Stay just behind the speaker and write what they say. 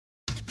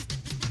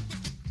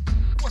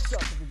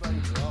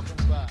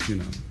You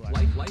know.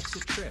 Life's a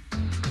trip.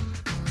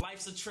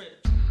 Life's a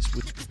trip.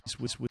 Switch.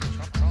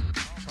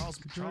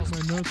 Charles, my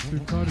nuts for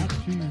cottage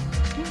cheese.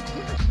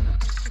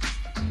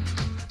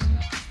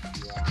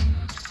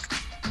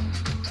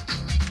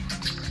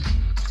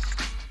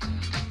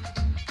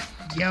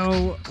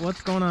 Yo,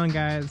 what's going on,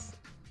 guys?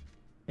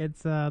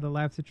 It's the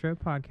Life's a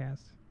Trip podcast.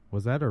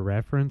 Was that a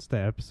reference to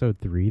episode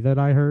 3 that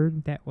I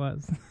heard? That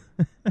was.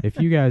 If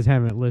you guys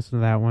haven't listened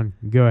to that one,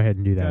 go ahead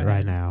and do that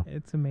right now.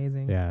 It's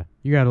amazing. Yeah.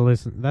 You got to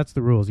listen. That's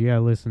the rules. You got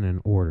to listen in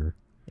order.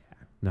 Yeah.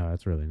 No,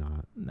 that's really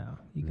not. No,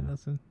 you can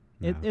listen.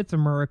 No. It's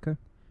America.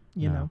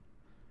 You No. know.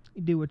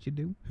 You do what you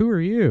do. Who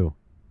are you?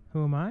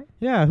 Who am I?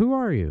 Yeah, who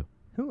are you?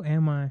 Who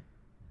am I?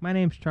 My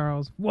name's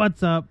Charles.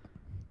 What's up?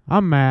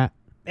 I'm Matt.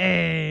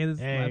 Hey, this is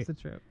Hey. Life's a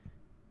Trip.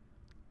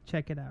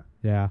 Check it out.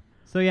 Yeah.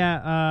 So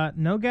yeah,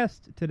 no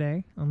guest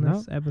today on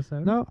this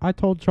episode. No, I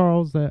told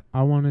Charles that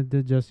I wanted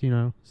to just,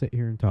 sit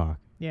here and talk.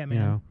 Yeah,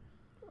 man.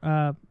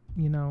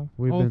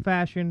 We've old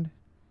fashioned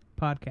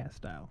podcast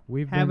style.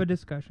 Have a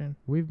discussion.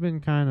 We've been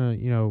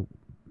kind of,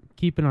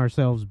 keeping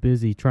ourselves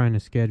busy trying to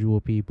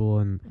schedule people,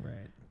 and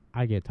Right.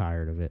 I get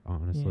tired of it,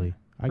 honestly.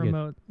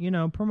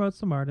 Yeah. Promote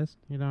some artists.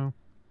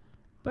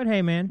 But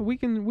hey, man. We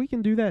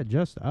can do that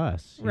just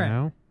us, you Right.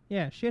 know?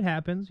 Yeah, shit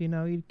happens. You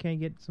can't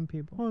get some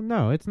people. Well,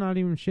 no, it's not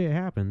even shit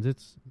happens.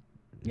 It's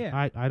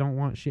I don't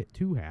want shit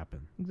to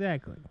happen.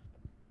 Exactly.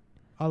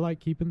 I like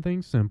keeping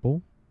things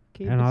simple,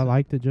 Keep and it I sim-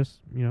 like to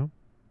just,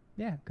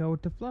 Yeah, go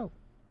with the flow.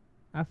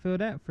 I feel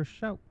that for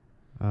sure.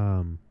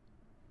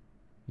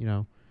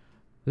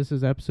 This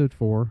is episode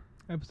 4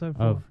 Episode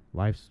 4. of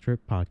Life's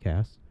Trip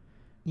podcast.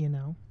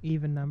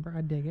 Even number.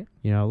 I dig it.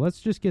 Let's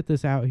just get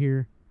this out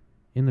here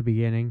in the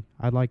beginning.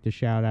 I'd like to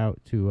shout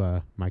out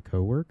to my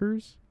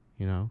coworkers.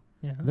 Yeah.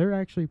 They're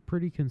actually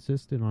pretty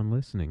consistent on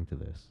listening to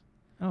this.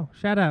 Oh,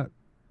 shout out.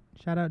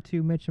 Shout out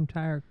to Mitchum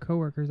Tire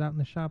coworkers out in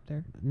the shop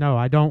there. No,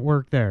 I don't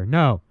work there.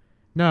 No,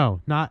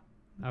 not.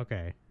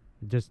 Okay.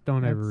 Just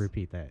don't ever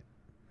repeat that.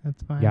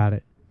 That's fine. Got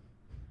it.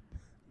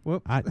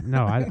 Whoops.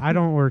 I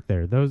don't work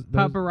there. Those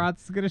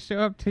Paparazzi's gonna show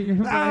up to your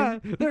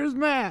place. There's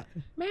Matt.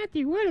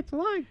 Matthew, what it's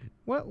like?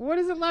 What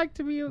is it like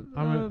to be a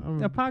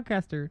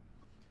podcaster?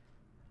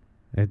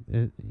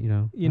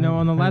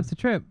 On the Life's a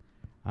Trip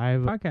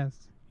I've podcast.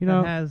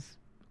 That has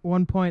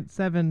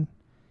 1.7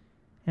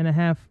 and a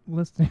half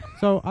listeners.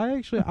 So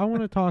I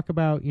want to talk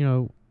about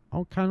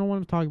I kind of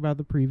want to talk about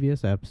the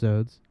previous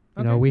episodes.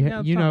 Okay,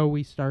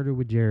 We started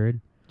with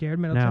Jared. Jared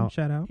Middleton, Now,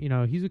 shout out.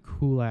 He's a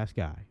cool ass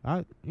guy.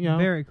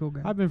 Very cool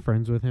guy. I've been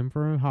friends with him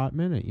for a hot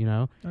minute.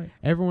 Oh, yeah.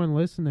 Everyone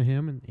listened to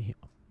him, and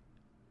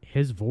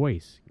his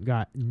voice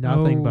got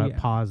nothing but yeah.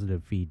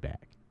 positive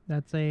feedback.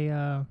 That's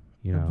a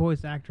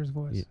voice actor's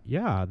voice.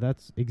 Yeah,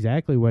 that's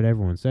exactly what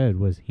everyone said.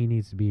 Was he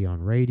needs to be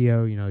on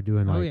radio?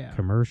 Doing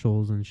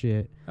commercials and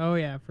shit. Oh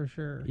yeah, for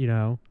sure.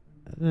 And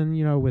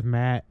then with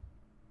Matt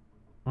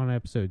on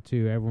episode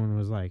 2, everyone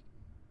was like,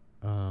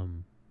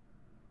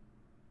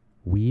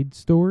 weed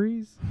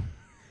stories.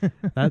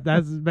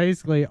 That's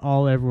basically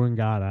all everyone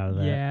got out of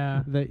that.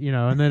 Yeah.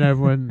 And then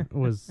everyone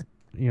was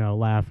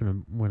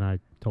laughing when I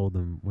told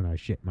them when I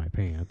shit my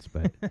pants,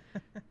 but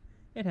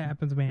it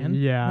happens, man.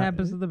 Yeah, it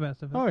happens to the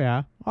best of us. Oh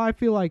yeah. Well, I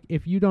feel like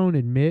if you don't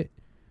admit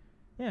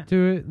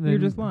to it, then you're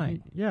just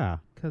lying. Yeah,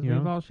 because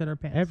we've all shit our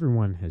pants.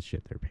 Everyone has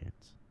shit their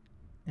pants.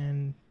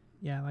 And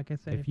yeah, like I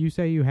said, if you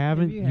say you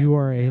haven't, you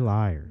are a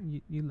liar.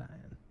 You lying.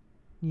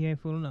 You ain't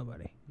fooling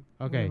nobody.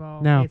 Okay, We've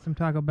all now ate some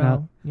Taco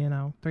Bell. 3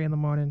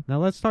 a.m. Now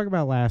let's talk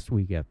about last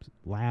week's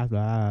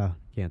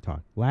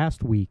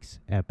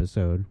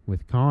episode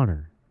with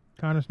Connor.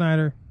 Connor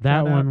Snyder.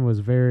 That one was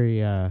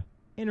very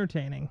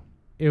entertaining.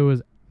 It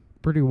was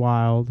pretty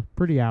wild,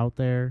 pretty out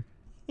there.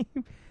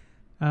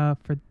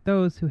 For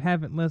those who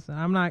haven't listened,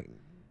 I'm not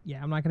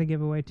going to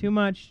give away too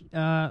much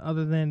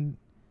other than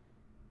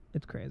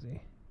it's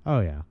crazy. Oh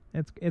yeah.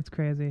 It's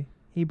crazy.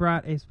 He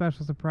brought a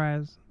special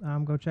surprise.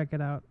 Go check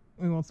it out.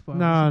 We won't spoil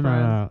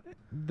No.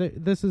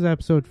 This is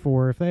episode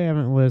 4. If they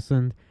haven't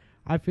listened,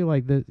 I feel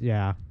like this.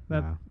 Yeah,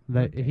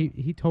 okay.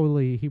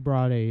 he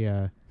brought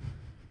a.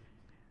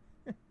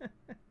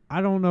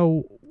 I don't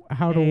know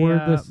how to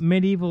word this.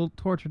 Medieval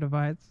torture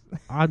device.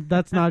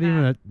 That's not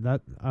even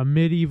a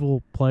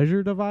medieval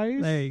pleasure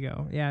device. There you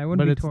go. Yeah, it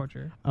wouldn't be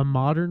torture. A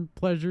modern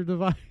pleasure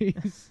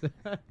device.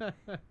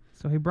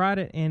 So he brought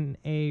it in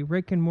a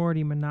Rick and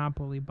Morty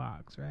Monopoly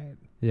box, right?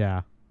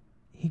 Yeah.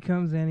 He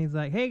comes in, he's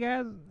like, "Hey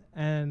guys,"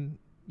 and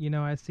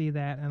I see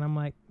that, and I'm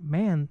like,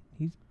 "Man,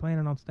 he's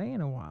planning on staying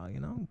a while."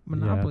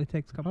 Monopoly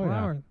takes a couple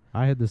hours.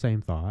 I had the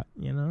same thought.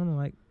 And I'm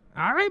like,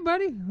 "All right,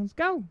 buddy, let's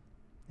go."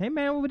 Hey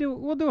man, we'll do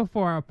a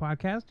 4-hour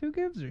podcast. Who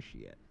gives a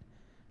shit?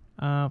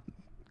 And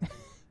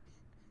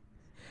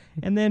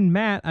then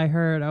Matt, I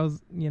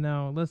was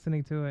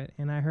listening to it,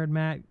 and I heard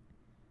Matt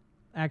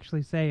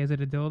actually say, "Is it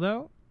a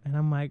dildo?" And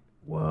I'm like,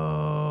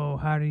 "Whoa,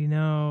 how do you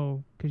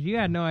know?" Because you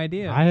had no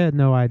idea. I had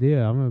no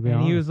idea. I'm gonna be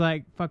honest. And he was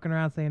like fucking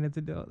around saying it's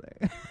a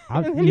dildo.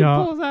 And then he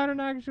pulls out an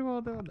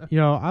actual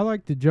dildo. I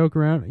like to joke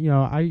around.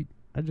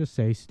 I just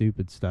say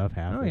stupid stuff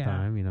half the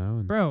time.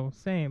 And bro,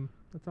 same.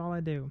 That's all I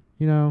do.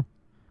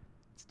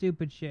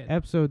 Stupid shit.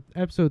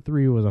 Episode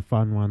 3 was a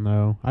fun one,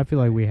 though. I feel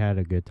like we had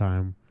a good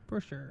time.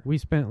 For sure. We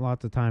spent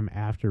lots of time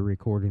after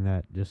recording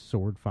that just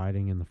sword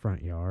fighting in the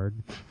front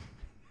yard.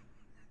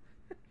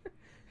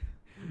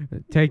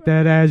 Take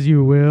that as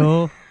you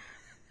will.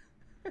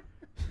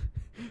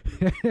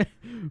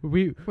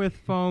 With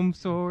foam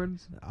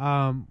swords.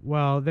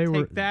 Well, they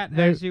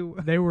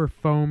were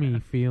foamy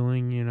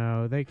feeling, you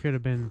know. They could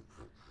have been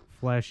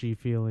fleshy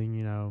feeling,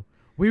 you know.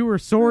 We were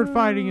sword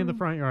fighting in the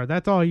front yard.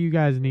 That's all you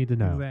guys need to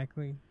know.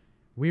 Exactly.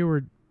 We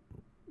were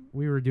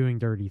doing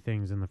dirty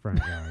things in the front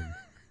yard.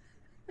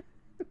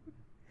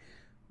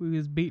 We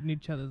was beating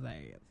each other's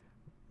ass.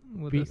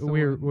 We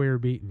were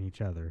beating each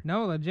other.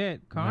 No,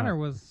 legit. Connor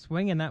was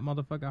swinging that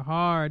motherfucker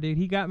hard, dude.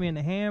 He got me in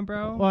the hand,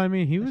 bro. Well, I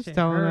mean, he was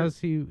telling us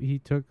he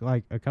took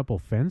like a couple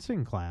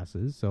fencing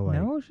classes. So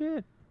like, no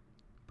shit,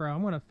 bro.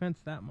 I'm gonna fence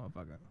that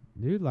motherfucker,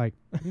 dude. Like,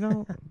 you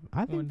know,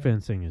 I think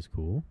fencing is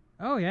cool.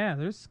 Oh yeah,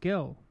 there's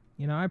skill.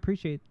 You know, I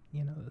appreciate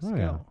the skill.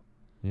 Yeah.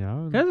 You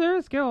know, because there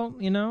is skill.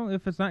 You know,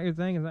 if it's not your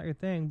thing, it's not your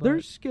thing. But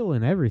there's skill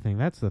in everything.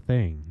 That's the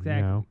thing.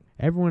 Exactly. You know?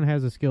 Everyone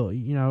has a skill.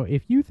 You know,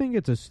 if you think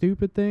it's a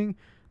stupid thing,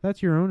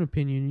 that's your own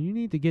opinion. You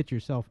need to get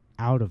yourself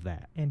out of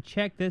that. And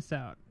check this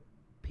out.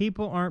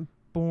 People aren't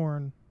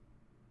born,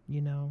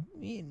 you know,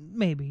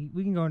 maybe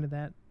we can go into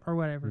that or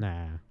whatever.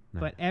 Nah.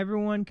 But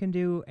everyone can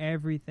do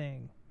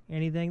everything.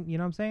 Anything, you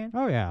know what I'm saying?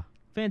 Oh, yeah.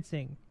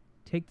 Fencing.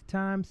 Take the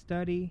time,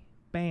 study,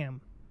 bam.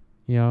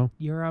 You know?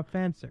 You're a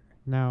fencer.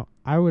 Now,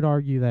 I would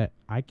argue that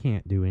I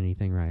can't do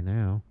anything right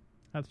now.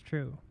 That's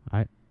true.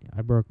 I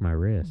broke my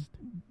wrist.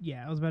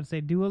 Yeah, I was about to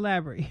say, do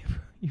elaborate.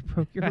 You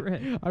broke your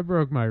wrist. I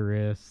broke my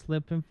wrist.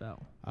 Slipped and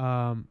fell.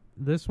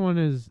 This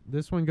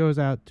one goes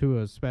out to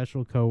a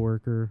special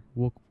coworker.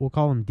 We'll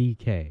call him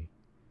DK.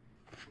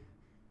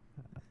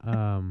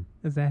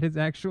 Is that his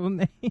actual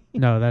name?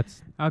 No,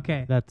 that's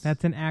okay. That's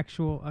an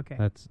actual. Okay,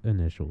 that's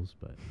initials,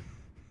 but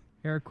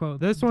air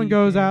quotes. This one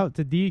goes out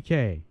to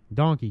DK.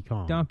 Donkey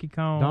Kong.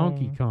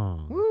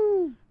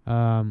 Woo!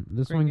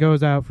 This one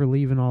goes out for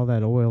leaving all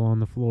that oil on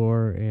the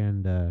floor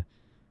and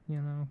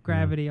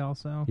Gravity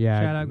also.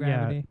 Yeah, shout out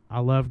Gravity. Yeah, I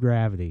love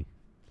Gravity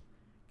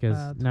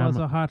because now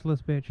a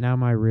heartless bitch. Now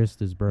my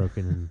wrist is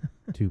broken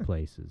in 2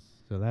 places,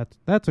 so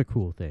that's a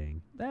cool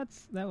thing. That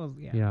was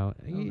You know,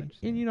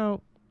 and you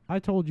know, I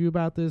told you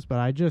about this, but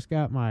I just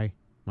got my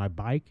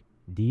bike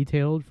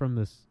detailed from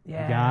this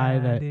guy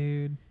that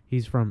dude.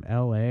 He's from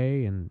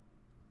LA, and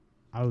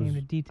I was came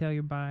to detail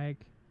your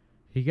bike.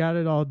 He got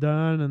it all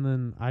done, and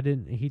then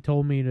he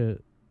told me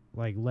to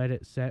like let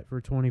it set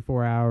for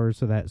 24 hours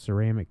so that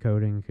ceramic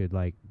coating could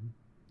like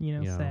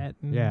set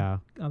and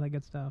all that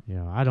good stuff. You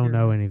know, I don't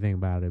know anything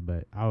about it,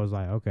 but I was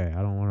like, okay,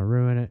 I don't want to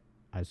ruin it.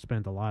 I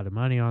spent a lot of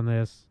money on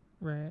this.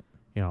 Right.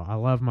 You know, I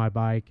love my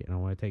bike and I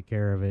want to take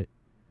care of it.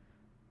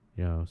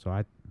 You know, so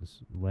I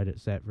just let it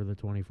set for the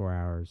 24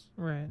 hours.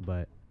 Right.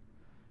 But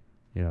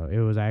you know, it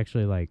was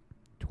actually like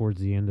towards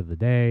the end of the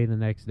day, the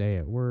next day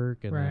at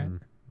work, and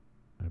then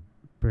I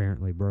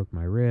apparently broke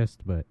my wrist.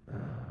 But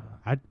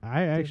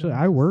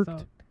I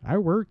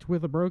worked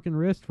with a broken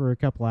wrist for a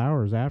couple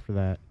hours after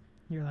that.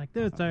 You're like,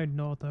 this ain't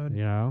nothing.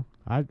 You know,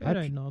 I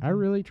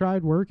really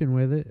tried working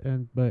with it,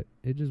 but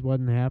it just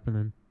wasn't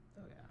happening.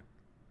 Oh yeah,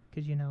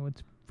 because you know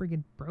it's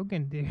freaking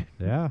broken, dude.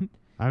 Yeah,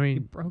 I mean,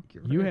 you broke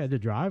your wrist. You had to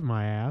drive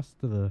my ass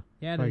to the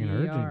fucking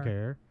urgent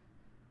care.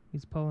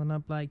 He's pulling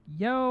up like,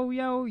 yo.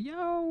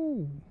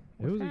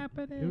 What's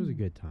happening? It was a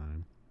good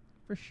time.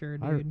 For sure,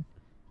 dude.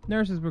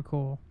 Nurses were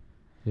cool.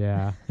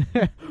 Yeah.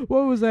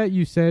 What was that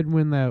you said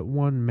when that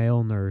one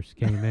male nurse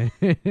came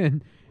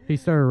in? He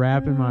started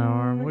wrapping my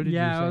arm. What did you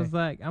say? Yeah, I was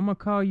like, I'm going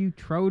to call you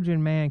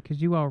Trojan man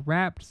because you all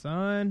wrapped,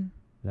 son.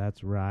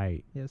 That's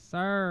right. Yes,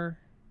 sir.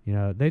 You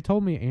know, they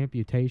told me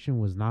amputation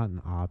was not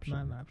an option.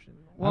 Not an option.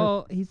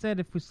 Well, he said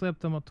if we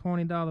slipped him a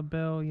 $20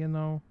 bill, you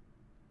know,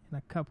 and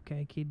a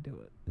cupcake, he'd do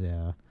it.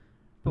 Yeah.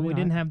 But we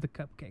didn't have the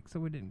cupcake, so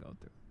we didn't go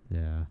through.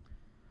 Yeah.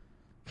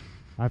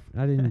 I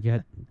didn't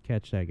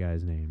catch that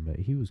guy's name, but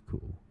he was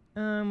cool.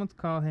 Let's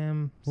call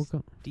him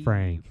Steve.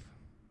 Frank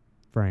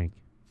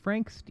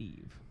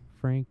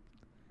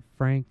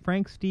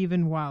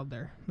Steven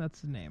Wilder. That's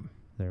the name.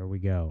 There we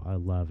go. I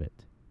love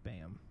it.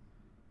 Bam.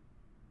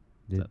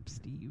 What's up,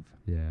 Steve?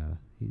 Yeah,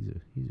 he's a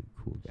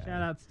cool guy.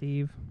 Shout out,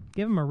 Steve.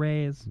 Give him a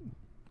raise.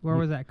 Where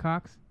was that,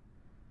 Cox?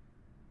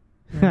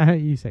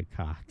 You said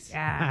Cox.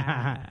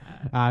 Yeah.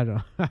 I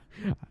don't.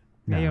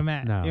 No, hey, yo,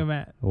 Matt. No. Yo,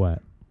 Matt.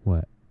 What?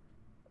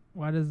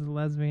 Why does the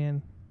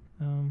lesbian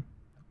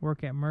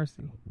work at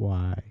Mercy?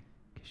 Why?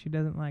 Because she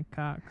doesn't like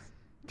cocks.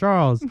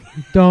 Charles,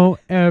 don't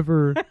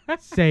ever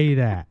say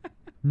that.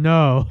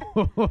 No.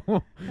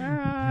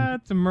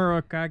 It's a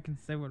Murrock. I can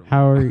say what.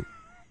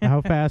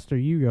 How fast are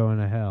you going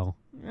to hell?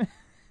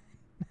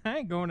 I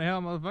ain't going to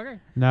hell, motherfucker.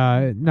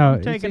 No.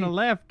 I'm taking a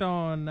left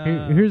on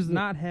here's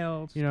not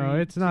hell street. You know,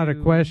 it's not a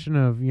question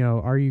of, you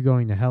know, are you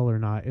going to hell or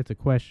not? It's a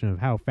question of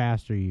how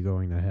fast are you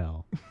going to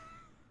hell.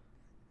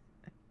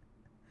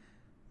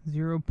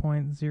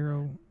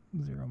 0.00.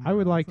 I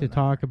would like to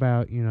talk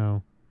about, you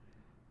know,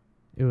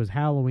 it was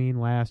Halloween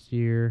last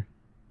year.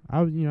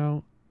 I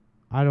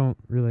I don't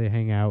really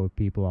hang out with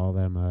people all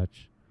that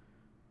much.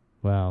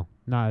 Well,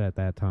 not at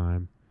that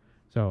time.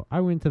 So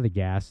I went to the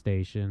gas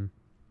station.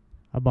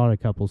 I bought a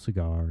couple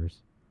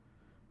cigars.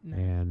 Nice.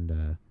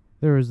 And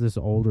there was this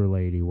older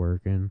lady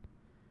working.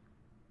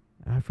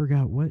 I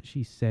forgot what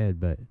she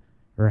said,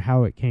 or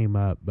how it came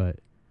up, but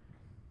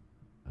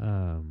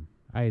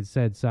I had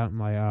said something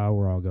like, "Oh,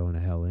 we're all going to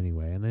hell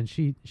anyway." And then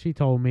she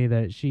told me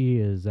that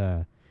she's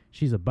a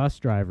bus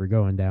driver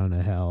going down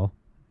to hell,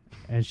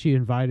 and she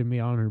invited me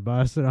on her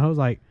bus, and I was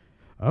like,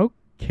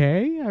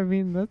 "Okay, I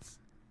mean that's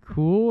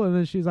cool." And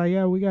then she's like,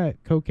 "Yeah, we got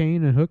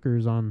cocaine and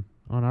hookers on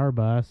our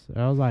bus."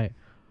 And I was like,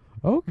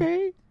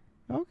 "Okay."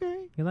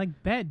 You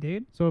like bet,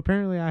 dude. So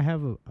apparently I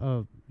have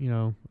a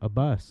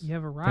bus. You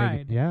have a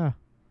ride. Yeah.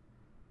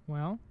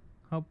 Well,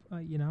 hope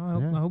I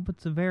Yeah. hope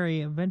it's a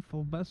very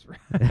eventful bus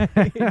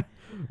ride.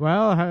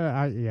 Well,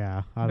 I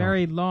don't.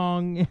 Very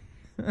long,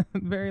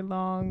 very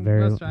long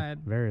Very bus ride.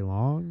 Very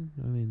long.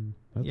 I mean,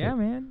 that's Yeah, a-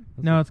 man.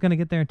 that's No, a- it's gonna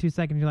get there in 2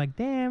 seconds. You're like,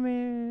 damn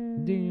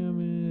it.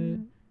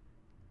 Damn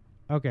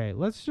it. Okay,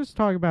 let's just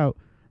talk about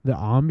the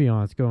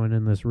ambiance going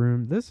in this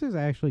room. This is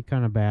actually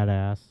kind of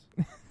badass.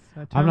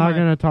 So I'm not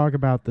gonna talk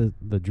about the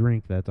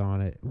drink that's on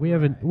it. We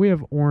Right.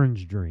 have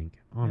orange drink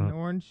on an it.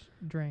 orange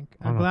drink,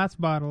 a on a- glass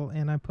bottle,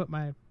 and I put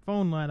my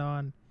phone light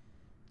on,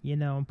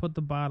 and put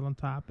the bottle on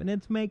top, and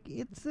it's a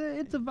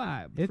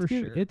vibe for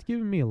sure. It's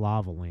giving me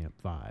lava lamp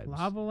vibes.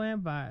 Lava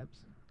lamp vibes.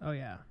 Oh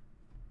yeah,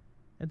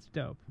 it's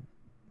dope.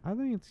 I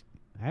think it's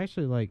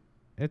actually like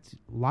it's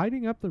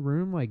lighting up the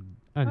room like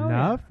yeah.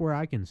 enough where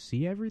I can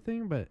see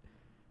everything, but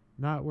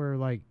not where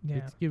like Yeah.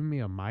 it's giving me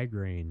a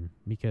migraine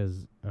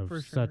because of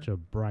For such sure. a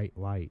bright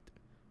light.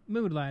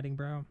 Mood lighting,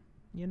 bro.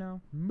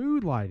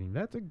 Mood lighting,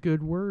 that's a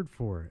good word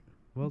for it.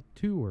 Well,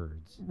 2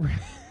 words.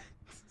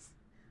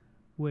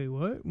 Wait,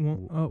 what?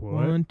 What?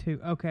 1, 2.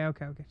 Okay,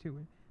 2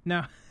 words.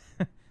 Now,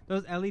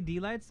 those LED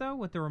lights though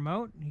with the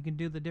remote, you can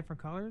do the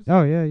different colors.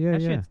 Oh yeah, yeah,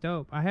 That yeah. shit's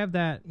dope. I have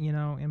that,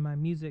 in my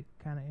music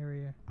kind of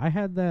area. I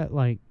had that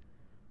like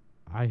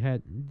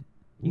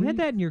You had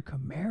that in your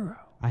Camaro.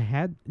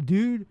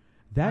 Dude,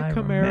 that I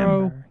Camaro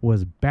remember.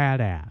 was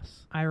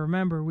badass. I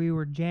remember we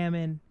were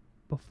jamming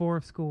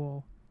before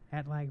school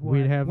at like what?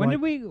 We'd have, when like-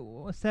 did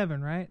we?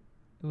 7, right?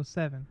 It was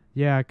 7.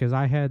 Yeah, cuz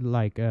I had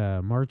like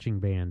a marching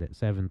band at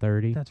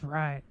 7:30. That's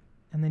right.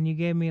 And then you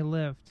gave me a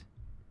lift.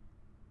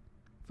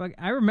 Fuck,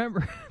 I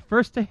remember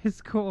first day of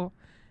school,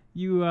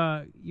 you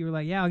were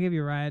like, "Yeah, I'll give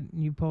you a ride."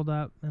 And you pulled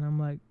up, and I'm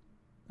like,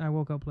 I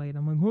woke up late.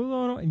 I'm like, "Hold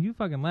on," and you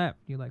fucking left.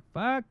 You're like,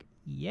 "Fuck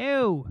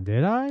you,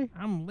 Did I?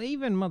 I'm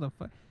leaving,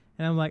 motherfucker."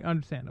 And I'm like,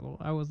 understandable.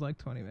 I was like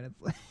 20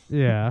 minutes late.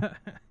 Yeah.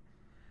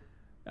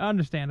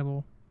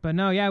 Understandable. But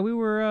no, yeah, we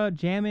were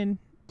jamming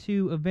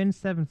to Avenged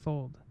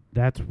Sevenfold.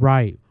 That's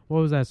right. What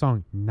was that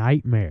song?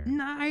 Nightmare.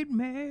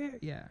 Nightmare.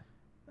 Yeah.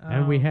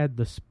 And we had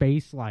the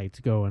space lights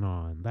going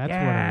on. That's what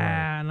it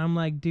yeah, and I'm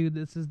like, dude,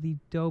 this is the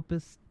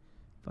dopest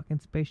fucking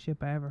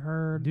spaceship I ever was.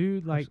 heard.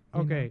 Dude, like,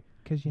 okay,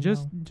 Because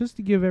just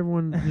to give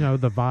everyone,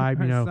 the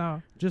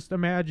vibe, just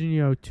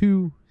imagine,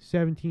 2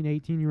 17,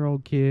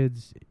 18-year-old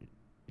kids,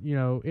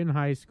 in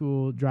high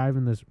school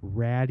driving this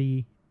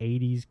ratty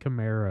 80s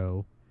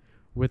Camaro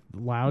with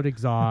loud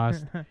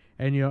exhaust.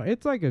 And,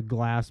 it's like a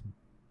glass,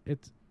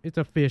 it's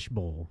a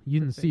fishbowl.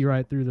 You can see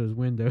right through those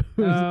windows.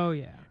 Oh,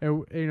 yeah.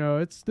 And,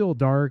 it's still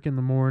dark in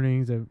the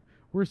mornings, and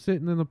we're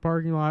sitting in the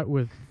parking lot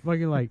with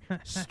fucking like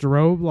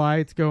strobe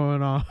lights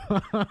going on.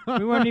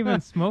 We weren't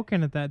even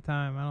smoking at that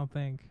time, I don't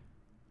think.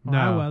 Well,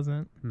 I No.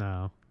 wasn't.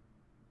 No,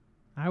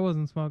 I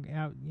wasn't smoking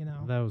out,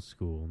 that was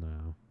school.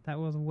 No, That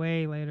was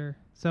way later.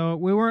 So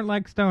we weren't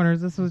like stoners.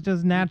 This was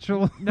just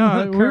natural.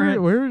 no, we occurrence.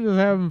 were just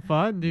having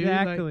fun, dude.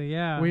 Exactly,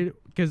 yeah.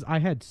 Because I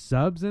had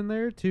subs in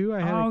there too.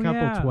 I had Oh, a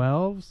couple yeah.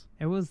 12s,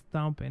 It was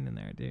thumping in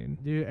there,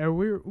 dude. dude. And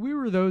we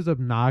were those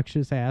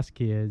obnoxious ass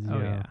kids. Oh,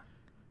 yeah.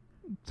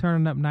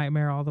 Turning up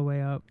Nightmare all the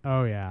way up.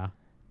 Oh yeah,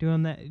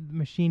 Doing that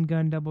machine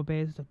gun double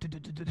bass.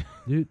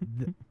 dude.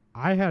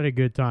 I had a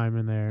good time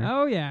in there.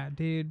 Oh, yeah,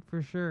 dude,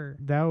 for sure.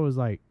 That was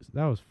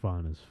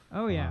fun as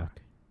Oh, yeah.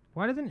 fuck.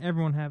 Why doesn't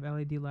everyone have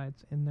LED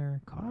lights in their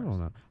cars? I don't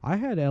know. I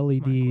had My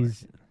LEDs.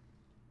 question.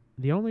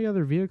 The only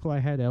other vehicle I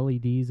had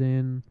LEDs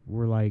in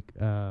were like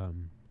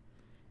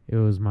it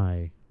was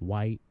my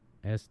white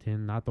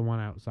S10, not the one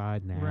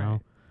outside now, Right.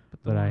 the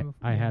but one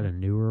I had yeah. a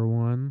newer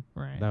one.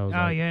 Right. that was oh,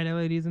 like- you had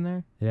LEDs in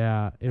there?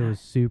 Yeah, it was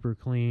Nice. super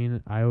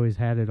clean. I always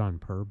had it on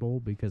purple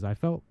because I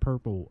felt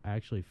purple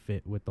actually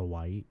fit with the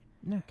white.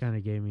 Nice. Kind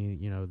of gave me,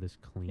 this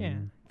clean Yeah.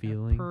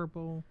 feeling.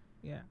 Purple.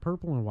 Yeah.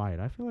 Purple and white.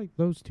 I feel like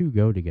those two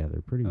go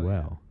together pretty Oh, yeah.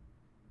 well.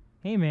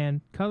 Hey, man,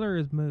 color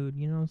is mood.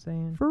 You know what I'm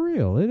saying? For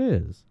real, it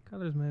is.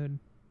 Color's mood.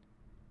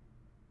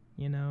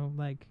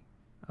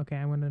 Okay,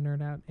 I want to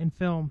nerd out. In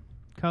film,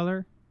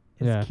 color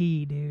is Yeah.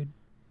 key, dude.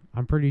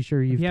 I'm pretty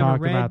sure you've you have a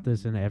talked about red-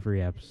 this in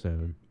every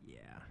episode. Yeah.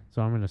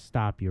 So I'm going to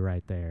stop you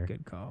right there.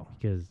 Good call.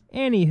 Because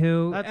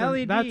Anywho, that's,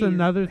 LEDs. that's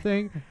another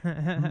thing.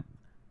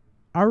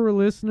 Our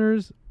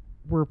listeners,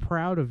 we're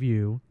proud of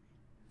you.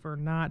 for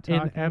not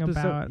talking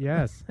about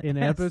yes, in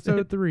acid.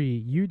 episode 3,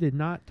 you did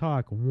not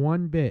talk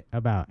one bit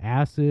about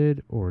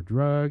acid or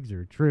drugs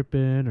or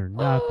tripping or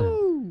nothing.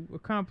 Ooh,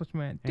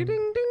 accomplishment. And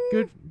Ding,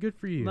 ding. Good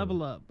for you.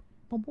 Level up.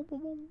 Boom, boom,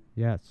 boom, boom.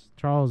 Yes,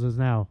 Charles is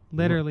now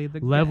Literally the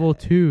level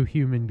 2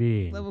 human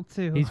being. Level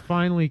 2. He's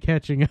finally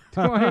catching up.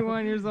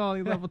 21 years old.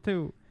 He's level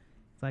 2.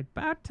 It's like,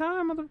 about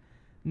time.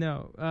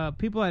 No,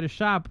 people at a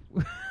shop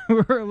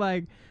were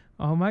like,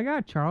 oh my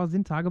God, Charles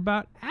didn't talk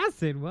about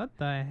acid. What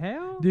the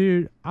hell?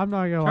 Dude, I'm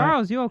not going to lie.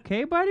 Charles, you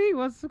okay, buddy?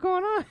 What's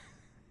going on?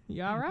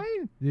 You all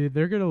right? Dude,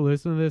 they're going to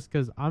listen to this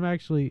because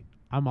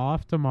I'm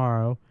off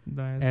tomorrow.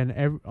 Nice.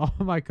 And all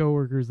my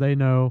coworkers, they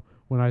know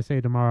when I say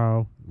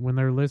tomorrow, when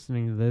they're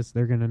listening to this,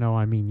 they're going to know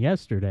I mean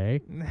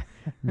yesterday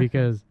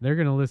because they're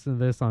going to listen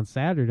to this on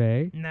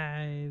Saturday.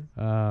 Nice.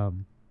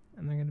 And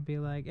they're going to be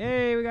like,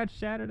 hey, we got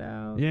shouted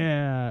out.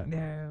 Yeah.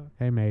 No.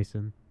 Hey,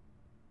 Mason.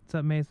 What's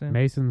up, Mason?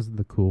 Mason's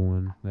the cool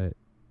one that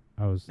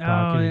I was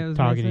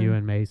talking to you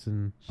and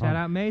Mason. Shout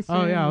out Mason.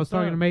 Oh, yeah, I was What's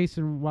talking up? to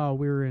Mason while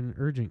we were in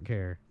urgent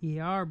care.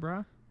 ER,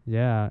 bro.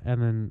 Yeah,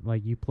 and then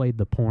like you played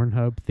the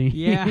Pornhub theme.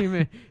 Yeah.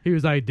 And he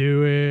was like,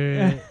 do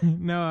it.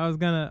 No,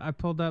 I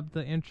pulled up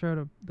the intro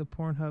to the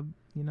Pornhub,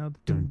 you know.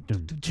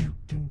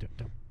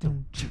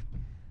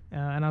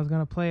 And I was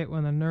going to play it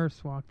when the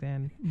nurse walked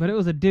in. But it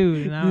was a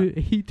dude. And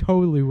he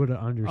totally would have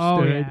understood.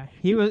 Oh, yeah.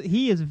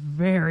 He is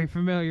very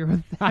familiar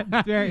with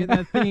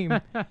that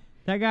theme.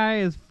 That guy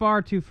is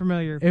far too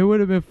familiar. It would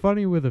have been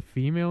funny with a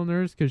female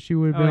nurse because she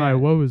would have been yeah.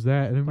 like, what was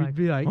that? And then Like, we'd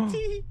be like,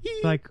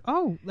 like,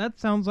 oh, that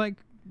sounds like,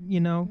 you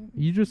know.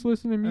 You just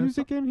listen to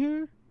music in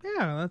here?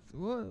 Yeah, that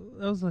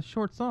was a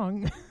short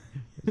song.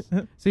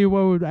 See,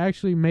 what would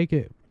actually make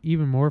it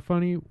even more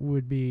funny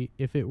would be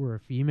if it were a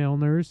female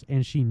nurse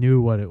and she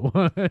knew what it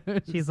was.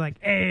 She's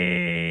like,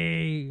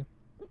 hey.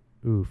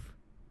 Oof.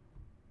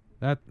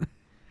 That...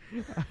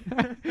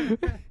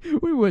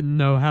 we wouldn't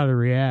know how to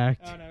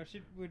react. Oh, no,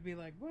 she would be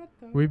like, what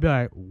the? We'd be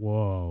like,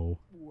 whoa.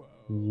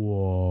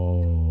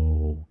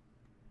 Whoa.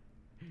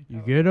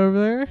 You good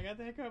over there? I got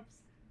the hiccups.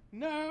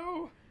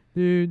 No.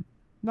 Dude,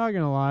 not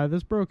gonna lie,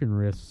 this broken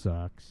wrist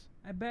sucks.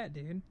 I bet,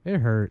 dude. It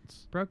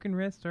hurts. Broken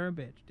wrists are a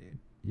bitch, dude.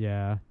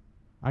 Yeah.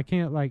 I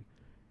can't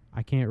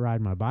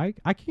ride my bike.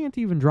 I can't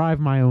even drive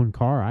my own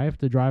car. I have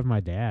to drive my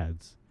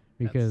dad's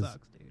because that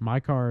sucks, dude. my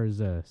car is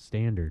a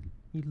standard.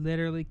 You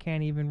literally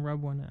can't even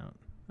rub one out.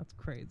 That's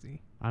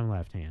crazy. I'm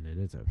left-handed.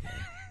 It's okay.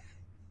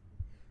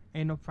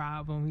 Ain't no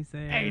problem, he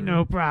said. Ain't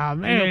no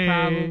problem. Ain't Hey. no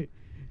problem.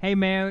 Hey,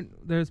 man,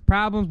 there's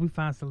problems. We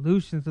find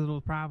solutions to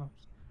those problems.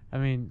 I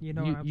mean, You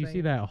know what I'm you see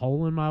saying? that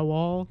hole in my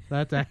wall?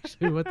 That's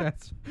actually what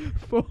that's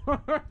for.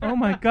 Oh,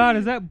 my God.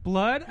 Is that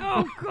blood?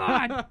 Oh,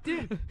 God.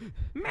 Dude.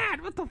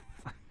 Matt, what the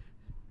fuck?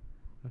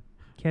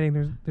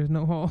 Kidding. There's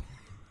no hole.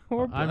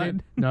 Or blood. I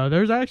mean, no,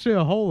 there's actually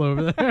a hole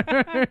over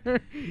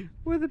there.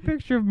 With a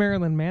picture of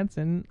Marilyn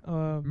Manson.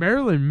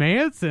 Marilyn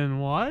Manson?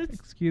 What?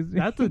 Excuse me.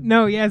 That's a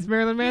no. Yes,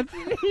 Marilyn Manson.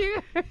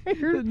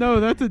 No,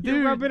 that's a dude.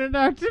 You're rubbing it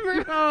out to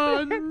Marilyn.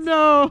 Oh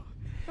no,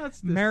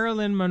 that's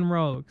Marilyn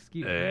Monroe.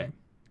 Excuse me.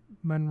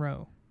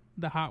 Monroe,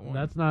 the hot one.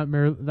 That's not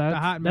Marilyn. That's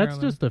hot that's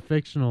Marilyn. just a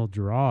fictional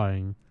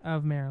drawing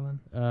of Marilyn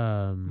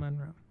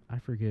Monroe. I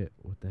forget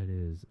what that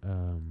is.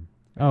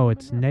 Oh,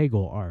 it's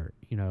Nagel art.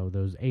 You know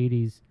those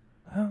 '80s.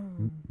 Oh.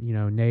 You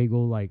know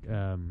Nagel, like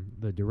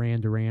the Duran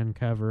Duran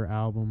cover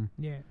album.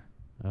 Yeah.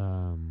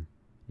 You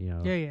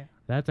know. Yeah.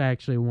 That's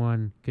actually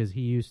one because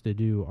he used to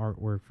do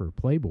artwork for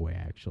Playboy.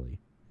 Actually.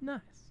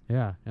 Nice.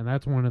 Yeah, and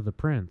that's one of the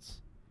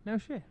prints. No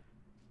shit.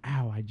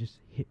 Ow! I just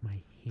hit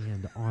my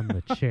hand on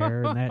the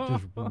chair, and that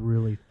just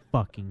really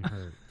fucking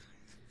hurt.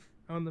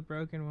 On the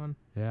broken one.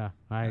 Yeah,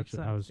 I sucks,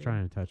 was dude.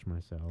 trying to touch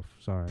myself.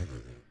 Sorry.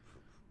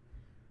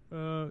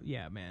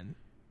 Yeah, man.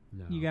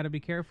 No. You got to be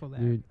careful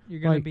that Dude, you're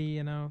gonna like- be,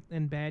 in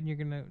bed. And you're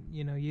gonna,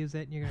 use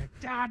it. And you're gonna,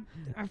 Dad,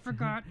 I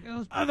forgot. It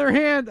was Other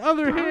hand.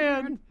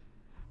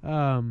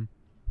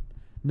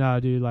 No,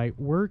 dude. Like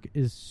work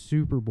is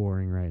super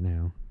boring right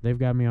now. They've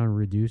got me on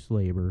reduced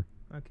labor.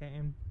 Okay,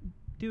 and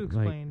do Like,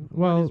 explain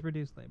well- what is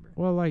reduced labor.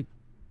 Well, like,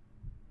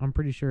 I'm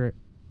pretty sure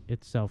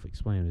it's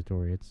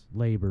self-explanatory. It's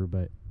labor,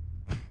 but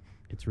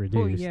it's reduced.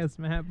 Well, yes,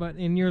 Matt, but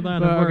in your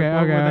line Well, of work, okay,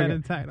 what would that okay.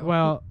 entitle?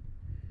 Well,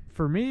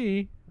 for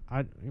me,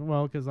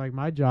 because like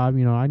my job,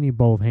 I need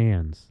both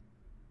hands.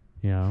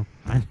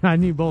 I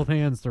need both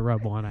hands to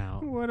rub one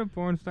out. what a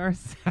porn star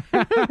says.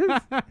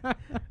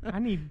 I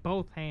need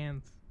both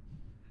hands,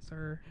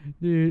 sir,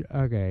 Dude,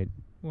 okay.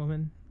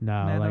 woman,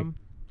 No, madam.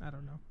 I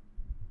don't know.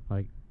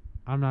 like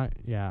I'm not,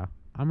 yeah.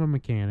 I'm a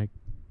mechanic,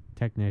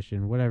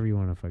 technician, whatever you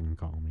want to fucking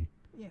call me.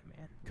 Yeah,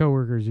 man.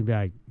 Coworkers would be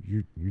like,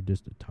 you're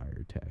just a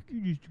tire tech.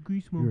 You're just a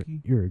grease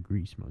You're a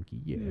grease monkey,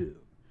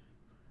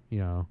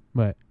 yeah.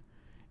 But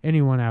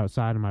anyone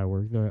outside of my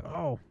work, they're like,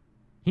 oh,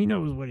 he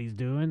knows what he's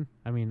doing.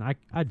 I mean, I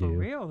do. For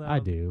real, though. I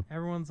do.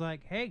 Everyone's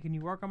like, hey, can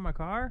you work on my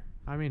car?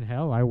 I mean,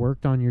 hell, I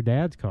worked on your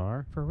dad's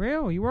car. For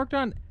real? You worked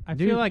on... I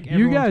Dude, feel like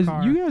you everyone's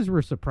car. guys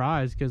were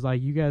surprised because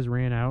like you guys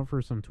ran out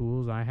for some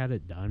tools. I had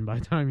it done by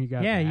the time you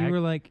got Yeah, back. you were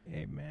like,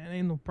 hey, man,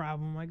 ain't no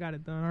problem. I got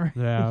it done already.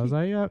 Yeah, I was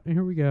like, yep,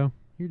 here we go.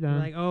 You're done.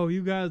 Like, oh,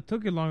 you guys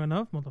took it long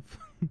enough,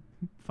 motherfucker.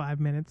 5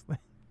 minutes.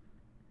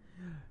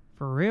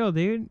 For real,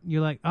 dude.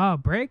 You're like, oh,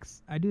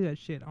 brakes? I do that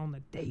shit on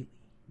the daily.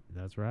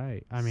 That's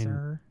right. I mean,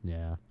 sir.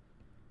 yeah.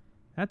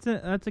 That's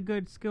a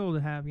good skill to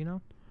have, you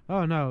know?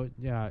 Oh, no.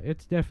 Yeah,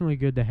 it's definitely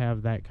good to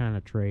have that kind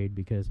of trade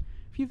because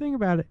if you think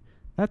about it,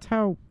 that's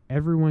how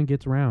everyone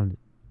gets around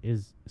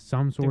is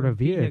some sort of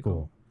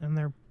vehicle. And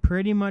they're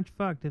pretty much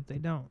fucked if they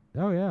don't.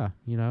 Oh, yeah.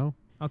 You know?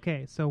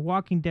 Okay, so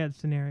Walking Dead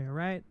scenario,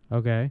 right?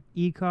 Okay.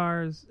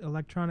 E-cars,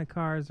 electronic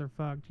cars are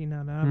fucked, you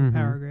know, they don't have a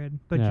power grid.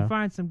 But Yeah. you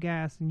find some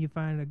gas and you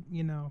find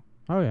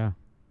Oh, yeah.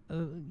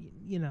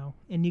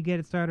 and you get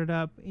it started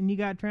up and you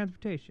got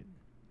transportation.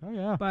 Oh,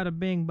 yeah. Bada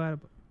bing, bada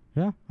boom.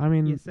 Yeah. I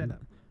mean, You set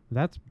up.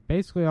 that's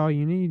basically all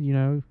you need, you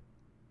know?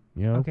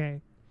 Okay.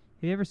 Have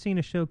you ever seen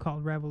a show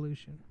called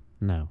Revolution?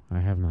 No, I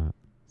have not.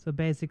 So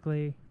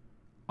basically,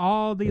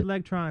 all the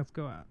electronics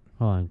go out.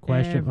 Hold on.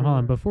 Question. Hold Everywhere.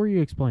 on. Before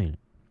you explain it,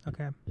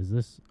 Okay. is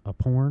this a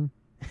porn?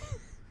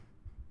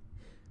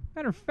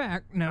 Matter of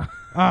fact, no.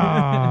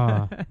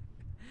 Ah.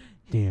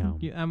 Damn.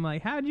 I'm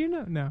like, how'd you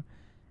know? No.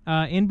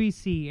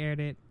 NBC aired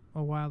it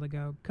a while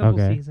ago, couple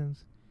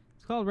seasons.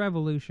 It's called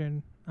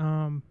Revolution.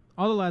 All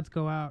the lights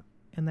go out,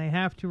 and they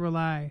have to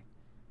rely,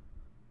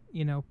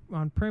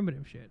 on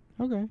primitive shit.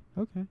 Okay.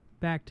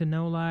 Back to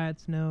no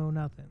lights, no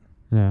nothing.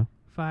 Yeah.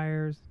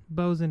 Fires,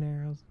 bows and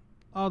arrows,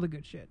 all the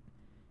good shit.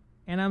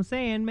 And I'm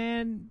saying,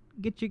 man,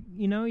 get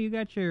you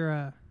got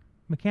your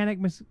mechanic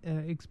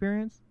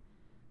experience.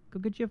 Go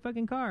get you a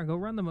fucking car. Go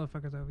run the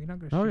motherfuckers over. You're not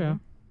gonna shoot them.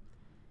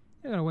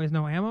 You're not gonna waste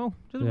no ammo.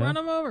 Just run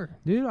them over.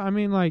 Dude, I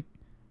mean, like,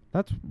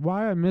 that's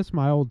why I miss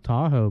my old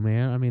Tahoe,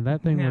 man. I mean,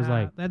 that thing was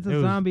like... That's a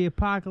zombie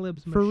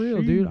apocalypse machine. For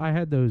real, dude. I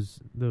had those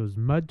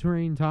mud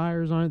terrain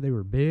tires on it. They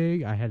were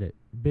big. I had it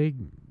big,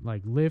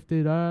 like,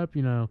 lifted up,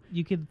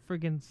 You could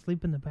freaking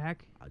sleep in the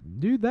back.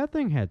 Dude, that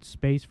thing had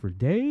space for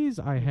days.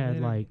 I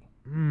had, like...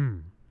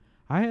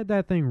 I had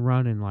that thing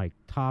running, like,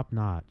 top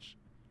notch.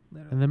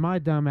 Literally. And then my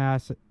dumb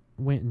ass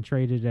went and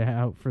traded it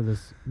out for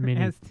this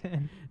mini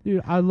S10.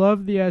 Dude, I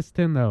love the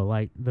S10 though.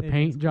 Like the It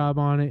paint is job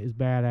on it is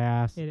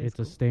badass. It's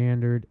a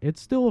standard.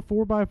 It's still a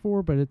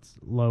 4x4, but it's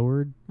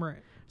lowered. Right.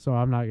 So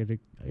I'm not gonna.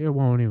 It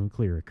won't even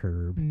clear a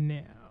curb.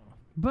 No,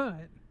 but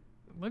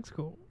it looks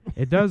cool.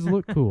 It does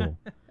look cool.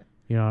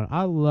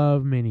 I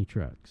love mini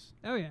trucks.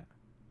 Oh yeah.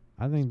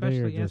 I think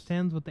especially they are just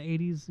S10s with the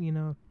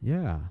 80s.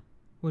 Yeah.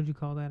 What'd you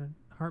call that? A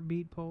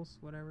heartbeat pulse,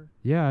 whatever.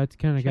 Yeah, it's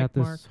kind of got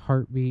Check mark. this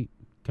heartbeat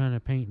kind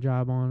of paint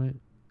job on it.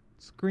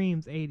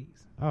 Screams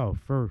 80s. Oh,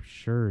 for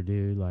sure,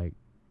 dude. Like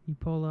you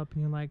pull up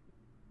and you're like,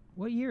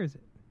 what year is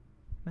it?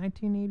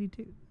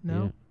 1982?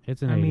 No, yeah,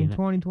 it's an. I 89. mean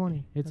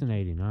 2020. It's an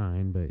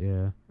 89, but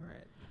yeah.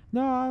 Right.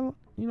 No,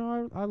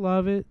 I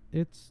love it.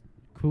 It's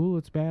cool.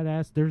 It's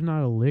badass. There's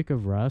not a lick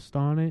of rust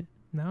on it.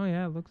 No,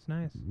 yeah, it looks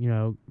nice.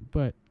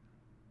 But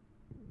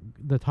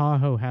the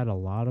Tahoe had a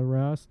lot of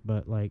rust,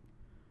 but like,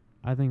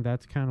 I think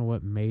that's kind of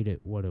what made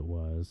it what it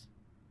was.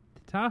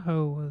 The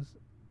Tahoe was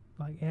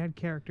like had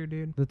character,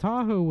 dude. The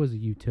Tahoe was a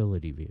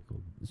utility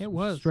vehicle. It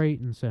was straight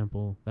and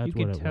simple. That's you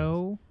what could it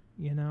tow.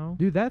 was.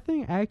 Dude, that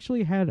thing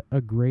actually had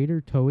a greater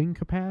towing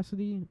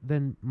capacity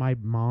than my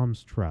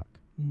mom's truck.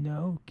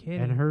 No kidding.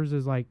 And hers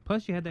is like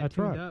plus you had that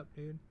tuned truck. up,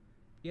 dude.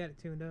 You had it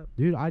tuned up.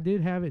 Dude, I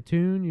did have it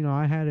tuned.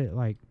 I had it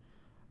like,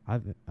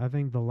 I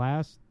think the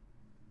last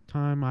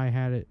time I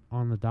had it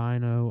on the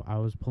dyno, I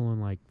was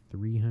pulling like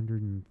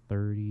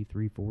 330,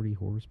 340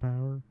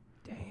 horsepower.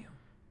 Damn.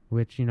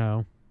 Which,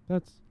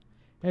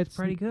 it's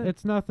pretty good.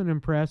 It's nothing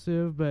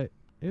impressive, but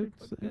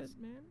it's good,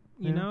 man.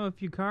 Yeah.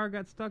 If your car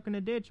got stuck in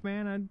a ditch,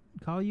 man, I'd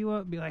call you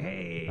up and be like,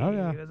 hey, Oh,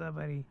 yeah. what's up,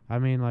 buddy? I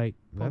mean, like,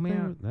 Pull me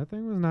out. that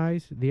thing was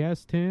nice. The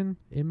S10,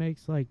 it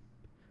makes like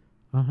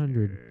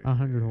 100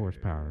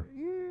 horsepower.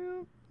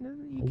 Yeah,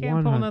 you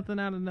can't pull nothing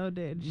out of no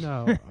ditch.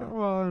 No.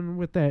 Well, and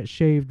with that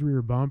shaved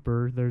rear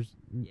bumper, there's,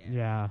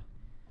 yeah.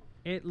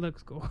 It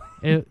looks cool.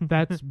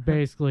 That's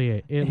basically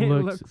it. It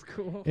looks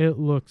cool. It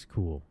looks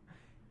cool.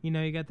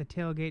 You got the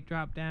tailgate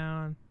drop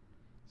down,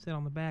 sit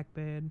on the back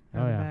bed,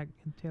 Oh, yeah. back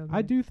tailgate.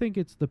 I do think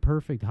it's the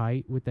perfect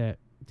height with that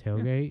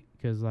tailgate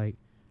because, like,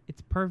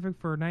 it's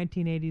perfect for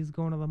 1980s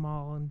going to the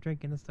mall and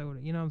drinking a soda.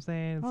 You know what I'm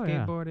saying? Oh,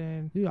 yeah.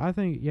 Skateboarding. Dude, I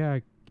think,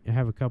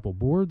 have a couple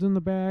boards in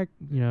the back,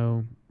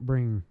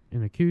 bring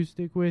an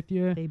acoustic with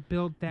you. They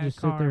built that Just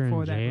car sit there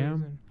for and that jam.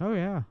 reason. Oh,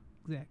 yeah.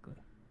 Exactly.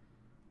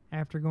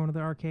 After going to the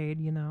arcade,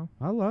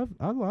 I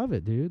love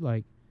it, dude.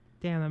 Like,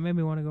 damn, that made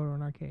me want to go to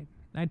an arcade.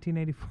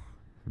 1984.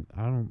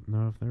 I don't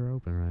know if they're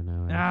open right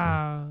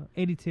now.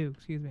 82,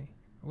 excuse me.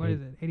 What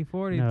is it?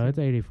 84 or 82? No, it's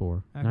 84.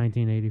 Okay.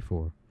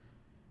 1984.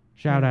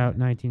 Shout out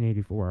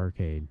 1984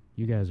 arcade.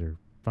 You guys are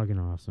fucking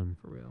awesome.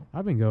 For real.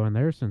 I've been going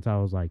there since I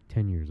was like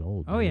 10 years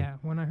old. Oh, dude. yeah.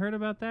 When I heard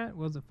about that,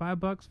 was it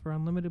 $5 for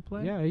unlimited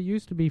play? Yeah, it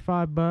used to be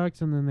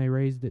 $5, and then they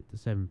raised it to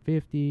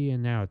 $7.50,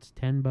 and now it's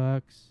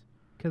 $10.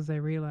 Because they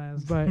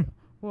realized. But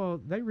well,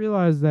 they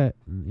realized that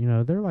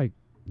they're like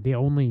the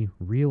only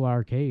real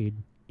arcade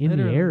in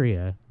Literally. the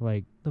area.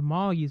 Like the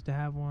mall used to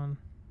have one.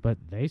 but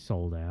they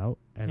sold out,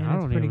 and And I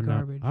it's don't pretty even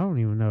garbage. know. I don't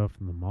even know if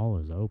the mall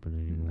is open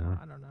anymore. No,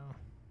 I don't know.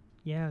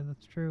 Yeah,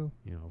 that's true.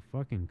 You know,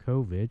 fucking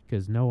COVID,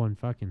 because no one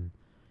fucking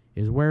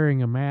is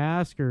wearing a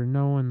mask or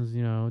no one's,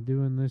 you know,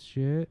 doing this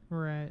shit.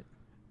 Right.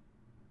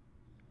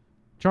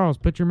 Charles,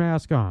 put your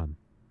mask on.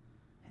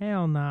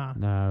 Hell nah.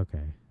 No,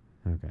 okay.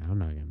 Okay, I'm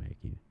not going to make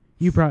you.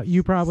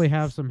 You probably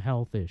have some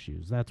health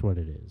issues. That's what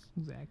it is.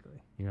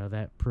 Exactly. You know,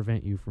 that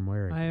prevent you from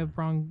wearing I have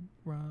emphysema.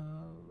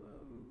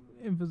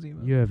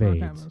 You have AIDS.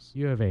 bronchitis.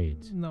 You have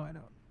AIDS. No, I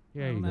don't.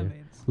 Yeah, I you don't do. have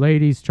AIDS.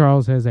 Ladies,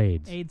 Charles has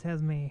AIDS. AIDS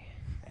has me.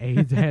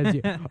 AIDS has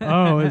you.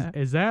 Oh,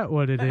 is that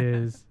what it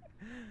is?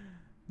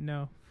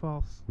 No,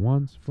 false.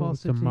 Once for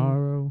Falsity.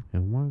 tomorrow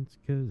and once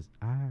 'cause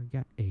I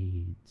got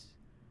AIDS.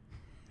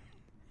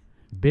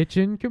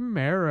 Bitchin'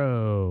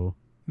 Camaro.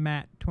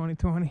 Matt,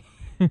 2020.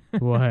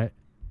 What?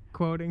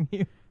 Quoting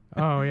you.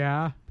 Oh,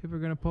 yeah? People are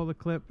going to pull the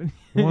clip. And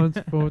Once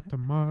for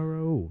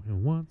tomorrow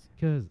and once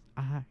 'cause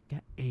I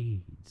got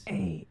AIDS.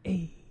 Hey.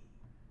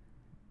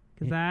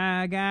 Because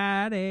I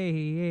got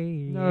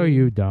AIDS. No,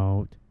 you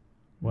don't.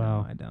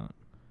 Well, no, I don't.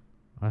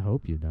 I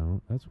hope you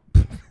don't. That's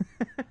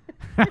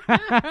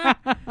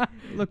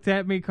Looked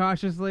at me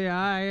cautiously.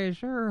 I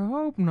sure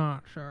hope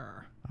not,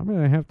 sir. I'm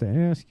going to have to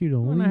ask you to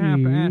I'm leave. going to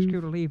have to ask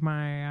you to leave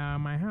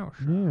my house,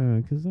 sir.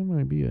 Yeah, because that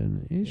might be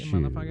an issue.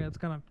 You motherfucker that's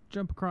going to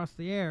jump across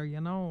the air, you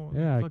know?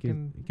 Yeah, 'cause-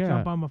 fucking yeah.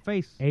 jump on my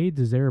face. AIDS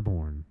is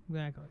airborne.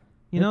 Exactly.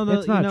 You know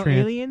It's not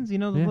aliens? You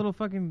know those Yeah. little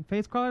fucking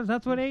face crawlers?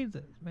 That's what AIDS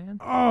is, man.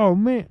 Oh,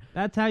 man.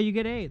 That's how you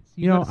get AIDS.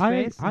 You go know, to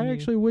I space and you-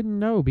 actually wouldn't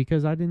know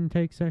because I didn't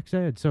take sex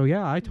ed. So,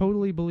 yeah, I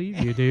totally believe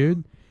you,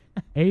 dude.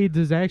 AIDS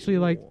is actually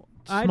like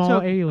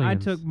small aliens. I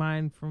took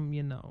mine from,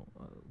 a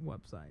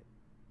website.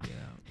 You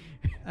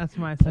know. That's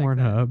my sex ed.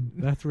 Pornhub.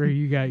 That's where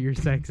you got your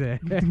sex ed.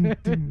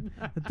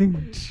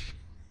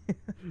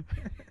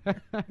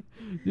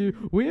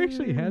 Dude, we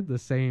actually had the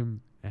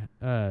same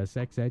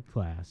sex ed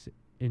class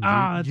in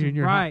that's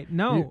junior right. high.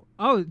 No.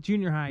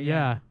 Junior high.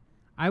 Yeah.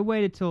 I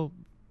waited till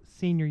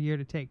senior year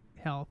to take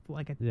health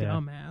like a Yeah.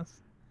 dumbass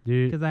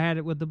Dude. because I had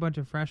it with a bunch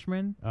of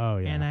freshmen. Oh,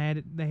 yeah.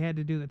 And they had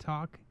to do the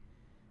talk.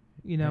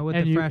 With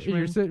and the you, freshmen.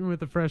 You're sitting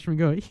with the freshman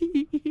going,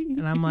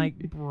 And I'm like,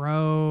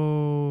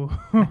 bro,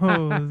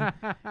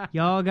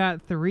 y'all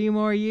got 3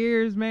 more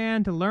years,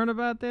 man, to learn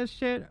about this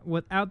shit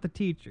without the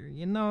teacher.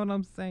 You know what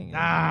I'm saying?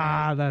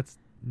 that's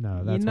you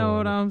know horrible.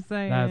 what I'm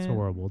saying? That's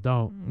horrible.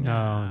 Don't.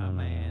 No,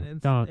 man.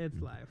 Don't.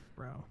 It's life,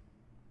 bro.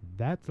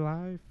 That's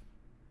life.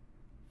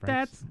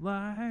 That's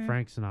life.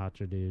 Frank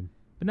Sinatra, dude.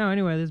 But no,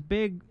 anyway, this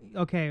big,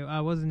 what's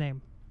his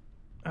name?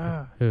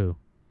 Who?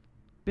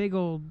 Big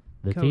old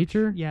The coach.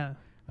 teacher? Yeah.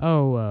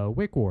 Oh,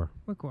 Wickwar.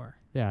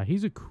 Yeah,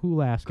 he's a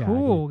cool ass guy.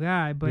 Cool dude.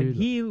 guy, but Dude.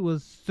 he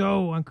was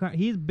so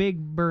he's big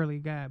burly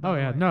guy. by Oh the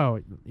yeah, way. no,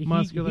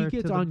 Muscular He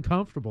gets to the-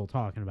 uncomfortable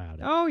talking about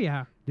it. Oh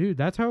yeah. Dude,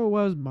 that's how it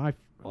was my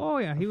Oh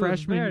yeah. He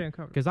freshman, was very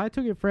uncomfortable. because I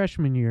took it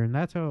freshman year, and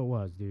that's how it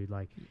was, dude.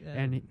 Like,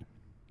 and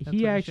that's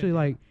he what it actually should be.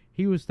 like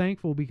he was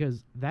thankful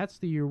because that's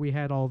the year we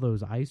had all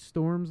those ice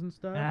storms and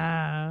stuff.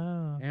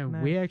 And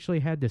nice. we actually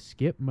had to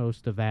skip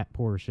most of that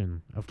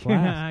portion of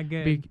class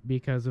Good.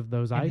 because of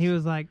those And ice. he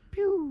was like,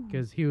 pew.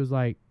 Because he was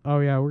like, oh,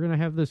 yeah, we're going to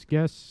have this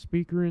guest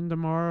speaker in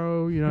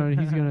tomorrow, and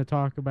he's going to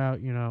talk about,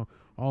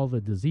 all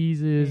the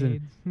diseases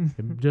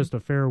and just a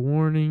fair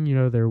warning,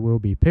 there will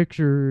be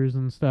pictures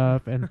and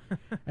stuff. And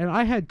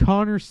I had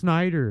Connor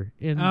Snyder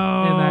in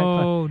that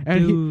class.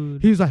 And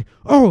dude. he's like,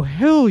 oh,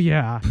 hell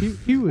yeah.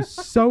 He was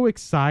so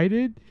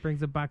excited.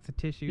 Brings a box of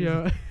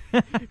tissues.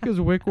 Because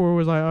Wickwar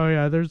was like, oh,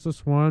 yeah, there's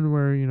this one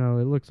where,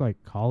 it looks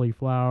like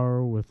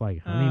cauliflower with,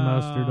 like, honey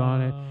mustard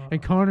on it. And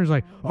Connor's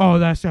like, oh,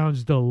 that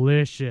sounds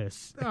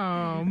delicious.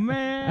 Oh,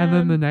 man. And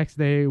then the next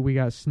day, we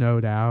got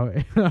snowed out.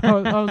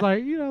 I was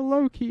like,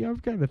 low-key, I'm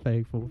kind of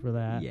thankful for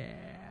that. Yeah.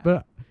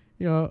 But,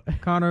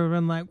 Connor would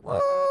have been like,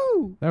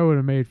 woo. that would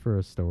have made for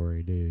a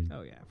story, dude.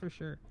 Oh, yeah, for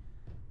sure.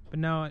 But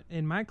no,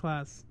 in my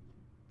class,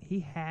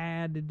 he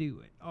had to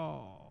do it.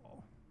 Oh.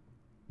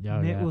 Oh,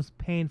 And yeah. it was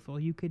painful.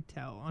 You could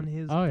tell on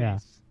his Oh, face. yeah.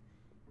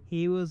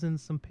 He was in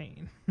some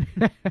pain.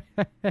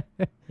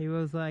 He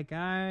was like,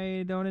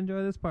 I don't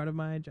enjoy this part of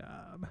my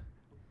job.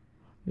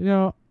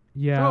 yeah.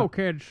 So,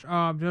 kids,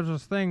 there's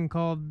this thing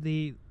called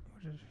the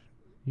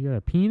You got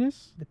a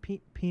penis?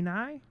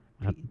 peni?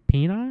 A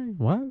peni?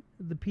 What?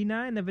 The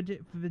peni and the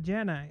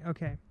vagina.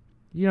 Okay.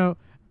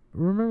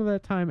 Remember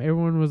that time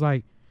everyone was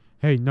like,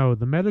 hey, no,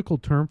 the medical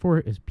term for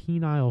it is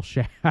penile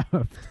shaft.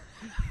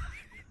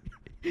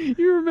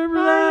 You remember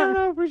I that? don't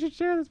know if we should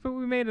share this, but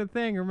we made a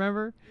thing,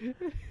 remember?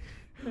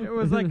 It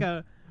was like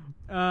a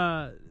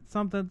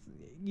something,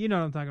 you know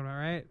what I'm talking about,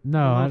 right?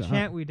 No, a little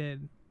chant we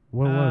did.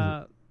 What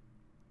was it?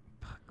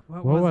 Fuck,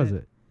 what was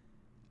it?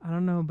 I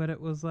don't know, but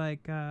it was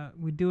like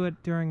we do it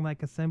during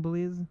like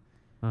assemblies.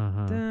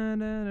 Uh-huh. Dun,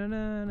 dun, dun,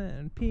 dun,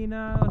 and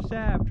penile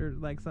shaft or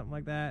like something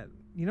like that.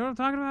 You know what I'm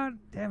talking about?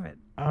 Damn it.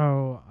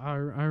 Oh, I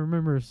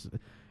remember.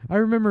 I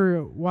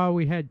remember while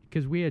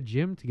because we had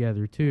gym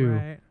together too.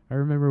 Right. I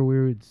remember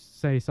we would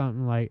say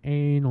something like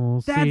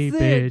anal That's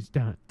seepage. it.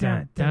 Dun,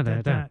 Dun, dun, dun, dun,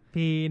 dun, dun. dun.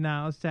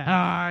 Penile shaft.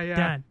 Ah, yeah.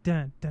 Dun,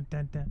 dun, dun,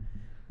 dun, dun.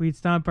 We'd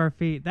stomp our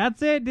feet.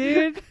 That's it,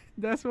 dude.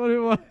 That's what it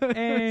was.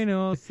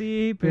 Anal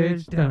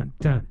seepage. Dun,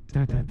 dun,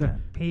 dun, dun,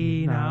 dun.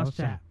 Penile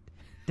shaft.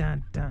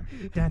 Dun, dun,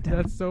 dun, dun.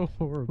 That's so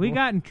horrible. We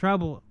got in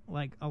trouble,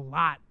 like, a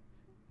lot.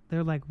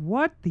 They're like,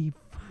 what the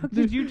fuck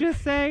did you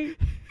just say?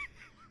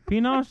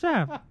 Penile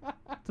shaft.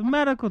 It's a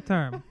medical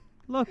term.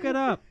 Look it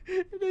up.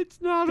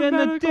 It's not It's a in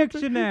the medical term.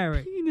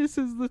 dictionary. Penis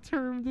is the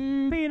term,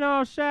 dude.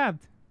 Penile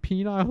shaft.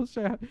 Penile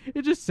shaft.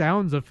 It just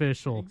sounds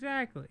official.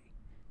 Exactly.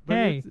 But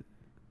Hey, it's-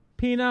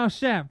 penile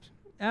shaft.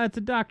 It's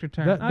a doctor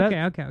term. That-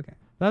 Okay.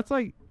 that's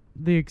like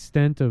the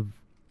extent of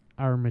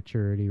our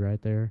maturity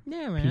right there.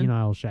 Yeah, man.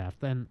 Penile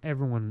shaft. Then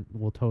everyone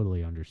will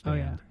totally understand. Oh,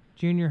 yeah.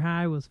 Junior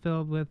high was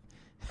filled with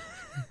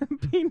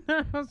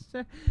penile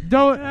shaft.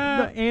 Don't.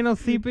 Anal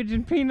seepage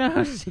and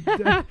penile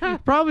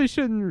shaft. Probably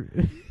shouldn't.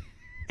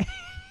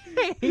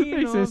 Makes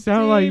Anal it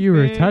sound like you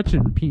were seepage.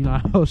 touching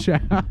penile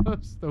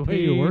shafts the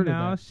way you worded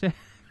Penile that.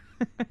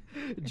 shaft.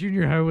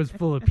 Junior high was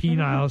full of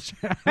penile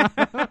shafts.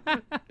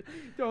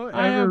 Don't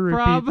I ever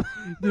have repeat.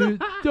 problems.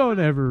 Dude, don't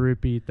ever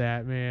repeat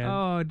that, man.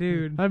 Oh,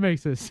 dude. That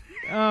makes us.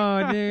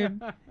 Oh,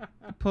 dude.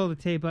 Pull the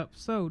tape up.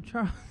 So,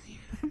 Charles, you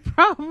have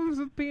problems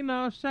with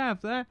penile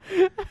shafts, huh?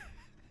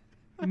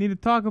 You need to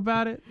talk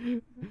about it?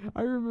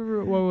 I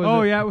remember what was.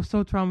 Oh, it? yeah, it was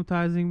so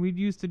traumatizing. We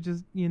used to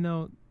just,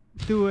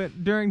 do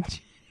it during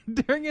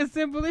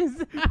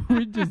assemblies.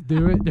 We just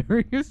do it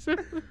during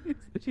assemblies.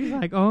 She's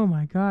like, oh,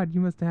 my God,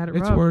 you must have had it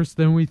It's rough. worse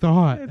than we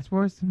thought. It's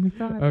worse than we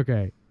thought.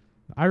 Okay,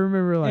 I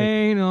remember like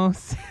Anal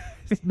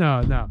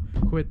no,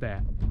 quit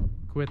that.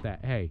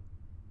 Hey,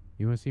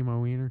 you want to see my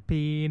wiener?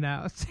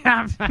 penile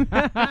shaft.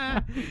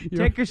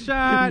 Take a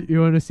shot.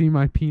 You want to see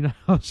my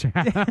penile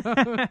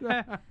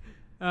shaft?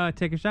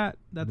 Take a shot.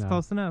 That's No.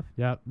 close enough.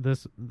 Yep.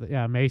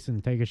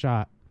 Mason, take a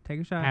shot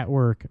Take a shot. at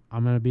work.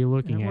 I'm gonna be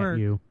looking At at work.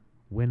 you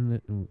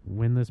when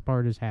this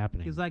part is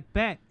happening. He's like,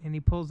 bet. And he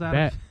pulls out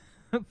Bet.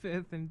 a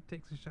fifth and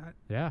takes a shot.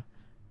 Yeah.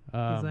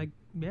 He's like,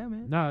 yeah,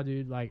 man. no,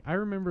 dude. Like I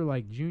remember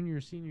like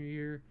junior, senior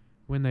year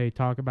when they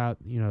talk about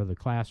the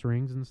class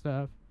rings and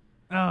stuff.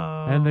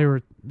 Oh. And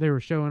they were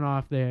showing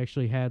off. They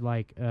actually had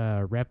like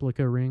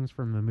replica rings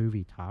from the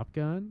movie Top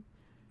Gun.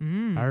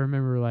 Mm, I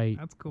remember like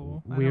that's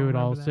cool. I we don't would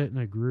all remember that. sit in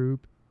a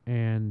group,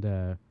 and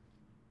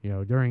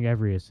during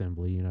every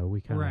assembly,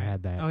 we kind of Right.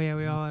 had that. Oh, yeah,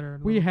 we all had our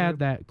we little had group.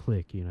 that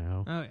clique,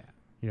 Oh,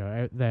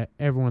 yeah. that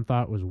everyone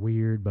thought was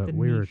weird, but The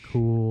we were niche.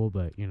 cool.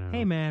 But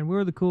Hey, man,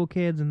 we're the cool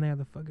kids and they're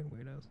the fucking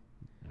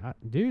weirdos.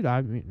 dude,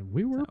 I mean,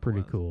 we were That's how it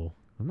pretty was. cool.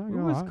 I'm not We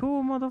gonna was lie.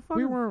 cool,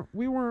 motherfucker.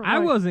 We weren't. I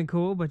like- wasn't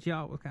cool, but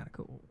y'all was kind of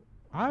cool.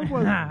 I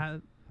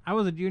wasn't. I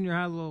was a junior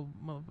high little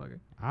motherfucker.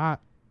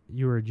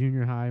 You were a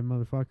junior high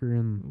motherfucker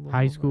in Little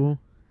high motherfucker. school.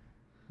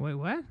 Wait,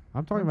 what?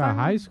 I'm talking What about I'm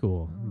high talking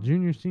school, about? Oh.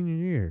 junior, senior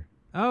year.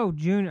 Oh,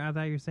 junior. I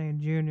thought you were saying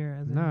junior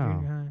as in No.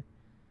 junior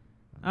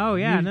high. Oh,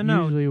 yeah.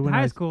 Usually No. when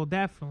High I- school,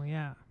 definitely,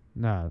 yeah.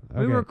 No, okay.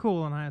 We were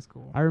cool in high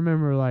school. I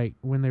remember like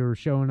when they were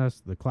showing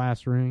us the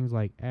class rings,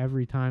 like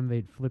every time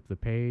they'd flip the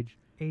page,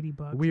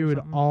 $80 we or would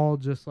something. all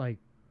just like,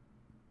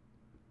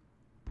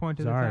 point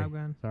to sorry, the Top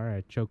Gun. sorry,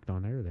 I choked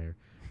on air there.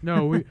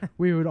 No,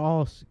 we would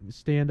all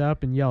stand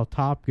up and yell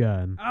Top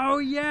Gun. Oh,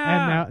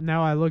 yeah. And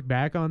now I look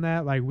back on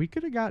that, like we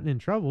could have gotten in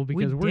trouble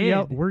because We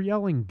did. we're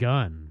yelling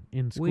gun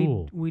in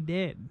school. We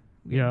did.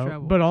 We you got in know,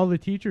 trouble. but all the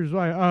teachers were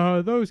like,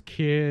 oh, those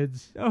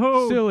kids,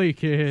 Oh, silly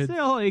kids.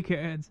 silly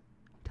kids.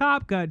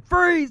 Top Gun.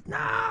 Freeze.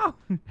 No.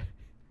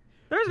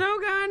 There's no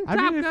gun. I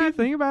Top mean, if Gun. you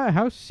think about it,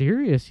 how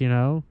serious,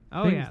 Oh,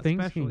 things, yeah. things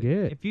especially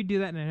can get. If you do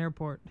that in an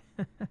airport.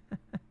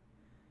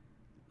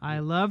 I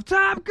love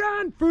Top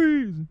Gun.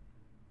 Freeze.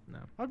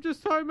 I'm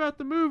just talking about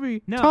the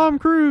movie. No, Tom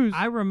Cruise.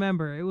 I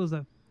remember it was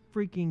a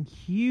freaking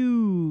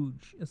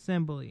huge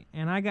assembly,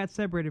 and I got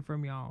separated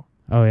from y'all.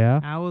 Oh yeah.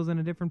 I was in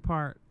a different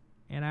part,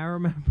 and I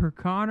remember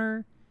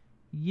Connor,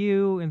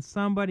 you, and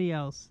somebody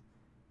else,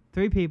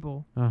 3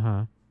 people. Uh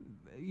huh.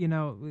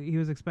 He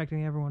was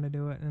expecting everyone to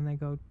do it, and they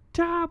go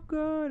Top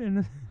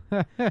Gun,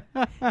 and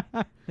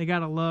they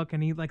got a look,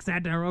 and he like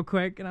sat down real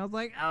quick, and I was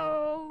like,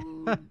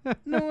 oh,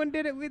 no one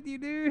did it with you,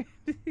 dude.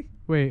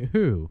 Wait,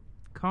 who?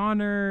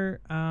 Connor,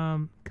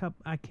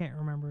 I can't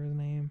remember his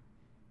name.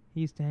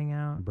 He used to hang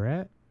out.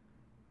 Brett?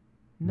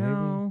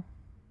 No.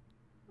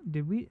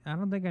 Did we? I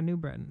don't think I knew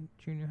Brett in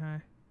junior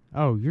high.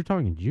 Oh, you're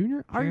talking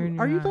junior? Are you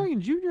Junior high.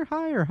 talking junior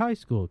high or high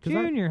school?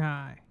 Junior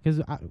high.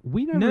 Because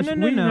we never No,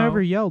 no, we no.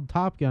 never yelled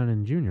Top Gun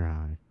in junior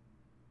high.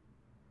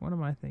 What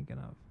am I thinking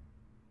of?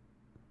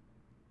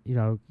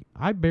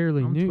 I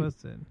barely I'm knew.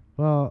 twisted.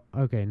 Well,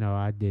 okay, no,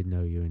 I did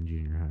know you in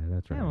junior high.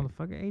 That's Yeah, right.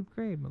 motherfucker, 8th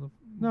grade,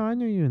 No, I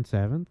knew you in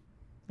 7th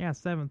Yeah,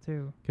 7th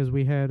too. because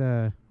we had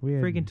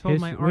Freaking told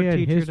my we art had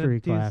teacher history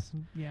to do class.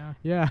 Yeah.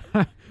 Yeah.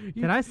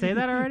 Did I say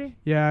that already?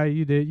 Yeah,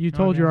 you did. You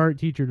told your Okay. art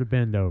teacher to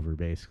bend over,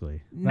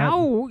 basically.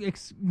 No.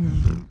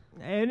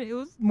 And it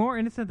was more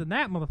innocent than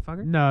that,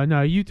 motherfucker.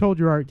 No, you told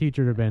your art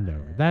teacher to bend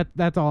over.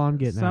 That's all I'm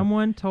getting at.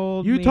 Someone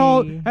told You me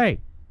told hey,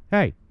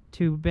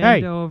 to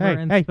bend hey, over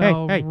hey, and hey,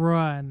 spell hey.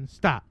 run.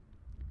 stop.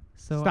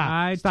 So Stop.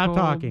 I Stop told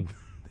talking.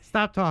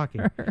 Stop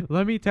talking.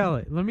 Let me tell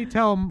it. Let me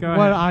tell them Go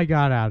what ahead. I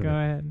got out of Go it.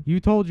 ahead. You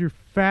told your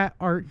fat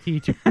art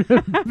teacher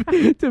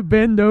to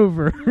bend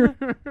over.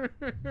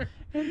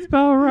 And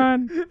spell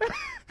run.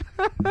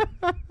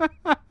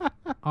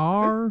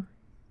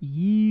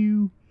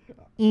 R-U-N.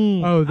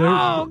 Oh,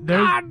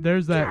 God,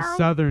 there's that Charles.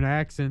 southern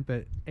accent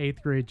that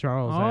 8th grade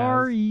Charles has.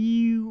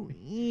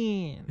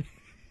 R-U-N.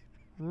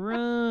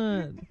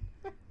 Run.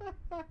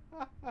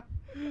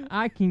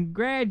 I can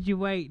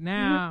graduate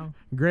now.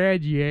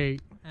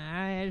 Graduate.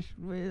 I'm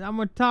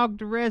going to talk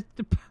the rest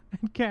of the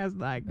podcast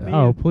like this.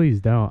 Oh,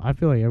 please don't. I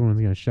feel like everyone's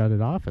going to shut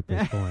it off at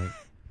this point.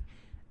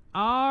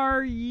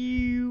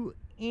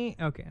 R-U-N.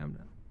 Okay, I'm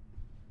done.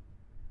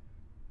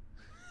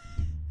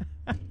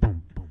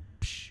 Boom, boom,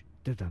 psh,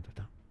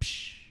 da-da-da-da,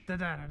 psh.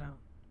 Da-da-da-da.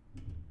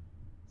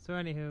 So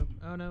anywho,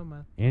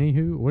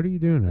 Anywho, what are you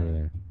doing over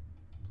there?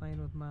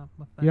 playing with my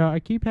thing. Yeah, I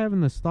keep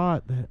having this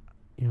thought that,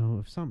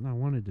 of something I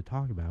wanted to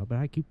talk about, but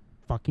I keep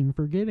fucking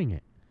forgetting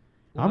it.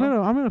 Well,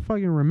 I'm gonna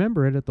fucking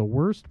remember it at the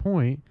worst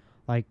point,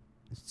 like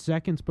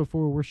seconds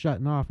before we're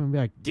shutting off, and be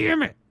like,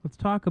 damn it. let's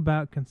talk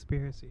about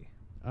conspiracy.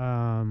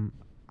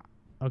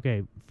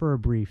 Okay, for a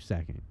brief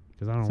second,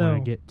 because I don't So-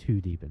 want to get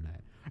too deep in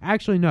that.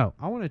 Actually, no,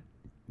 I want to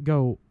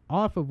go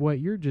off of what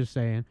you're just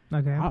saying.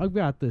 Okay. I've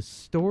got this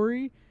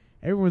story.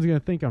 Everyone's gonna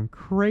think I'm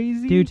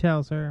crazy. Do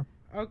tell, sir.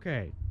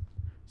 Okay,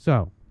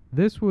 so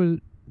this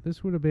would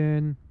have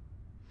been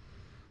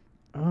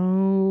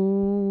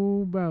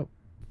about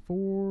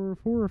four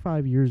or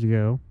 5 years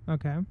ago.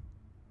 Okay.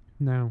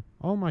 Now,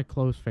 all my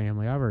close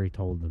family, I've already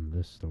told them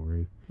this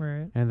story,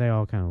 Right. and they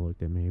all kind of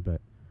looked at me.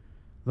 But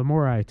the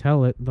more I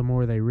tell it, the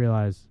more they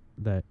realize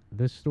that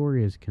this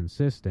story is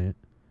consistent.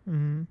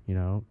 Mm-hmm.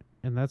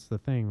 And that's the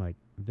thing. Like,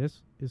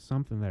 this is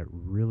something that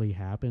really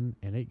happened,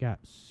 and it got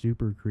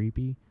super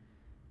creepy.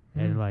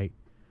 And like,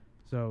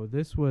 so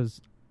this was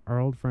our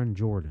old friend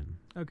Jordan.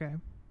 Okay.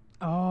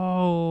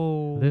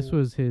 Oh. This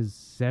was his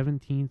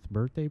 17th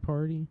birthday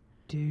party.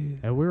 Dude.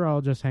 And we were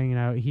all just hanging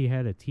out. He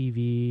had a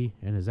TV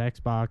and his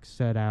Xbox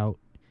set out.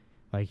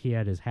 Like, he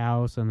had his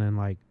house, and then,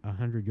 like,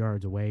 100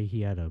 yards away,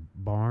 he had a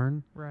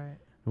barn. Right.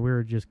 And we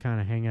were just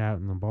kind of hanging out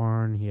in the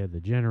barn. He had the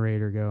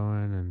generator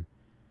going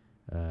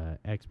and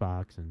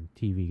Xbox and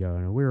TV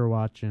going. And we were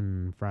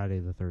watching Friday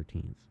the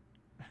 13th.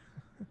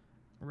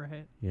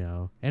 Right.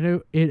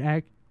 And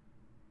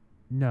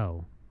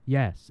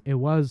yes, it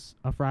was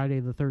a Friday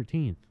the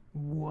 13th.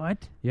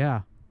 What?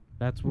 Yeah.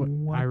 That's what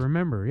I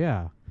remember,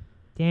 yeah.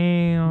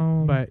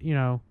 Damn. But,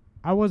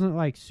 I wasn't,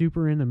 like,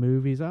 super into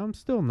movies. I'm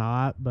still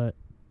not, but,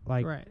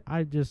 like, right.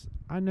 I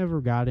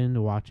never got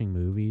into watching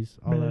movies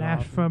all that often.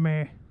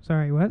 Blasphemy.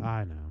 Sorry, what?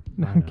 I know.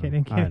 No, I I'm know,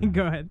 kidding. I know.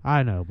 Go ahead.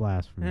 I know,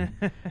 blasphemy.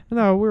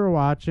 No, we were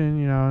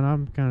watching, and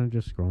I'm kind of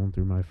just scrolling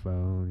through my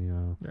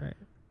phone, Right.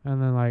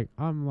 And then, like,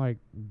 I'm, like,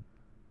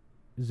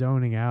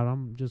 zoning out.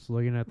 I'm just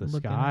looking at the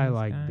sky,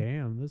 like, sky.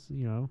 damn, this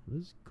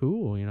is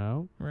cool,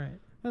 Right.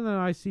 And then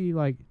I see,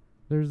 like,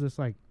 there's this,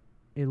 like,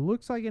 it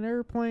looks like an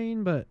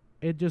airplane, but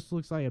it just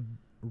looks like a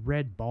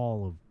red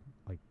ball of,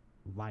 like,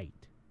 light.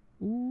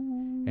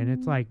 Ooh. And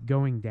it's, like,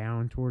 going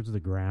down towards the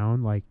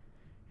ground, like,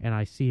 and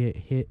I see it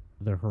hit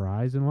the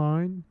horizon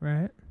line.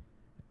 Right.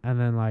 And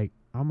then, like,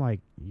 I'm like,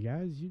 you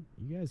guys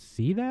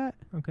see that?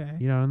 Okay.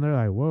 And they're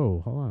like,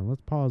 whoa, hold on,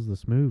 let's pause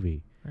this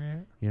movie.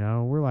 Right.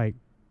 We're like,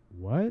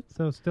 what?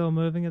 So still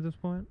moving at this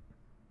point?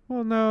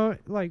 Well, no,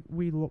 like,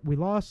 we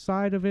lost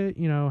sight of it.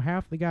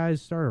 Half the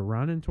guys started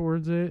running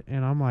towards it,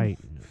 and I'm like,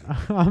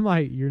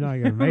 you're not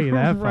gonna make it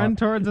that far. Run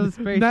towards a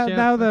spaceship.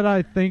 Now that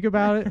I think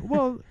about it,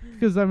 well,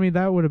 because that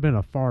would have been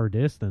a far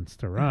distance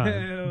to run.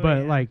 Oh,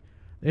 but yeah. like,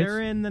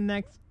 they're in the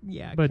next,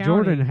 But county,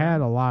 Jordan right?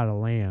 had a lot of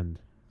land,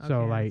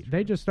 so Okay, like that's they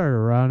true. just started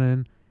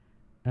running,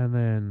 and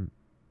then,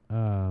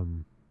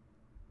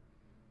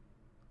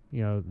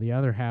 the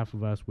other half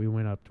of us, we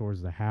went up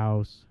towards the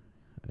house,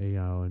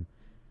 and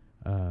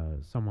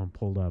someone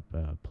pulled up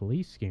a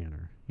police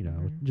scanner,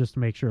 just to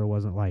make sure it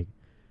wasn't like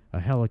a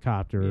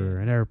helicopter or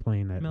an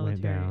airplane that went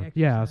Military down. exercise.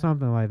 Yeah,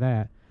 something like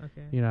that.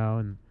 Okay.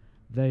 And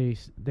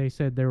they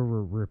said there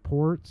were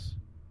reports.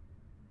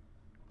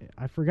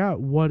 I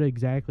forgot what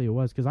exactly it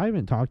was, because I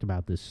haven't talked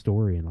about this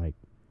story in like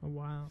Oh,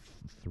 wow.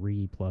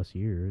 3+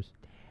 years.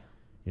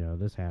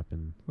 This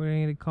happened. We're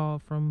going to get a call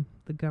from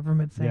the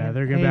government saying, Yeah,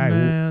 they're gonna hey, be like,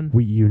 man,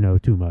 you know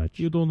too much,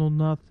 you don't know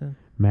nothing.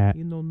 Matt.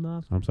 You know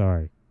nothing. I'm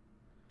sorry.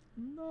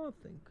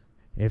 Nothing.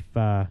 If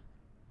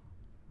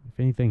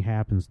anything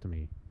happens to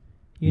me,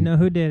 You know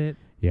who did it.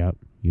 yep,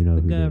 you know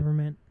The who did it.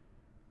 government.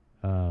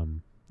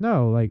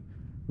 No, like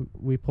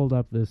we pulled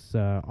up this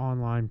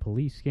online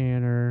police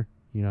scanner,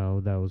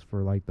 that was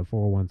for like the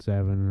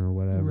 417 or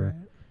whatever,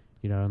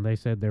 Right. and they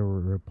said there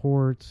were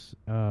reports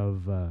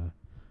of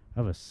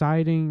a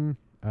sighting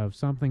of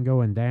something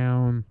going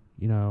down,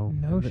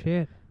 No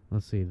shit.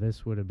 Let's see,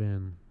 this would have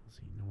been,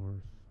 north,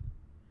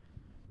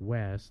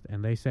 west,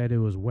 and they said it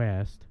was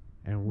west,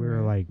 and we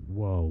were Right. like,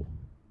 whoa,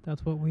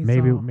 That's what we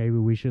maybe saw.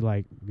 we should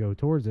like go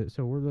towards it.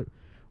 So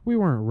we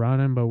weren't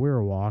running, but we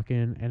were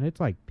walking, and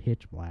it's like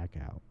pitch black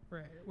out.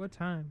 Right. What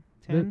time?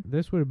 10?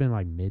 This would have been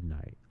like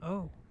midnight.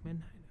 Oh,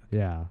 midnight.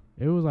 Yeah,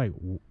 it was like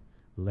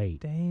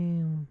late.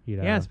 Damn. You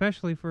know? Yeah,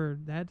 especially for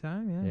that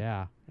time.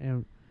 Yeah. Yeah,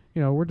 and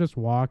we're just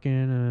walking,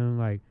 and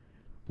like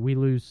we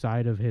lose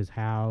sight of his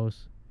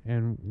house,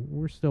 and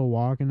we're still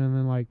walking, and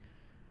then like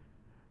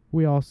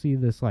we all see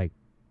this like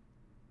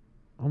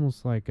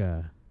almost like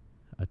a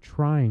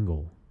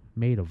triangle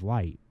made of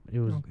light. It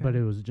was, but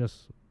it was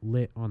just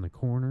lit on the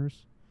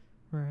corners.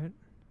 Right.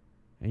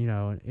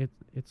 And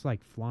it's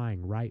like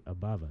flying right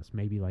above us,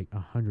 maybe like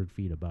 100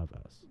 feet above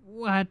us.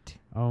 What?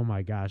 Oh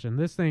my gosh! And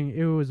this thing,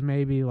 it was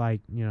maybe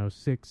like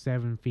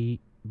 6-7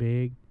 feet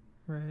big.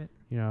 Right.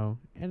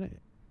 And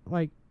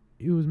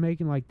it was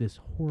making like this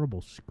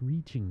horrible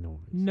screeching noise.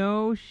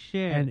 No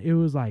shit. And it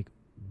was like,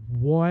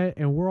 what?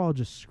 And we're all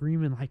just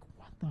screaming like,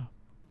 what the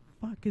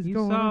fuck is going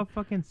on? You saw a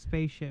fucking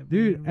spaceship,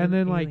 dude. And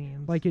then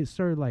aliens. like it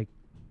started like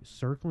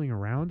circling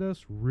around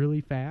us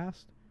really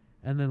fast,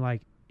 and then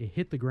like it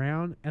hit the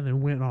ground and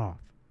then went off.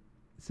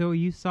 So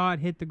you saw it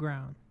hit the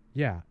ground?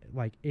 Yeah,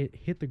 like it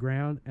hit the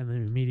ground and then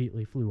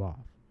immediately flew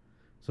off.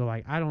 So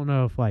like I don't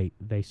know if like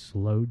they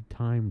slowed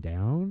time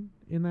down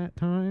in that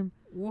time.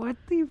 What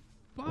the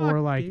fuck? Or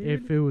like dude?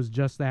 if it was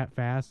just that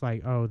fast,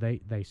 like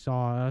they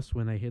saw us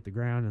when they hit the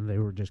ground and they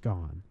were just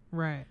gone.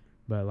 Right.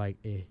 But like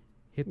it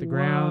hit the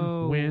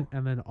ground, went,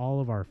 and then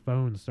all of our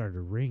phones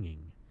started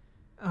ringing.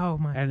 Oh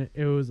my! And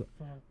it was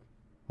fuck.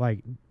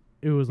 like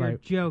it was You're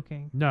like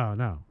joking.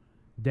 No,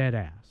 dead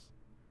ass.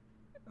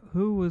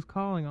 Who was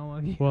calling all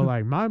of you? Well,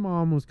 like my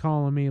mom was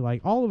calling me.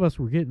 Like all of us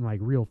were getting like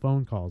real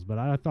phone calls, but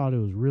I thought it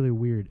was really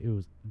weird. It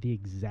was the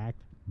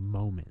exact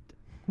moment.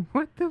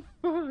 What the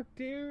fuck,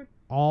 dude?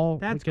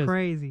 That's because,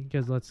 crazy.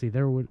 Because let's see,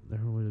 there would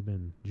have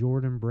been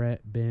Jordan,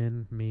 Brett,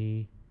 Ben,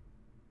 me.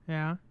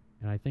 Yeah.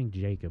 And I think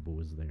Jacob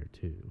was there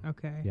too.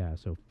 Okay. Yeah,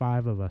 so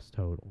 5 of us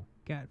total.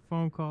 Got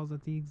phone calls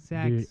at the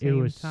exact dude, same time.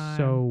 it was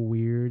so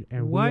weird.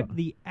 And what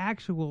the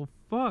actual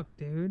fuck,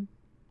 dude?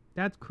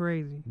 That's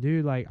crazy.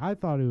 Dude, like I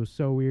thought it was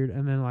so weird,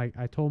 and then like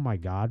I told my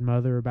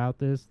godmother about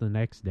this the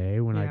next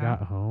day when I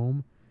got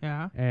home.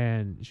 Yeah.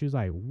 And she was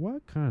like,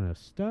 "What kind of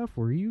stuff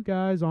were you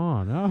guys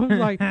on?" And I was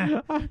like,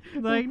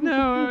 like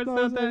no, it's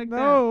not that.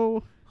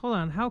 No. Hold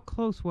on, how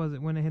close was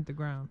it when it hit the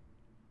ground?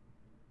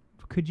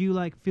 Could you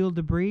like feel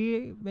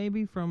debris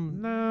maybe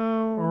from?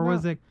 No. Or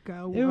was it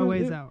a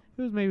ways out?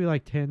 It was maybe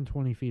like 10,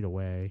 20 feet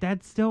away.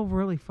 That's still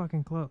really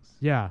fucking close.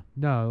 Yeah.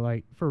 No,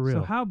 like for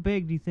real. So how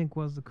big do you think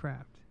was the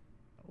craft?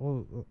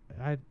 Well,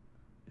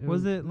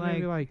 was it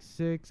maybe like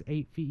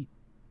 6-8 feet,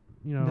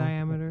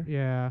 diameter?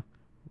 Yeah.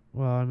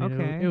 Well, I mean,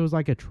 it was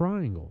like a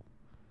triangle.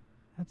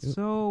 That's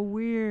so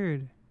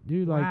weird,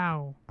 dude. Like,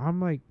 wow.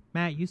 I'm like,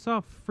 Matt, you saw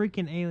a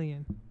freaking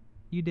alien.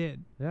 You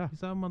did. Yeah. You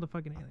saw a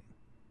motherfucking alien.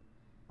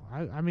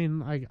 I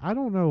mean, like, I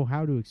don't know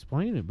how to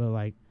explain it, but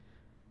like,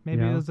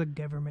 maybe it was a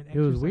government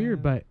exercise. It was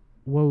weird, but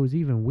what was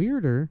even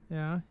weirder?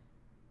 Yeah.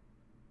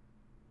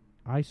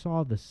 I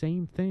saw the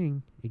same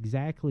thing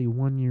exactly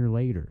 1 year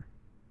later.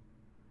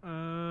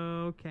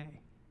 Okay.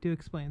 Do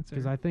explain, sir.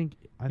 Because I think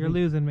you're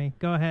losing me.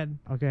 Go ahead.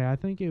 Okay, I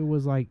think it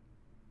was like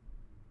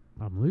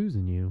I'm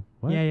losing you.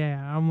 What?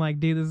 Yeah. I'm like,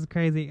 dude, this is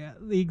crazy.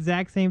 The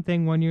exact same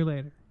thing 1 year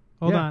later.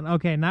 Hold on.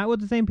 Okay, not with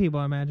the same people,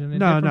 I imagine.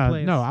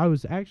 No. I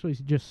was actually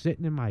just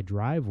sitting in my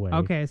driveway.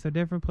 Okay, so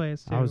different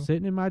place too. I was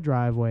sitting in my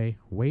driveway,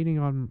 waiting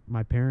on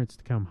my parents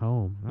to come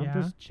home. I'm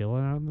just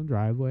chilling out in the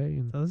driveway.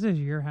 And so this is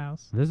your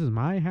house. This is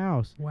my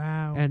house.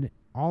 Wow. And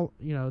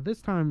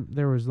this time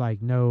there was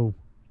like no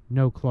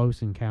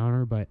close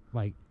encounter, but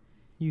like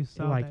you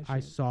saw like that shit. I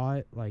saw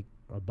it like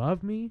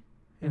above me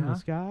in the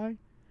sky,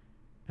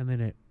 and then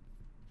it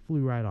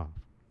flew right off.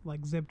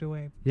 Like zipped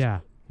away. Yeah.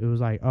 It was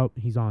like, oh,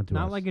 he's on to us.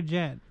 Not like a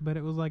jet, but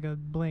it was like a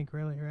blink,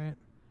 really, right?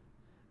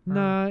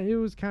 Nah, it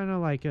was kind of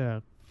like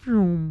a...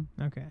 Vroom.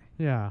 Okay.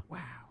 Yeah. Wow.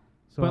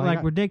 So but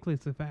like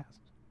ridiculously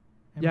fast.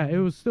 It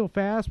was still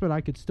fast, but I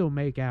could still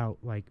make out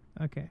like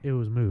it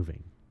was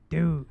moving.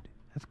 Dude,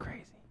 that's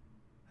crazy.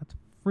 That's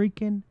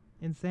freaking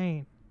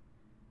insane.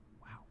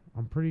 Wow.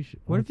 I'm pretty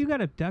sure... What if you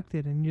got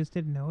abducted and you just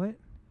didn't know it?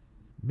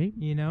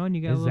 Maybe. And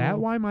you got Is that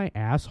why my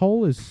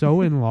asshole is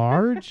so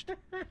enlarged?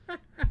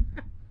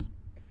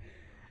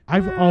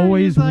 I've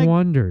always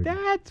wondered.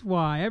 That's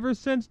why. Ever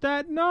since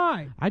that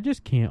night. I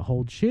just can't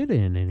hold shit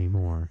in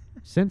anymore.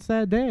 Since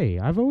that day,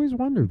 I've always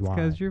wondered why.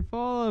 Because you're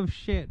full of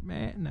shit,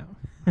 man.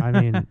 No. I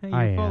mean,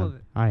 you're full of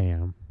it. I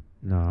am.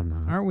 No, I'm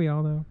not. Aren't we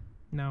all though?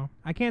 No,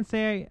 I can't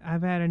say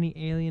I've had any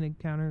alien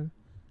encounters.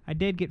 I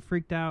did get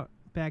freaked out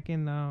back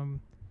in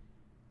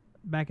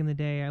the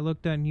day. I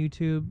looked on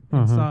YouTube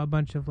and saw a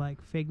bunch of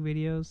like fake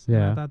videos. Yeah.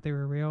 And I thought they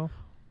were real.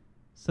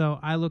 So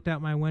I looked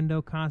out my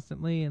window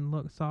constantly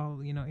and saw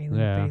alien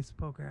face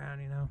poke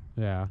around.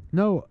 Yeah.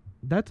 No,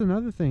 that's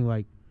another thing.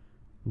 Like,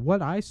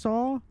 what I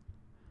saw,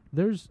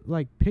 there's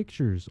like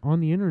pictures on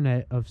the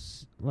internet of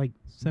like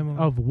similar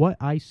of what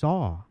I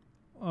saw.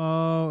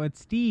 Oh, it's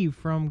Steve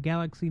from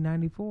Galaxy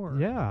 94.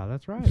 Yeah,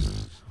 that's right.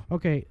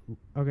 Okay.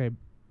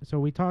 So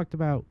we talked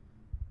about,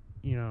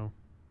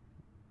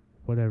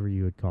 whatever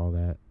you would call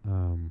that.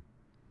 An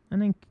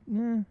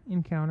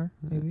encounter,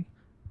 maybe.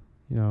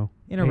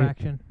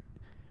 Interaction.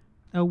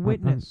 A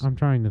witness. I'm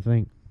trying to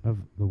think. of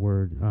the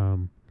word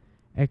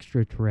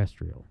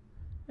extraterrestrial.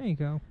 There you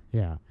go.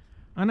 Yeah.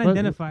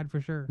 Unidentified for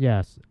sure.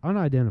 Yes,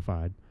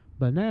 unidentified.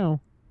 But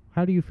now,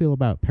 how do you feel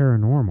about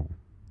paranormal?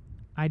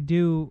 I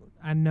know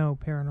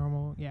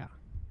paranormal. Yeah,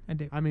 I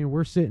do. I mean,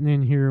 we're sitting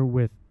in here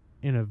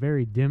in a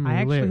very dimly lit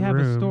room. I actually have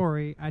a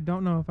story. I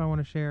don't know if I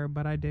want to share,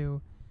 but I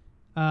do.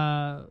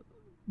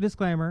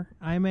 Disclaimer: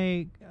 I'm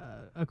a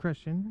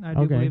Christian. I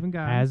do believe in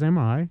God. As am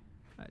I.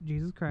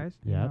 Jesus Christ.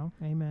 Yep. You know,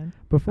 amen.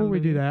 Before we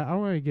do that, I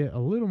want to get a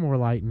little more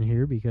light in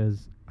here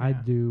because I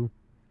do.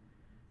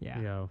 Yeah.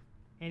 You know.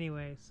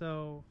 Anyway,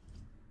 so.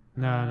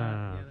 No.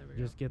 Yeah, there we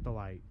Just get the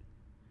light.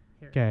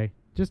 Here. Okay.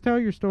 Just tell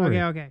your story.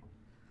 Okay.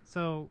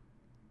 So,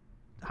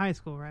 high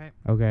school, right?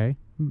 Okay.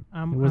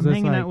 I'm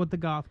hanging out with the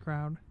goth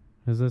crowd.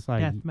 Is this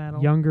like death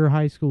metal. Younger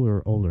high school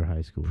or older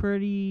high school?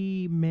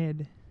 Pretty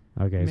mid.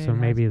 Okay, mid so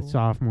maybe high it's school.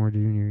 sophomore,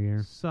 junior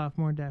year.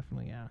 Sophomore,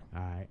 definitely, yeah.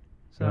 All right.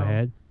 So, Go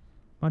ahead.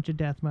 Bunch of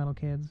death metal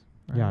kids.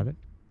 Right? Got it.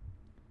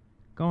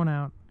 Going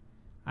out.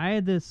 I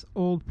had this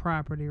old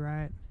property,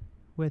 right,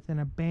 with an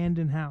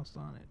abandoned house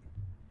on it.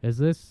 Is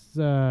this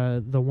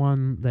the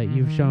one that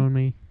you've Mhm. shown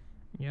me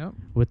Yep.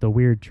 with the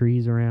weird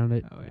trees around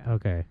it? Oh,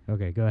 yeah.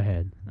 Okay, go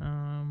ahead.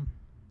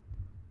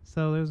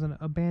 So there's an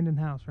abandoned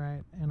house,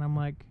 right? And I'm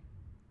like,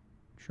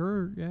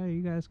 sure, yeah,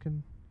 you guys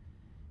can,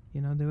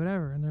 do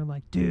whatever. And they're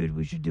like, dude,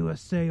 we should do a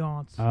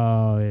seance.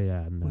 Oh,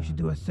 yeah. No, we should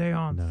do a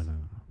seance. No.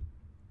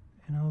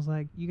 And I was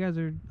like, you guys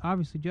are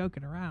obviously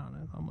joking around.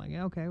 And I'm like,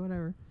 yeah, okay,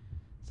 whatever.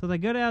 So they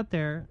go out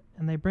there,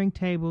 and they bring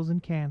tables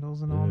and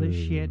candles and all this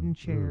shit and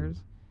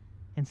chairs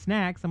and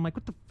snacks. I'm like,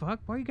 what the fuck?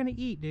 What are you going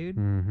to eat, dude?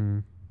 Mm-hmm.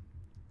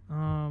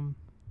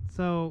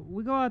 So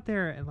we go out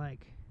there at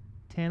like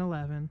 10,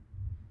 11.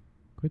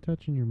 Quit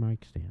touching your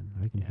mic stand.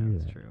 I can hear that.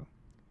 That's true.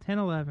 10,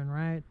 11,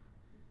 right?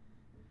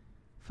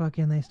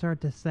 Fucking, they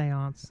start the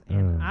seance.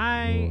 And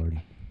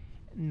Lord.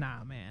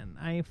 Nah, man.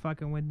 I ain't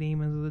fucking with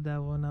demons or the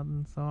devil or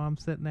nothing. So I'm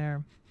sitting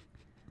there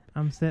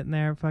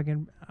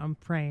fucking, I'm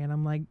praying.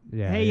 I'm like,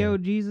 hey, yo,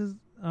 Jesus,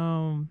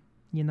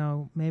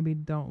 maybe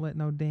don't let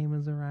no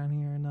demons around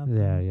here or nothing.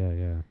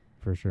 Yeah.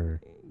 For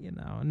sure.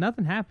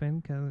 Nothing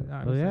happened because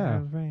obviously I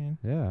was praying.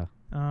 Yeah.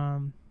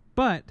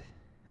 But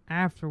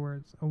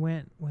afterwards, I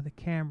went with a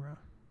camera.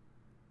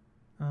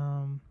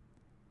 And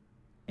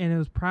it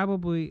was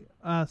probably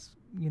us,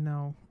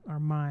 our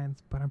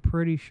minds, but I'm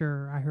pretty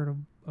sure I heard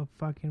a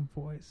fucking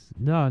voice.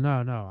 No.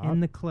 In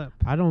the clip.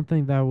 I don't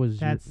think that was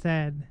that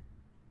said,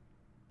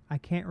 I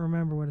can't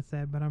remember what it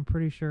said, but I'm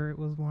pretty sure it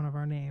was one of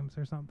our names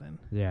or something.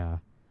 Yeah.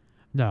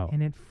 No.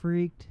 And it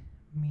freaked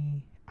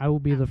me I will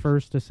be out. the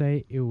first to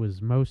say it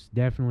was most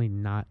definitely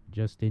not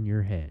just in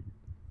your head.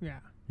 Yeah.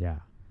 Yeah.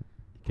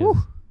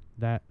 Whew.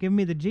 That Giving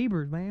me the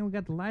jeebers, man. We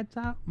got the lights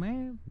out,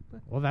 man.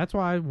 well, that's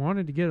why I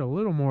wanted to get a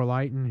little more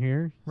light in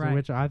here, Right.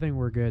 which I think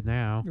we're good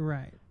now. You're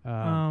right.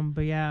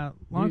 But yeah,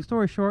 long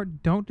story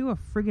short, don't do a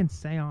friggin'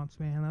 seance,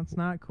 man. That's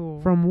not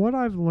cool. From what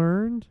I've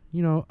learned,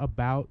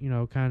 about,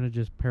 kind of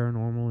just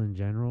paranormal in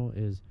general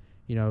is,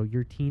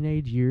 your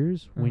teenage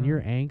years when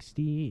you're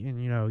angsty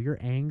and, you're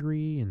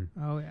angry and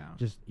oh, yeah.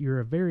 just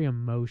you're very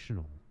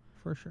emotional.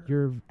 For sure.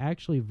 You're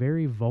actually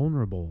very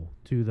vulnerable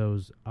to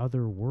those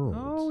other worlds.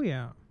 Oh,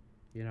 yeah.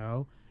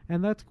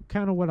 And that's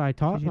kind of what I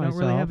taught 'Cause you myself.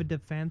 don't really have a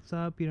defense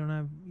up. You don't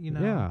have,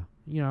 Yeah.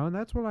 And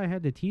that's what I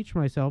had to teach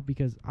myself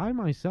because I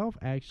myself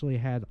actually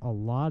had a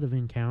lot of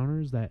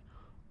encounters that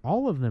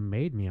all of them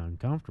made me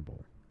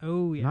uncomfortable.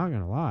 Oh, yeah. Not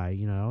going to lie,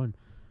 and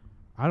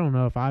I don't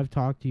know if I've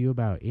talked to you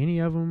about any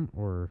of them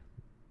or,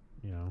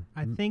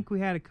 I think we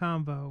had a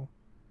convo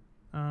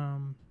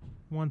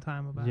one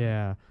time about it.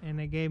 Yeah. And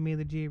they gave me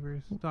the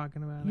jeebers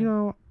talking about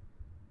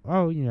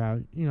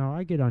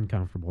I get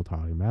uncomfortable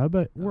talking about it,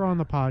 but we're on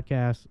the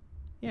podcast.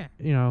 Yeah.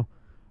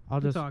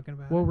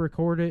 We'll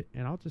record it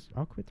and I'll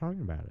quit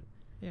talking about it.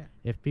 Yeah.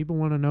 If people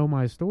want to know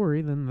my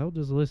story, then they'll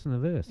just listen to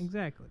this.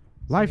 Exactly.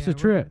 Life's a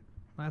trip.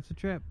 Life's a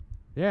trip.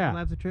 Yeah.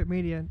 Life's a Trip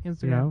Media,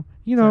 Instagram.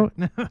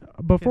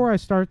 Before I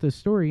start this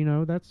story,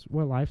 that's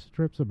what Life's a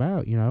Trip's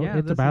about. Yeah,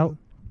 it's about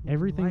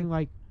everything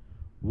life.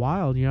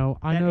 Wild.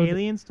 I that know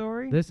alien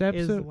story. This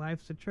episode is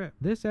Life's a Trip.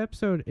 This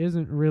episode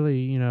isn't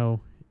really,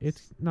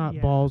 it's not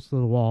balls to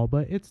the wall,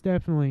 but it's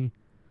definitely.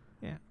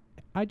 Yeah.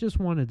 I just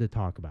wanted to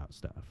talk about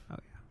stuff. Oh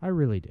yeah. I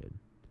really did.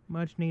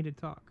 Much needed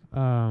talk.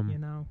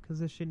 Because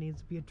this shit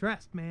needs to be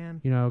addressed, man.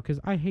 Because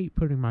I hate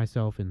putting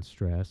myself in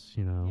stress.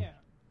 Yeah.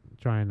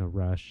 Trying to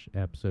rush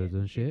episodes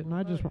and shit, and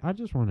I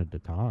just wanted to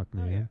talk,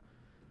 man. Yeah.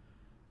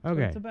 That's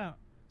okay. what it's about.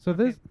 So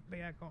okay. this.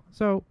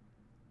 So,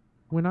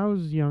 when I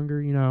was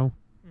younger,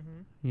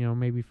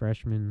 maybe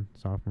freshman,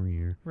 sophomore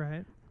year,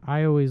 right?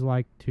 I always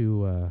liked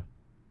to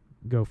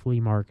go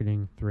flea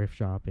marketing, thrift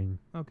shopping.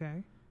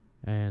 Okay.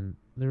 And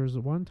there was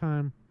one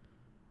time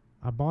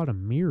I bought a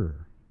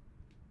mirror.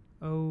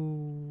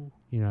 Oh.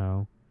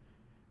 And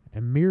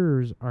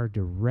mirrors are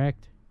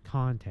direct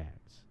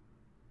contacts.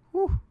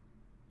 Whew.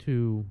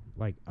 To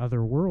like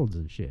other worlds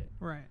and shit.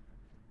 Right.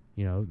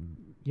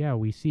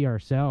 We see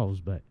ourselves,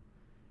 but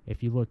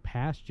if you look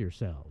past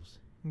yourselves,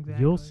 exactly.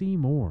 you'll see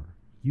more.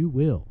 You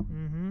will.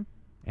 Mm-hmm.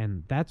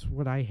 And that's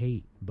what I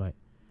hate. But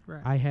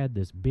Right. I had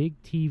this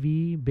big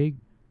TV,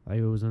 like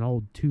it was an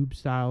old tube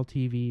style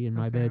TV in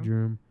my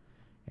bedroom,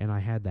 and I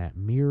had that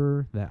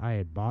mirror that I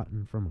had bought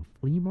from a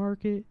flea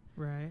market.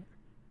 Right.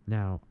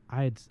 Now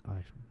I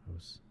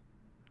was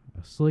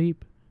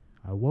asleep.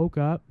 I woke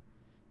up,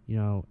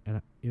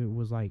 and it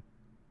was like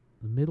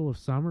the middle of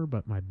summer,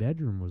 but my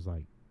bedroom was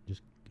like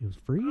it was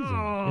freezing.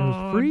 Oh, it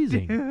was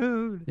freezing.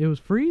 Dude. It was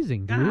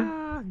freezing, dude.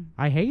 Ah.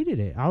 I hated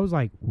it. I was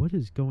like, what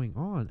is going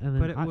on? And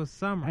then But it was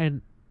summer.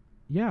 And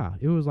yeah,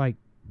 it was like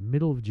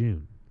middle of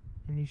June.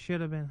 And you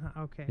should have been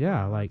okay.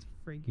 Yeah, wow, like, that's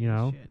freaky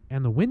as shit.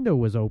 and the window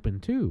was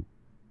open too.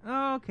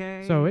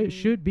 Okay. So it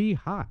should be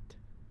hot.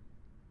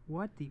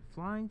 What the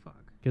flying fuck?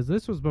 Because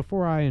this was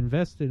before I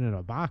invested in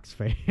a box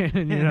fan,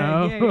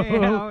 yeah.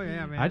 Oh,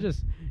 yeah, man. I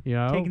just,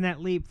 taking that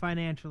leap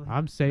financially.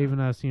 I'm saving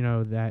us,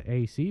 that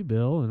AC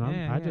bill, and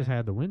I just yeah.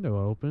 had the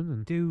window open,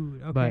 and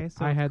Dude, okay, but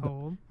so I it's had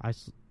cold. I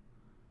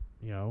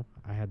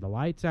had the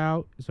lights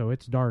out, so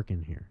it's dark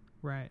in here.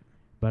 Right.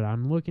 But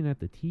I'm looking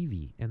at the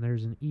TV, and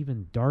there's an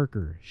even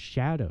darker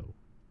shadow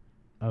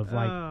of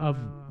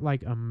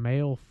like a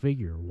male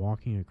figure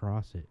walking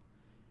across it,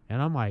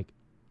 and I'm like,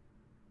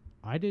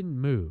 I didn't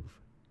move.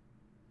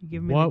 You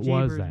give me What the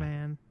was jeepers, that?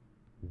 man.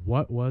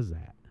 What was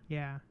that?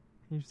 Yeah.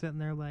 You're sitting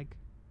there like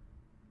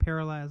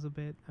paralyzed a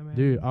bit. I mean,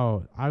 Dude,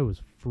 I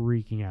was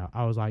freaking out.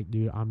 I was like,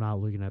 dude, I'm not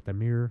looking at the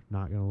mirror.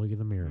 Not going to look at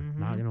the mirror.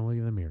 Not going to look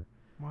at the mirror.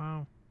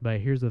 Wow. But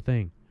here's the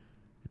thing.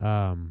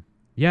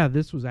 Yeah,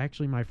 this was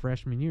actually my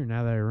freshman year,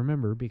 now that I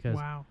remember, because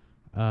Wow.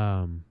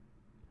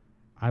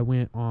 I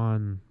went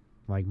on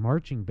like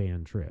marching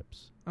band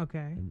trips.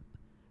 Okay.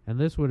 And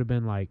this would have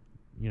been like,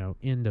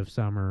 end of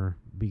summer,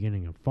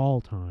 beginning of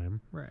fall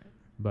time. Right.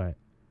 But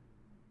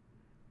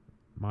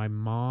my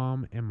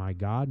mom and my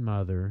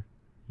godmother,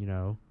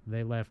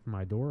 they left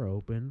my door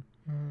open,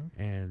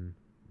 and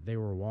they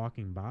were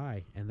walking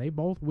by, and they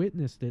both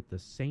witnessed it the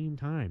same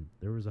time.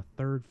 There was a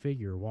third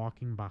figure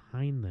walking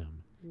behind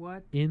them.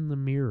 What? In the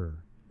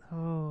mirror.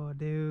 Oh,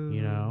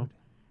 dude.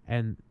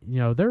 And,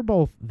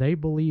 they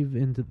believe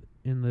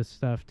in this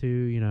stuff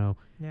too,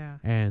 Yeah.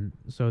 And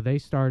so they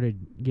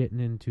started getting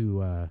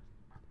into,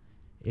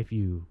 if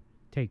you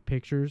take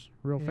pictures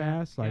real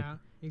fast, like,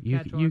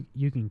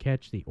 you can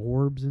catch the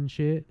orbs and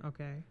shit.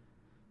 Okay.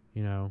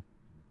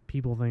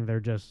 People think they're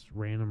just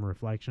random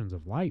reflections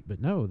of light, but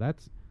no,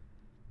 that's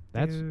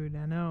Dude,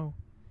 I know.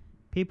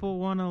 People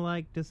want to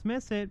like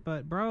dismiss it,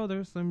 but bro,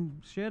 there's some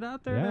shit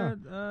out there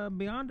that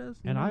beyond us.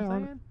 You know what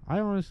I'm saying? I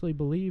honestly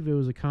believe it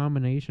was a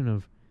combination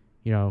of,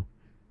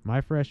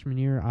 my freshman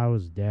year, I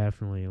was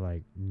definitely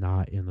like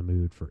not in the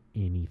mood for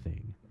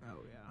anything. Oh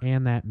yeah.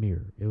 And that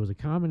mirror, it was a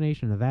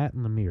combination of that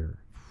and the mirror.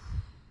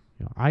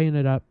 I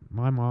ended up,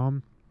 my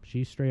mom,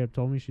 she straight up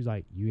told me, she's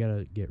like, you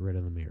gotta get rid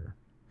of the mirror.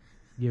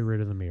 Get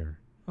rid of the mirror.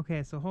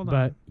 Okay, so hold on.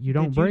 But you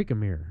don't break a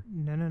mirror.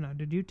 No.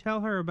 Did you tell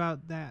her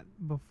about that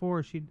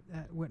before she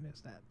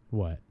witnessed that?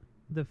 What?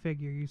 The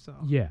figure you saw.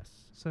 Yes.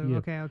 So, yeah.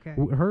 okay.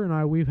 Her and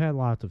I, we've had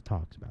lots of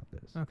talks about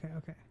this. Okay.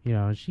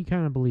 And she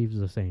kind of believes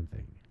the same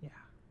thing.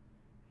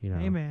 Yeah.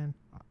 Hey, man.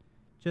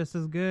 Just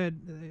as good,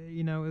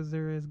 as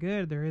there is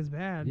good, there is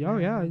bad. Oh,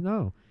 yeah, I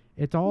know.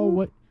 It's all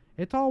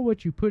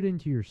what you put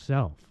into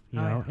yourself,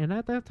 know. Yeah. And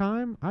at that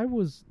time, I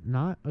was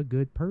not a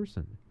good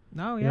person.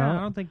 No, yeah, I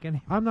don't think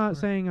any. I'm not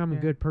saying I'm a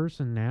good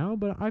person now,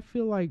 but I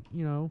feel like,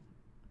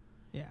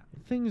 yeah,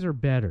 things are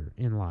better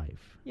in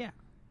life. Yeah,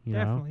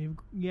 definitely.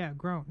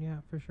 Grown. Yeah,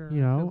 for sure. I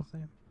feel the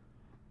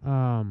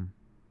same.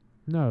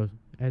 No,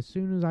 as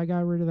soon as I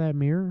got rid of that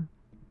mirror,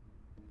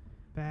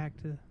 back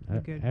to the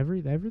good.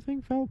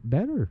 Everything felt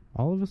better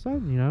all of a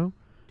sudden,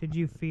 Did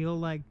you feel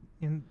like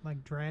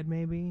dread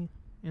maybe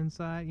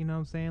inside? You know what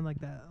I'm saying? Like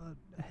that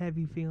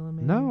heavy feeling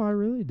maybe? No, I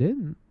really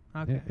didn't.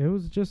 Okay. It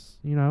was just,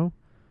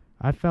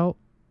 I felt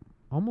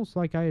almost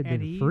like I had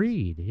been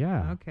freed.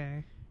 Yeah.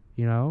 Okay.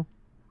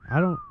 I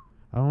don't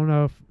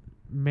know if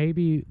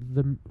maybe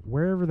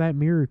wherever that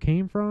mirror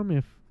came from,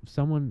 if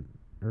someone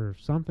or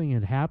something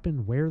had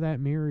happened where that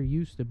mirror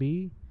used to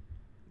be.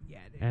 Yeah,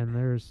 dude. And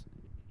there's,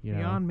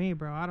 beyond me,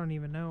 bro. I don't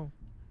even know.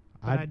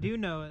 But I do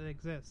know it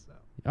exists, though.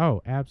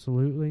 Oh,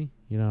 absolutely.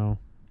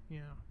 There's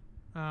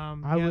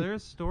a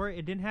story.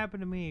 It didn't happen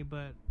to me,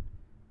 but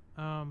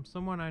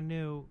someone I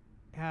knew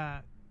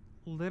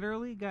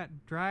literally got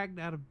dragged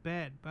out of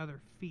bed by their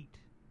feet.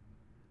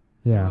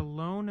 Yeah. They're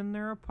alone in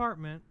their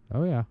apartment.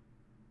 Oh, yeah.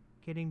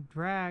 Getting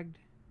dragged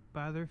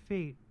by their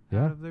feet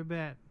Yeah. out of their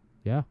bed.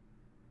 Yeah.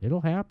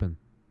 It'll happen.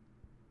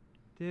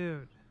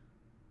 Dude,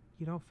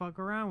 you don't fuck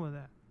around with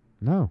that.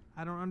 No.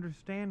 I don't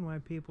understand why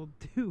people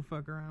do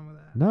fuck around with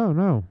that.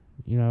 No.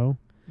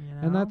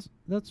 And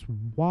that's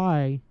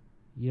why,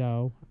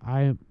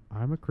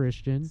 I'm a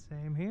Christian.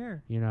 Same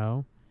here.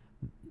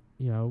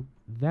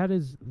 That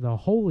is the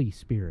Holy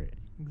Spirit.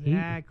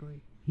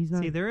 Exactly. He's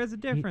not. See, there is a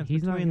difference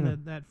he's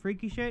between that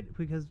freaky shit,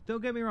 because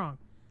don't get me wrong,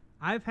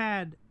 I've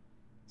had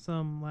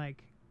some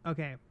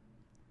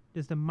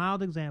just a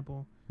mild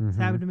example. It's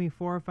happened to me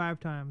 4 or 5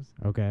 times.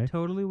 Okay.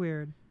 Totally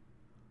weird.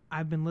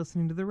 I've been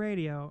listening to the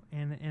radio,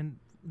 and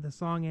the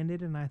song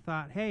ended, and I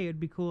thought, hey, it'd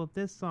be cool if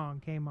this song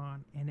came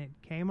on, and it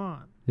came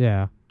on.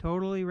 Yeah.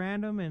 Totally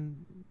random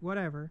and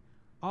whatever.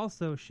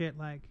 Also, shit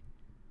like,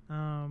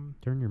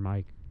 Turn your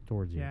mic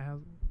towards you. yeah,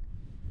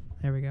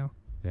 there we go.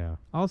 Yeah.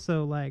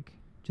 Also, like,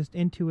 just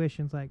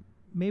intuitions, like,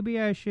 maybe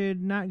I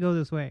should not go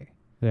this way.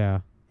 Yeah.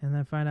 And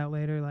then find out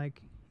later,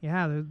 like,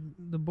 yeah,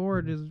 the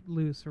board is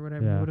loose or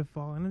whatever. Yeah. It would have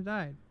fallen and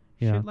died.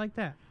 Yeah. Shit like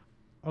that.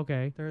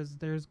 Okay.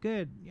 There's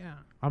good, yeah.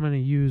 I'm going to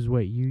use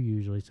what you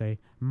usually say,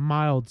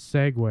 mild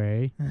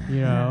segue,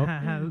 you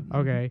know.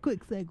 Okay.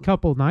 Quick segue.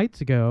 Couple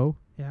nights ago,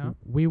 Yeah.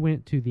 we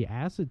went to the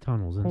acid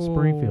tunnels in Oh,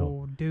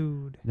 Springfield.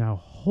 dude. Now,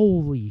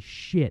 holy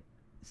shit.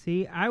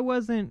 See, I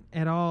wasn't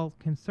at all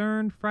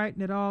concerned,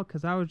 frightened at all,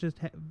 because I was just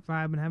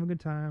vibing, having a good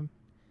time,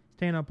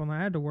 staying up all night.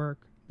 I had to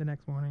work the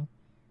next morning.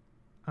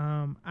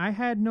 I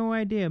had no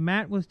idea.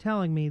 Matt was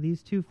telling me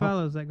these two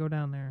fellows that go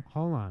down there.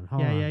 Hold on.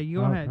 Yeah, you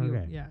go ahead.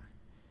 Okay. Yeah.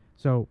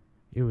 So,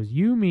 it was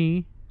you,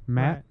 me,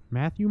 Matt, Right.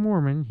 Matthew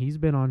Mormon. He's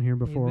been on here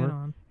He's before. been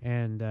on.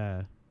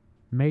 And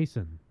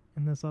Mason.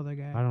 And this other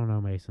guy. I don't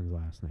know Mason's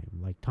last name.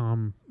 Like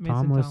Mason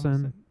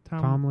Tomlinson.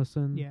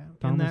 Tomlinson. Yeah.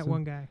 And that Tomlinson.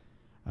 one guy.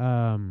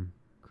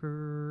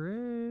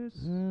 Chris.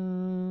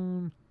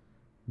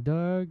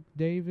 Doug,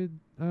 David,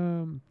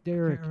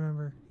 Derek. I can't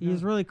remember.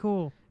 He's really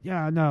cool.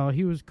 Yeah, no,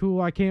 he was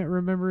cool. I can't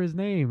remember his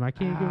name. I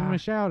can't give him a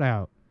shout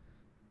out.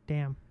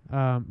 Damn.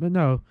 But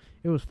no,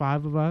 it was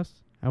 5 of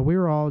us, and we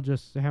were all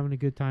just having a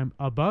good time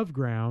above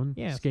ground,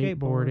 Yeah,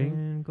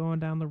 skateboarding, going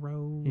down the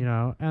road. you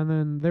know. And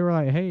then they were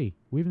like, "Hey,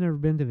 we've never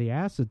been to the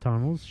acid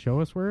tunnels. Show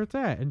us where it's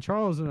at." And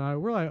Charles and I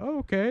were like, oh,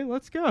 "Okay,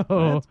 let's go."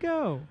 Let's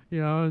go.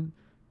 You know, and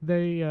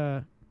they,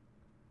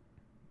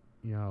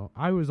 you know,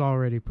 I was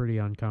already pretty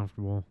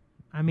uncomfortable.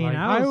 I mean, Like,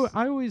 I was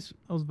I always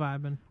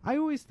vibing. I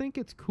always think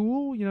it's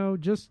cool, you know,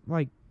 just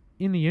like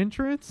in the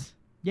entrance.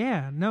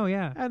 Yeah, no,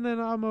 yeah. And then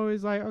I'm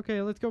always like,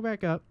 okay, let's go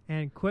back up.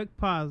 And quick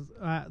pause.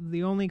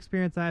 The only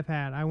experience I've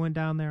had, I went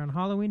down there on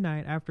Halloween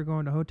night after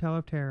going to Hotel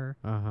of Terror,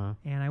 Uh-huh.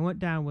 and I went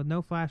down with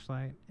no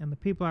flashlight, and the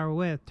people I were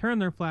with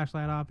turned their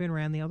flashlight off and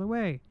ran the other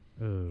way,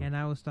 Ooh. and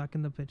I was stuck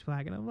in the pitch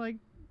black, and I'm like,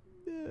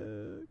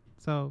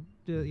 so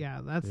yeah,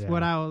 that's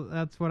Yeah.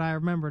 that's what I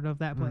remembered of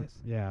that place.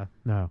 Yeah,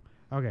 no.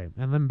 Okay,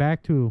 and then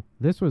back to,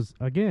 this was,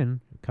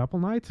 again, a couple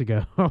nights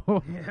ago.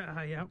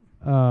 Yeah, yep.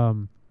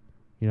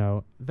 You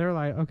know, they're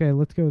like, okay,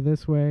 let's go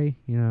this way,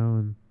 you know,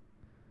 and,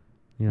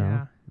 you know,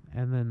 Yeah.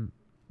 and then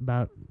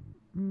about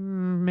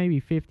maybe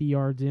 50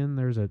 yards in,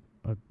 there's a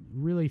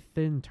really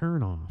thin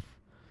turnoff.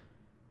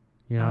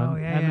 You know, Oh,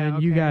 yeah, and yeah,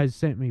 then you okay. guys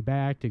sent me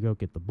back to go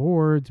get the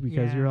boards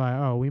because Yeah. you're like,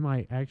 oh, we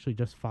might actually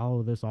just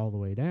follow this all the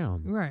way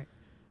down. Right.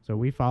 So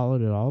we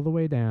followed it all the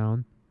way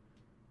down.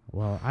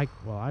 Well,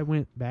 I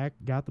went back,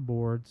 got the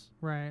boards,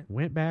 Right.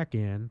 went back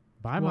in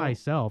by Well,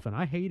 myself, and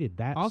I hated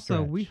that Also,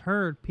 stretch. we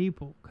heard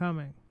people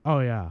coming. Oh,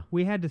 yeah.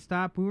 We had to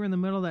stop. We were in the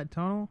middle of that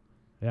tunnel.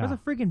 Yeah. There's a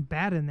freaking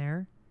bat in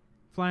there,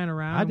 flying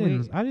around.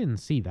 I didn't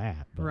see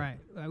that. But Right.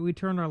 We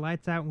turned our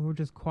lights out and we were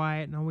just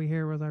quiet, and all we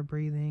hear was our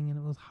breathing, and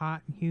it was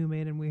hot and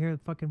humid, and we hear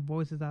fucking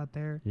voices out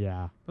there.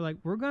 Yeah. We're like,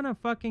 we're gonna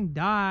fucking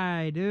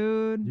die,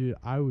 dude. Dude,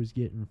 I was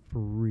getting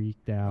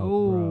freaked out,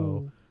 Oh.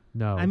 bro.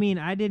 No. I mean,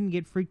 I didn't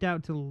get freaked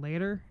out till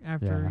later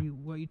after Yeah.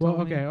 what you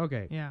told me.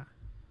 okay. Yeah.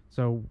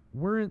 So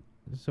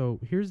so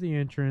here's the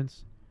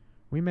entrance.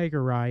 We make a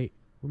right.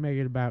 We make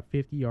it about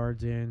 50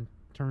 yards in,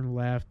 turn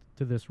left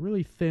to this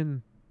really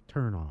thin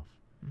turnoff.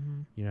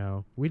 Mm-hmm. You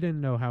know, we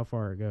didn't know how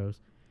far it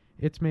goes.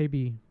 It's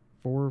maybe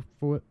 4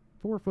 foot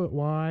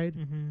wide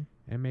Mm-hmm.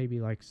 and maybe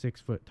like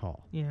 6 foot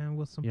tall. Yeah,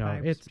 with some You know,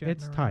 pipes. it's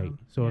jutting tight. around.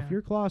 So Yeah. if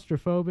you're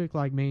claustrophobic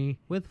like me,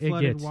 with it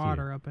flooded gets to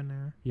water you. up in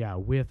there, Yeah,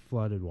 with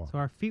flooded water. so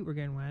our feet were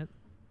getting wet.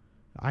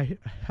 I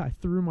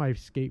threw my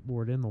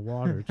skateboard in the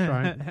water,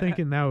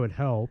 thinking that would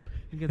help.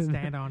 You could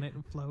stand on it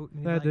and float.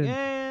 And That you're like, didn't-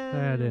 "Eh,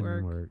 That didn't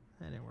work. work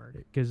That didn't work.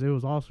 because it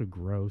was also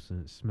gross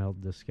and it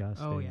smelled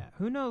disgusting. Oh yeah.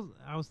 Who knows?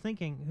 I was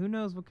thinking, who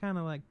knows what kind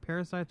of like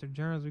parasites or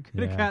germs we could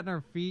have Yeah. gotten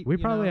our feet. We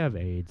you probably know? have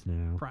AIDS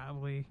now.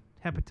 Probably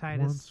hepatitis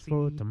Once C.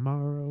 for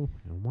tomorrow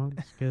and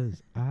once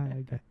because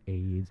I got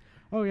AIDS.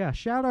 Oh yeah,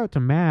 shout out to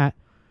Matt.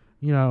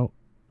 You know,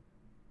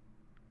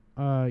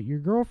 your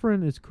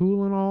girlfriend is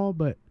cool and all,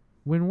 but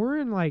when we're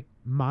in like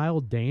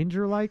mild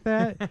danger like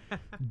that,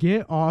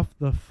 get off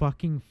the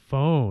fucking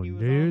phone, He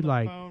was dude. on the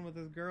Like, phone with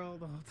his girl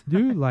the whole time.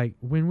 dude, like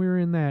when we were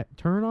in that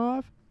turn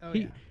off, Oh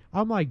yeah.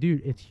 I'm like,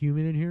 dude, it's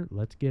humid in here.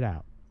 Let's get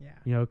out. Yeah.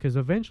 You know, because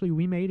eventually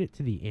we made it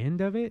to the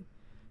end of it,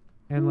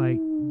 and like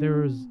there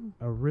was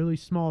a really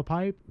small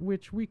pipe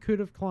which we could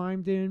have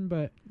climbed in,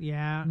 but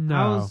Yeah.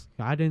 no,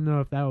 I didn't know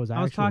if that was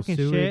I was actual talking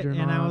sewage shit, or and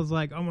not. I was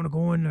like, I'm gonna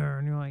go in there,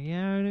 and you're like,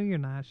 yeah, no, you're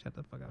not. Shut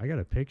the fuck up. I got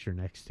a picture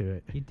next to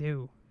it. You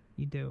do.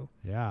 You do.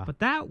 Yeah. But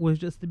that was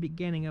just the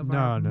beginning of No,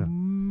 our no.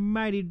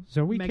 mighty.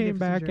 So we came magnificent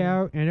back journey.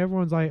 out, and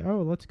everyone's like,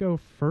 "Oh, let's go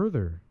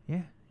further."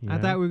 Yeah. you I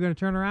know? thought we were gonna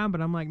turn around,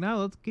 but I'm like, no,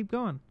 let's keep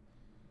going.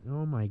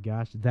 Oh my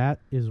gosh, that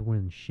is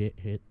when shit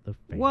hit the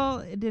fan. Well,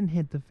 it didn't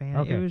hit the fan.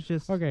 Okay. It was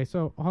just okay,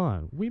 so hold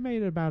on. We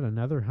made it about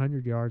another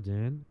 100 yards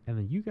in, and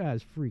then you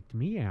guys freaked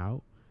me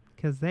out,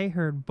 because they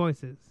heard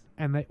voices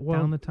and they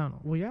down the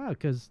tunnel. Well, yeah,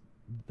 because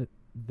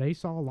they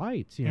saw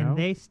lights, you and know.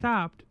 they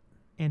stopped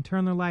and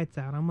turned their lights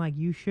out. I'm like,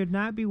 you should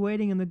not be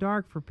waiting in the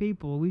dark for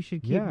people. We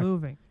should keep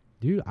moving.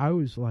 Dude, I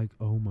was like,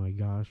 oh my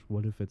gosh,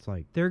 what if it's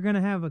like... They're going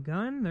to have a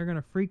gun? They're going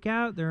to freak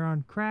out? They're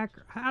on crack?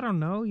 I don't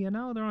know, you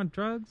know? They're on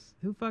drugs?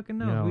 Who fucking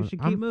knows? You know, we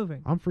should keep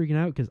moving. I'm freaking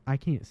out because I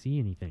can't see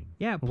anything.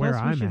 Yeah, plus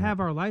we should have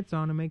our lights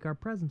on and make our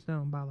presence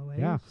known, by the way.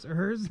 Yeah.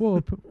 Sirs.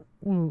 Well,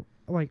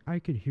 like, I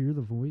could hear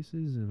the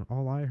voices, and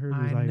all I heard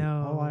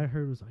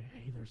was like,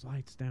 hey, there's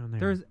lights down there.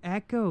 There's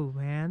echo,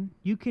 man.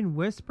 You can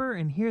whisper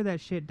and hear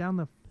that shit down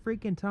the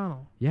freaking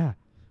tunnel. Yeah.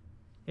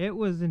 It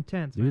was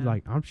intense, dude, man.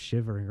 Like, I'm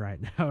shivering right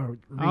now.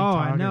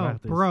 I know,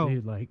 about this, bro.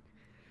 Dude, like,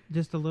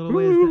 just a little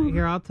ways.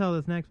 Here, I'll tell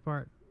this next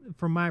part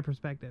from my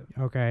perspective.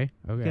 Okay.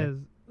 Because,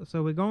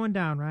 so we're going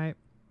down, right?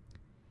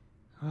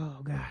 Oh,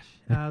 gosh.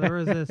 There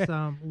was this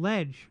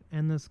ledge,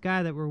 and this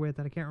guy that we're with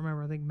that I can't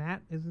remember, I think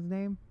Matt is his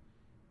name.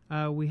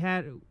 We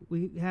had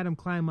him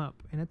climb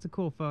up, and it's a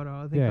cool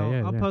photo. I think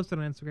I'll post it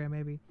on Instagram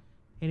maybe.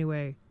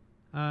 Anyway,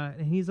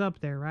 and he's up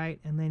there, right?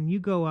 And then you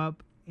go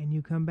up, and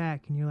you come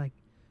back, and you're like,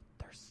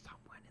 there's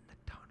someone in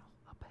the tunnel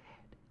up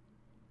ahead.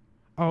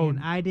 Oh. And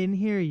I didn't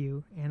hear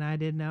you, and I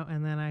didn't know.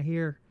 And then I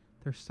hear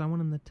there's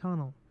someone in the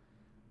tunnel.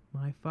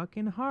 My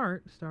fucking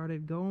heart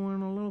started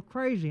going a little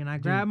crazy, and I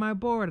grabbed my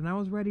board, and I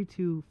was ready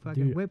to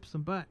fucking whip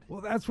some butt.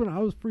 Well, that's when I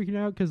was freaking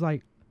out,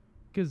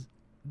 because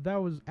that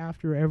was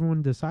after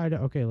everyone decided,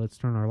 okay, let's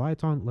turn our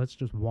lights on. Let's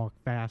just walk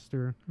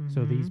faster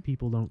so these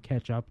people don't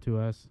catch up to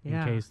us in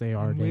case they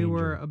are dangerous. We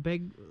were a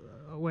big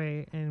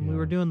way, and we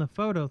were doing the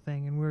photo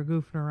thing, and we were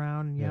goofing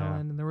around and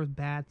yelling, and there was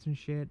bats and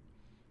shit.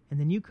 And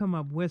then you come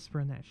up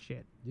whispering that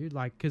shit. Dude,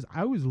 like, because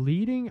I was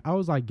leading, I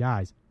was like,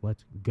 guys,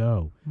 let's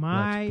go.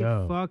 My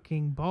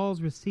fucking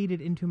balls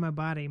receded into my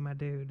body, my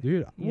dude.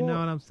 Dude, you know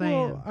what I'm saying?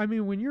 Well, I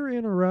mean, when you're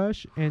in a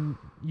rush and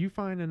you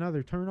find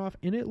another turnoff,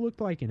 and it looked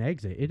like an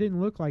exit. It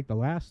didn't look like the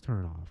last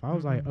turnoff. I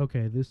was like,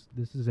 okay, this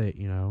is it,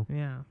 you know?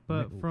 Yeah,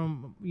 but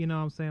from, you know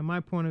what I'm saying,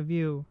 my point of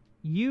view,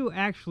 you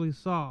actually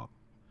saw,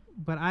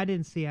 but I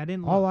didn't see. I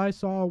didn't look. All I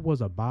saw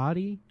was a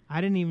body. I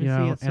didn't even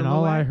see it. And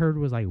all I heard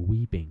was, like,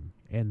 weeping.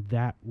 And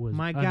that was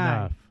my enough.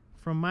 guy.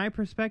 From my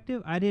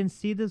perspective, I didn't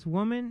see this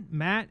woman.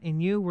 Matt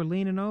and you were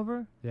leaning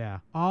over. Yeah.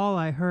 All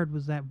I heard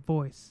was that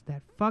voice.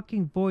 That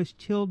fucking voice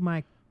chilled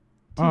my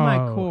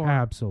core.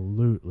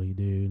 Absolutely,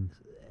 dude.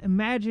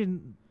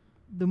 Imagine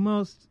the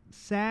most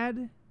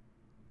sad,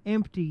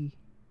 empty,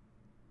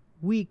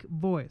 weak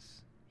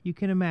voice you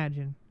can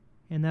imagine,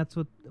 and that's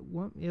what it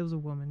was. A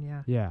woman,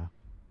 yeah. Yeah.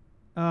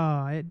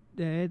 Oh,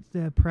 it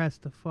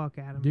depressed the fuck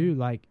out of me, dude.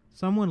 Like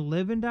someone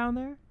living down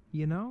there.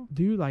 You know?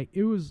 Dude, like,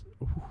 it was...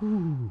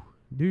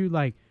 dude,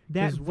 like...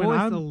 That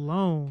voice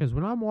alone. Because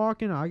when I'm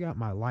walking, I got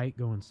my light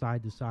going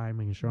side to side,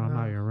 making sure I'm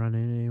not going to run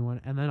into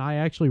anyone. And then I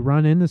actually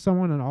run into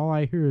someone, and all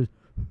I hear is...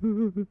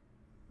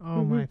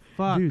 oh, my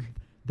fuck. Dude,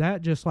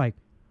 that just, like...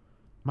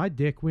 My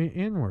dick went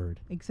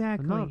inward.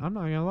 Exactly. I'm not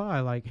going to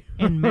lie, like...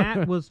 and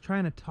Matt was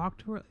trying to talk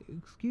to her.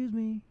 Excuse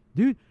me.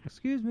 Dude,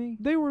 excuse me.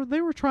 They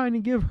were trying to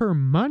give her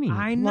money.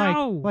 I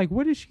know. Like,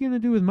 what is she going to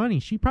do with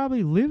money? She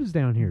probably lives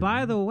down here.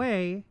 By the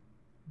way...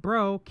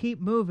 Bro,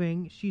 keep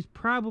moving. She's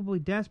probably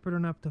desperate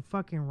enough to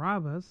fucking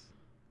rob us.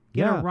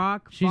 Get a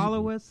rock,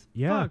 follow us.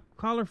 Yeah. Fuck,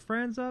 call her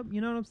friends up. You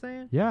know what I'm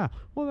saying? Yeah.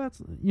 Well,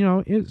 that's, you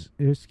know, it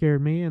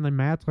scared me. And then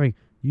Matt's like,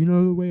 you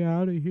know the way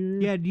out of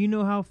here? Yeah, do you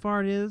know how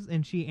far it is?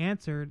 And she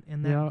answered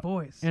in that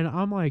voice. And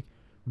I'm like,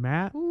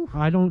 Matt,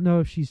 I don't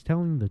know if she's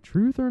telling the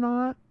truth or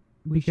not.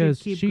 Because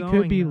she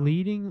could be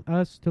leading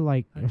us to,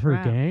 like,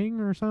 her gang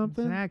or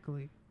something.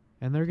 Exactly.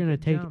 And they're going to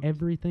take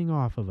everything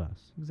off of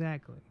us.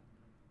 Exactly.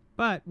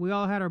 But we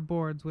all had our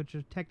boards, which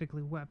are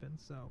technically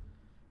weapons, so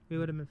we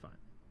would have been fine.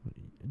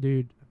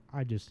 Dude,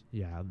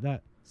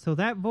 So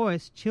that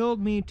voice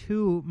chilled me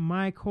to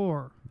my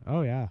core.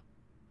 Oh, yeah.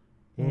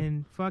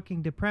 And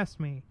fucking depressed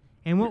me.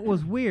 And what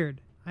was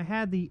weird, I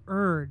had the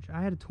urge.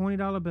 I had a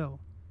 $20 bill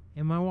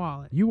in my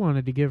wallet. You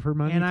wanted to give her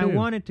money, and too.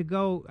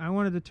 I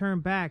wanted to turn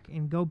back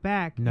and go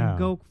back and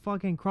go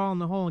fucking crawl in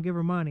the hole and give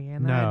her money.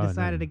 And I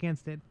decided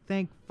against it.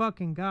 Thank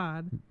fucking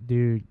God.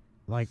 Dude.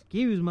 Like,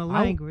 excuse my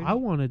language. I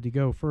wanted to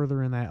go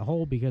further in that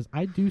hole because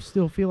I do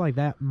still feel like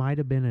that might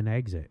have been an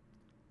exit,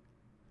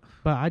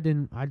 but I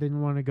didn't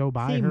want to go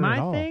by her at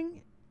all. My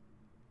thing.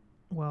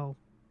 Well,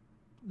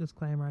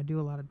 disclaimer: I do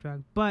a lot of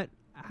drugs, but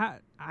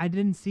I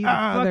didn't see the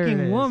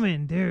fucking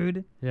woman,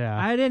 dude. Yeah,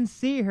 I didn't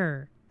see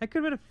her. That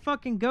could have been a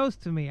fucking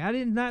ghost to me. I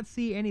did not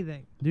see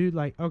anything, dude.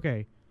 Like,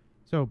 okay,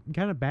 so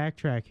kind of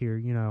backtrack here.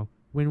 You know,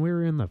 when we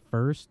were in the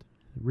first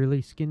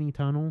really skinny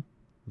tunnel,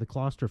 the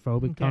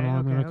claustrophobic tunnel,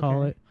 I'm going to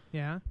call it.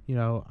 Yeah. You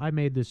know, I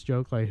made this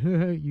joke like,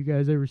 you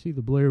guys ever see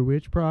the Blair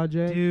Witch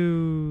Project?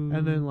 Dude.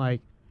 And then,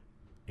 like,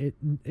 it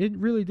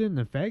really didn't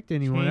affect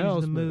anyone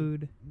else. The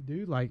mood.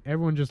 Dude, like,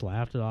 everyone just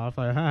laughed it off.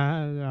 Like,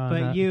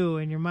 but you,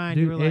 in your mind,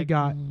 dude, you were like... it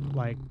got,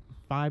 like,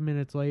 5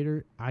 minutes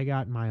later, I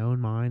got in my own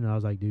mind, and I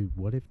was like, dude,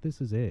 what if this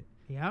is it?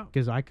 Yeah.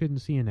 Because I couldn't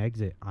see an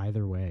exit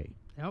either way.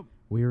 Yep.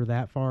 We were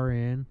that far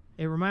in.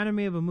 It reminded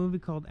me of a movie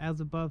called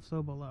As Above,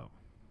 So Below.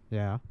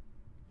 Yeah.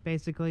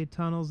 Basically,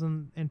 tunnels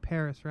in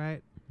Paris,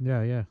 right?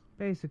 Yeah.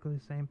 basically the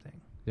same thing.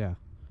 Yeah.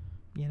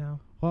 You know?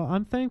 Well,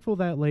 I'm thankful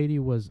that lady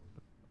was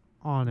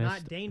honest.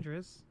 Not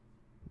dangerous.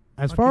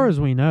 As far as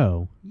we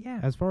know. Yeah.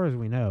 As far as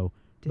we know.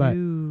 Dude,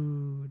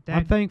 But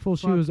I'm thankful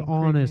she was fucking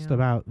creeped me honest out.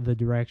 about the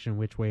direction,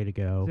 which way to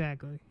go.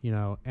 Exactly. You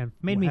know, and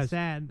Made me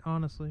sad,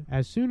 honestly.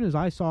 As soon as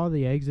I saw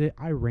the exit,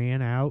 I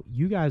ran out.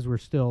 You guys were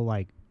still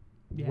like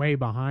way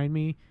behind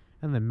me,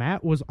 and then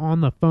Matt was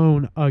on the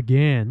phone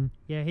again.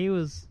 Yeah, he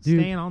was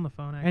Dude, staying on the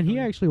phone, actually. And he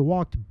actually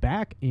walked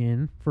back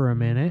in for a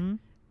minute, Mhm.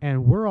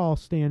 and we're all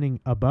standing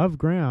above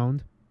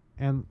ground,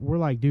 and we're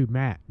like, dude,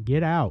 Matt,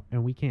 get out.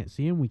 And we can't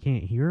see him. We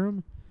can't hear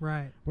him.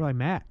 Right. We're like,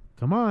 Matt,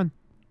 come on.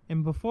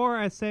 And before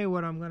I say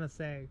what I'm going to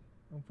say,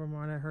 from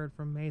what I heard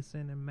from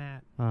Mason and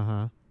Matt,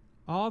 Uh-huh.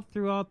 all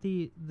throughout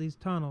these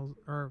tunnels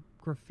are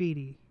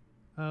graffiti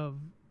of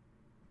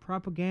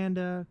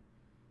propaganda,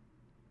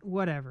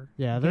 whatever.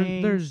 Yeah,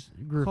 gangs, there's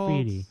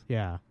graffiti. cults.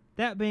 Yeah.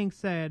 That being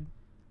said,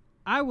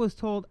 I was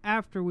told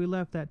after we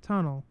left that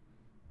tunnel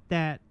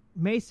that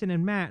Mason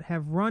and Matt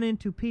have run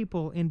into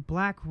people in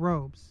black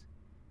robes.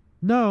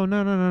 No.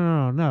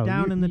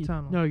 Down in the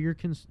tunnel. No, you're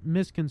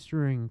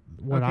misconstruing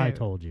what I Okay,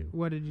 told you.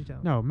 What did you tell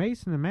me? No,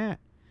 Mason and Matt,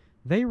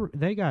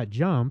 they got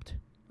jumped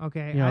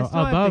Okay, You know, I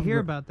still have to above hear gr-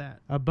 about that.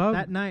 above.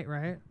 That night,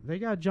 right? They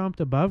got jumped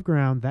above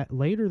ground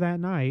later that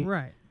night.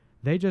 Right.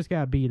 They just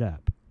got beat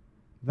up.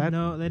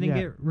 No, they didn't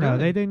get- No, really?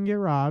 they didn't get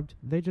robbed.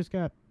 They just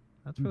got.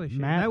 That's really shitty.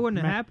 Matt- That wouldn't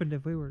have Matt- happened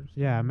if we were...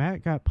 Yeah,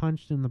 Matt got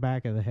punched in the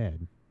back of the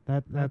head.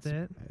 That's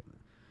it?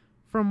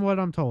 From what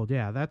I'm told,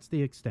 yeah, that's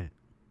the extent.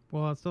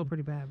 Well, it's still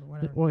pretty bad, but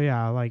whatever. Well,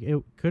 yeah, like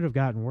it could have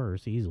gotten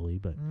worse easily,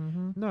 but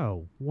Mm-hmm.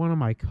 no. One of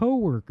my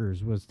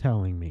coworkers was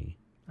telling me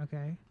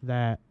Okay.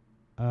 that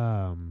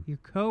Your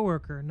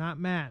coworker, not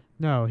Matt.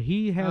 no,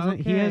 he hasn't.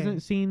 He Okay.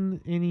 hasn't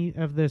seen any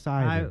of this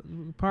either.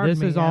 Pardon This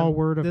me. is all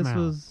word of this mouth.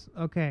 was...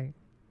 Okay.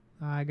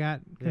 I got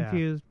Yeah.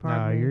 confused. No,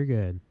 Pardon me. you're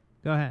good.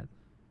 Go ahead.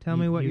 Tell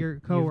me what your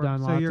you've coworker... done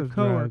So lots your of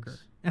coworker.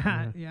 drugs.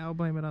 Yeah. Yeah. I'll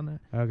blame it on that.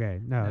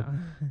 Okay, no, No.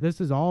 this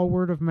is all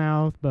word of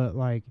mouth, but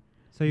like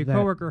So your that-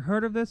 coworker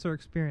heard of this or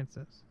experienced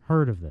this?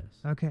 heard of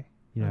this. Okay.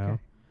 You know,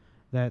 Okay.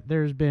 that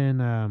there's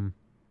been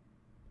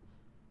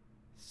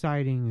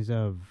sightings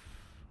of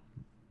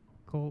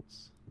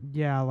Colts.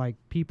 yeah, like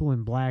people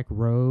in black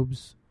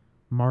robes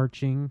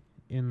marching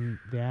in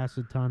the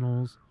acid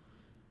tunnels.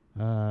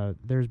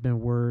 There's been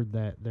word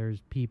that there's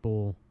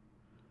people,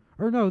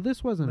 or no,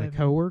 this wasn't Living. a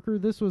coworker.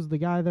 This was the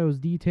guy that was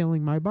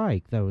detailing my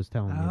bike that was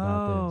telling me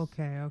about Oh, this.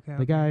 okay.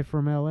 The guy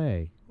from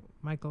L.A.,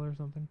 Michael or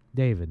something.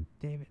 David.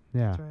 David.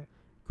 Yeah, That's right.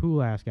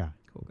 cool ass guy.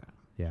 Cool guy.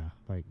 Yeah,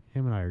 like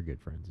him and I are good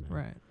friends now.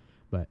 Right.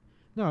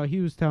 No, he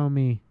was telling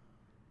me.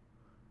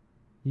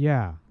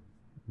 Yeah,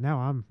 now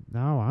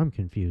I'm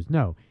confused.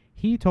 No,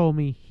 he told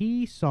me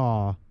he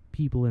saw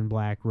people in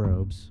black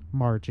robes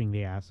marching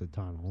the acid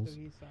tunnels, So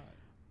he saw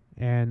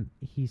it. and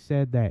he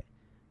said that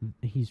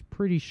he's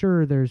pretty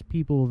sure there's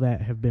people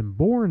that have been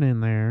born in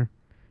there.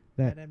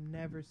 That have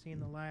never seen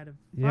the light of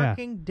Yeah.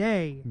 fucking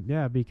day.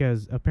 Yeah,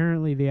 because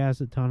apparently the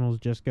acid tunnels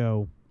just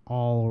go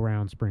all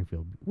around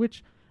Springfield,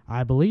 which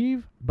I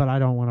believe, but I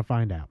don't want to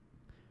find out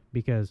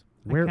because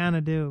I kind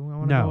of do. I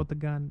want to No. go with the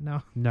gun.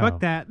 No. No. Fuck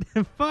that.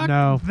 Fuck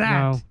no,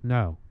 that.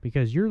 no,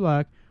 because your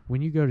luck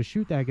when you go to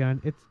shoot that gun,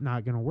 it's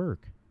not going to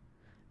work.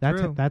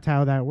 True. That's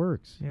how that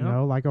works. Yep. You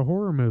know, like a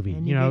horror movie.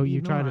 And You know, you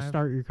you try know to I've-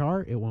 start your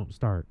car, it won't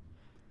start.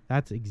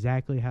 That's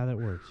exactly how that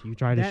works. You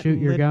try to That shoot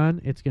your lit- gun,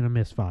 it's going to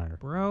misfire.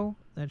 Bro,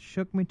 that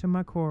shook me to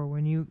my core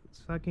when you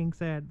fucking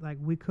said, like,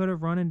 we could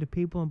have run into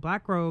people in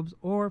black robes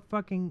or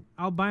fucking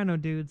albino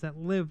dudes that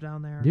live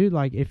down there. Dude,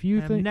 like if you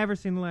and think have never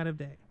seen the light of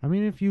day. I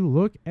mean, if you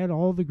look at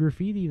all the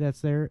graffiti that's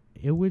there,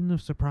 it wouldn't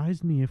have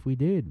surprised me if we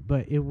did,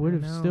 but it would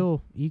have know.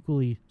 still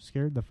equally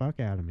scared the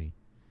fuck out of me.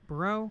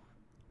 Bro,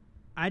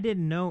 I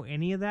didn't know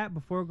any of that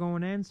before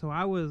going in, so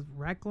I was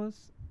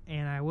reckless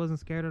and I wasn't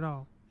scared at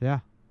all.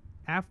 Yeah.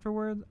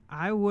 Afterwards,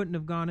 I wouldn't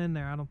have gone in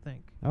there, I don't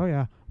think. Oh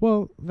yeah.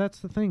 Well, that's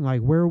the thing.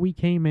 Like where we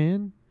came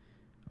in,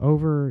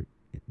 over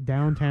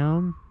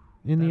downtown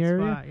in the That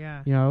area. spot,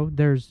 yeah. You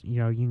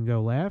know, you can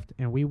go left,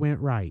 and we went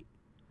right.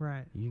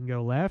 Right. You can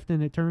go left,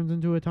 and it turns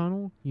into a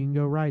tunnel. You can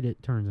go right,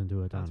 it turns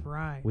into a tunnel. That's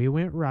right. We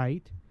went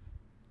right,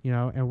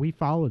 and we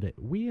followed it.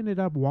 We ended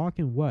up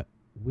walking what?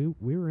 We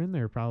were in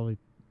there probably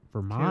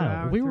for miles.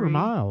 hours, We were 3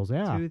 miles,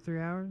 yeah.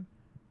 2-3 hours?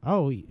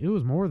 Oh, it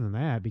was more than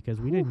that because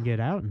we didn't get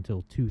out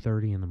until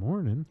 2:30 in the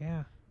morning.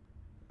 Yeah.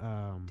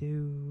 Um,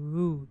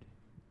 Dude.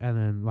 and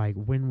then like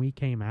when we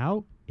came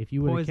out, if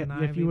you would Poison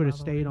have ivy, by the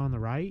stayed way. on the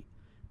right,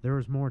 there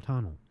was more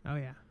tunnel. Oh,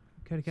 yeah.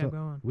 Could have kept So,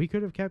 going. We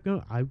could have kept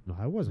going.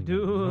 I wasn't.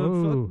 Dude,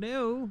 gonna, fuck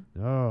no.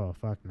 Oh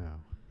fuck no.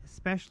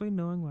 Especially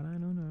knowing what I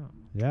know now.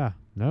 Yeah,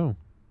 no.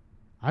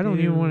 I don't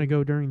even want to Dude.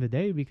 go during the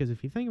day because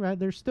if you think about it,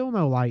 there's still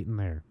no light in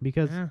there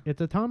because Yeah.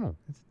 it's a tunnel.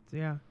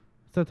 Yeah.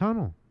 It's a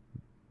tunnel.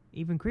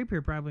 Even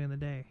creepier probably in the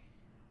day.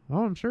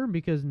 Oh, I'm sure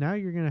because now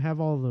you're gonna have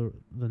all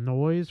the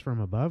noise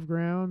from above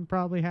ground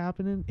probably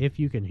happening if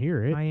you can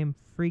hear it. I am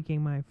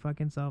freaking my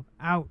fucking self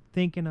out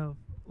thinking of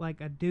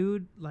like a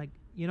dude, like,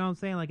 you know what I'm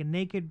saying? Like a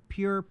naked,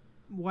 pure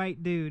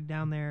white dude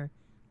down there,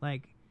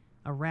 like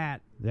a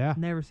rat. Yeah.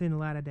 Never seen the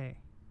light of day.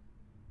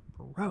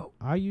 Bro.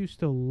 I used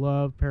to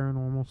love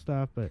paranormal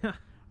stuff, but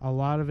a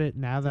lot of it,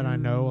 now that I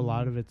know, a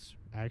lot of it's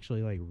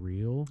actually like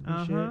real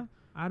and shit.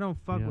 I don't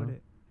fuck with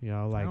it. You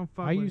know, like don't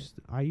fuck I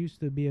with used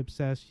to be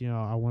obsessed. You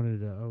know, I wanted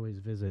to always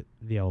visit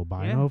the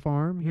albino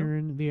farm here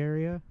in the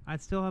area.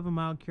 I'd still have a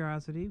mild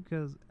curiosity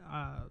because,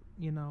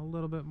 you know, a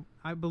little bit.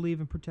 I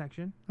believe in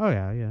protection. Oh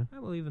yeah. I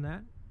believe in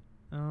that.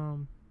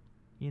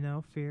 You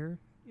know, fear.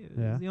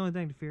 Yeah. The only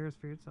thing to fear is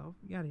fear itself.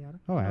 Yada yada.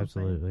 Oh, You know what I'm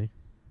saying? absolutely.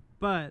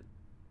 But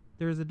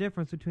there's a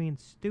difference between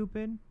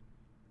stupid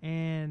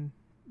and,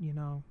 you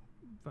know,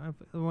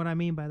 what I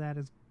mean by that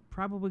is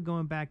probably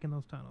going back in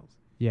those tunnels.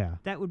 Yeah.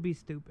 That would be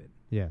stupid.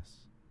 Yes.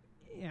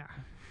 Yeah.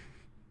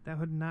 That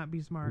would not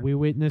be smart. We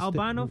witnessed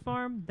albino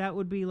farm, that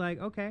would be like,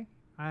 okay,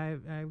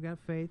 I've got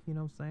faith, you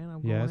know what I'm saying?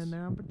 I'm going in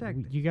there, I'm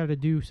protected. You got to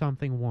do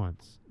something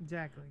once.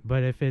 Exactly.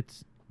 But if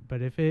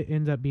it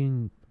ends up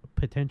being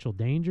potential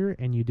danger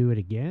and you do it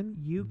again,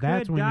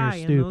 that's could when die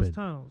you're stupid. in those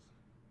tunnels.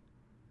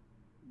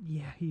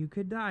 Yeah, you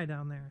could die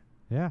down there.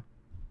 Yeah.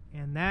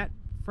 And that,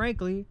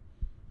 frankly,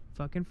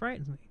 fucking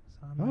frightens me.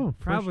 So I'm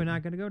probably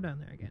not going to go down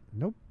there again.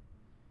 Nope.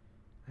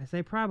 I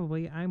say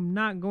probably. I'm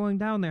not going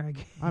down there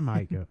again. I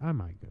might go.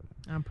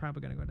 I'm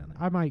probably going to go down there.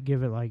 I might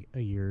give it like a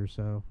year or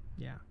so.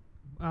 Yeah.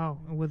 Oh,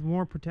 with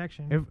more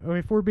protection.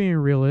 If we're being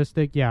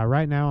realistic, yeah,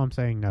 right now I'm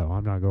saying no,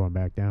 I'm not going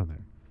back down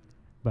there.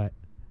 But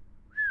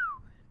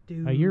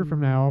Dude. a year from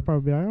now, I'll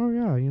probably be like, oh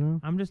yeah, you know.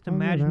 I'm just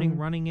imagining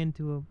running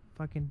into a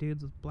fucking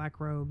dudes with black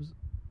robes.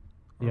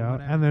 Yeah,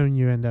 whatever. and then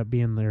you end up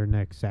being their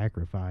next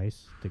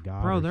sacrifice to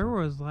God. Bro, there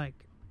was like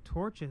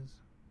torches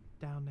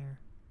down there.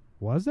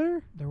 Was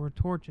there? There were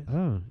torches.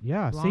 Oh,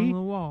 yeah. Along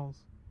the walls.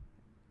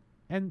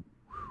 And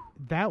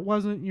that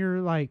wasn't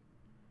your, like...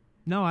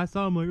 No, I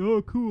saw them like,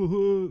 oh,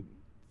 cool.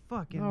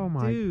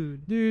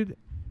 Fucking dude.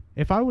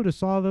 If I would have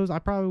saw those, I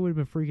probably would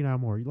have been freaking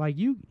out more. Like,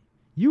 you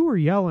were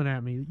yelling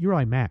at me. You were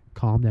like, Matt,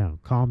 calm down.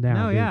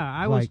 No, dude. Yeah,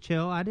 I was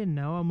chill. I didn't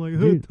know. I'm like,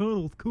 dude,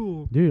 tunnel's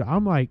cool. Dude,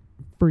 I'm like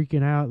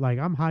freaking out. Like,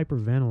 I'm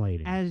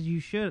hyperventilating. As you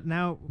should.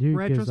 Now, dude,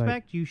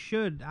 retrospect, you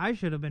should. I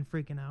should have been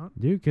freaking out.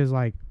 Dude, because,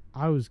 like,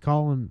 I was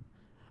calling...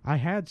 I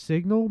had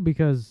signal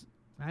because...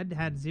 I'd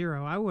had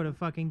zero. I would have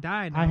fucking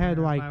died. I had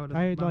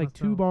like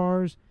 2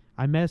 bars.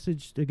 I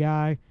messaged a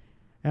guy,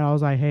 and I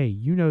was like, hey,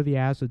 you know the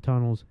acid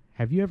tunnels.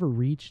 Have you ever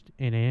reached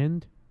an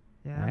end?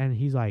 Yeah. And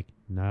he's like,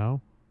 no.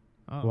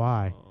 Oh.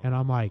 Why? And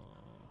I'm like,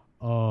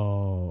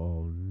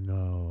 oh,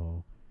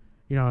 no.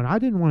 You know, and I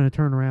didn't want to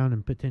turn around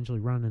and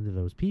potentially run into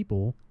those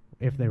people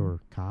if they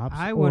were cops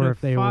or if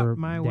they were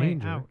my danger. way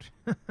out.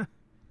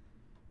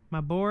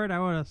 My board, I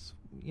would have...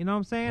 You know what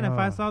I'm saying? If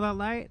I saw that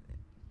light...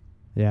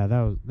 Yeah,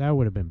 that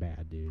would have been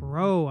bad, dude.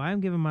 Bro, I'm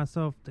giving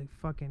myself the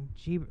fucking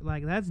jeep.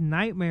 Like, that's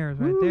nightmares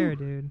right there,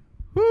 dude.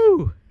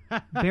 Woo!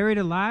 Buried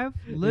alive?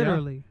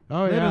 Literally. Yeah.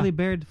 Oh, Literally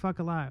buried the fuck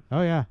alive.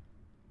 Oh, yeah.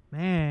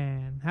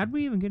 Man, how'd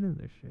we even get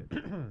into this shit?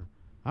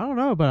 I don't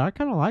know, but I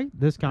kind of like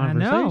this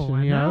conversation.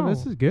 I know.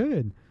 This is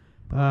good.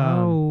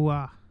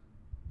 Bro.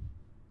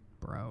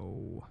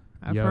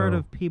 I've heard Yo.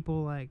 of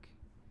people like...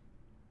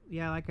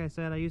 Yeah, like I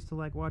said, I used to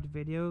like watch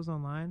videos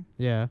online.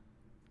 Yeah.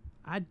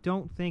 I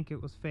don't think it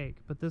was fake,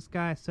 but this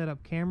guy set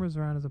up cameras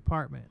around his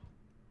apartment.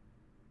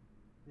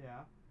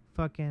 Yeah.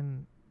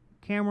 Fucking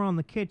camera on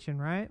the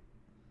kitchen, right?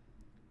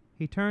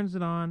 He turns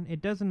it on.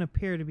 It doesn't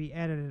appear to be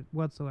edited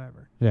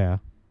whatsoever. Yeah.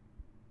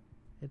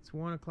 It's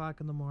 1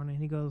 o'clock in the morning.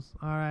 He goes,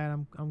 all right,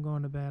 I'm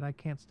going to bed. I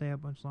can't stay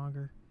up much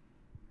longer.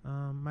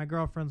 My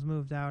girlfriend's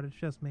moved out. It's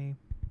just me.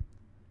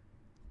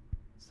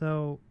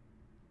 So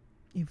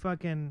he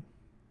fucking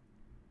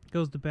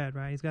goes to bed,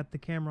 right? He's got the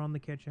camera on the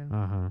kitchen.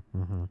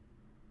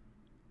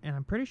 And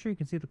I'm pretty sure you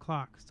can see the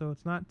clock, so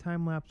it's not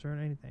time-lapse or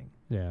anything.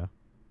 Yeah.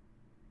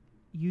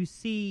 You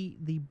see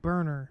the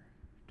burner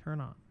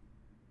turn on.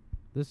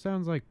 This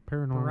sounds like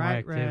paranormal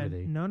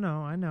activity. Red.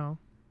 No, I know.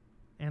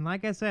 And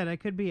like I said,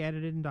 it could be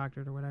edited and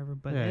doctored or whatever,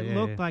 but it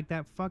looked like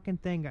that fucking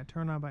thing got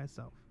turned on by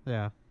itself.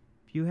 Yeah.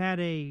 If you had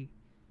a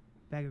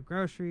bag of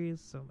groceries,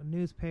 some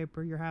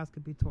newspaper, your house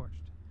could be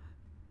torched.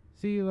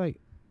 See, like...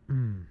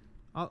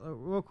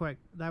 real quick,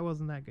 that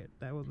wasn't that good.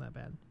 That wasn't that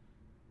bad.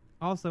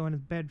 Also, in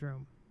his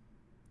bedroom...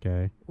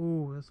 Okay.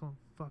 Ooh, this one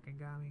fucking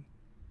got me.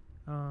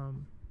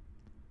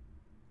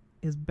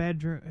 His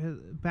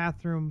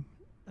bathroom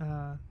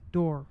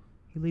door,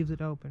 he leaves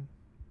it open.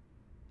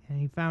 And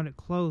he found it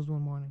closed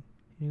one morning.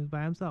 And he was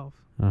by himself.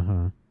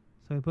 So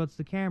he puts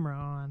the camera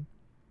on.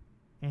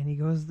 And he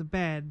goes to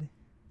bed.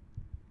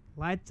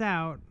 Lights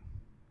out.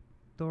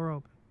 Door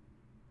open.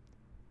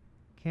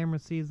 Camera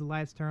sees the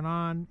lights turn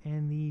on.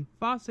 And the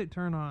faucet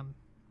turn on.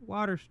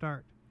 Water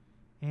start.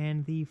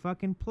 And the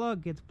fucking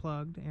plug gets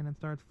plugged, and it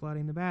starts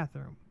flooding the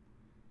bathroom.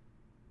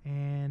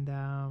 And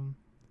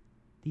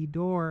the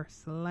door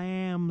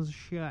slams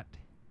shut.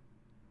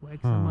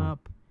 Wakes him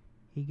up.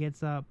 He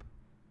gets up,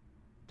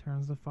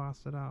 turns the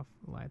faucet off,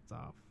 lights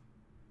off.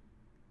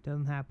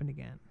 Doesn't happen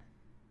again.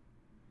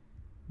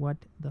 What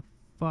the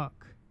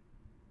fuck?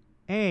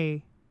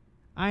 I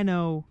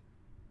know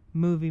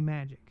movie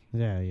magic.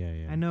 Yeah.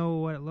 I know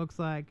what it looks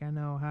like. I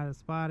know how to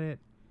spot it.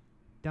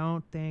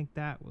 don't think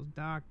that was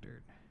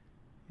doctored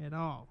at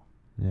all.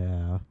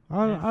 Yeah.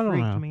 I don't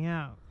freaked know. me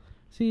out.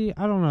 See,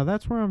 I don't know.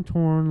 That's where I'm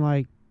torn.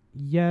 Like,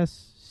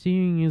 yes,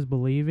 seeing is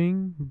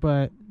believing,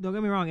 but Don't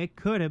get me wrong. It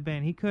could have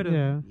been. He could have.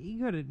 Yeah. He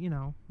could have. you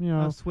A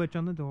know, switch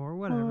on the door,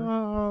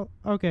 whatever.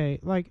 okay.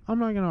 Like, I'm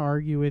not gonna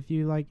argue with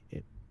you. Like,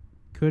 it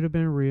could have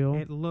been real.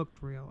 It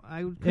looked real.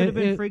 I could have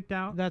been freaked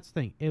out. That's the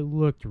thing. It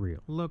looked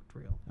real. Looked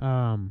real.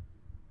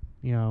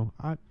 You know,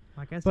 Like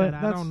I but said,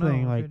 I that's don't the know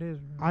thing, if like, it is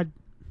real.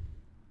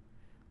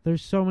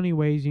 there's so many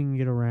ways you can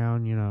get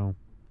around, you know,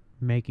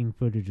 making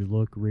footage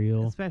look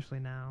real. Especially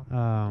now.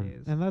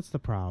 nowadays. And that's the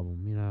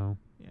problem, you know.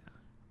 Yeah.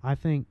 I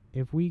think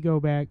if we go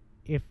back,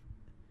 if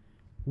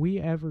we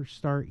ever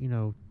start, you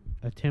know,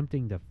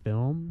 attempting to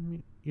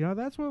film, you know,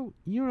 that's what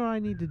you and I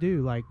need to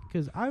do. Like,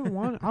 because I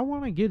want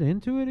to get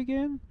into it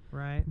again,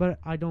 Right. but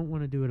I don't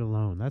want to do it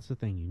alone. That's the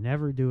thing. You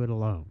never do it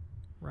alone,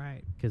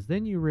 Right. because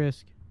then you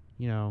risk,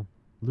 you know,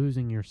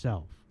 losing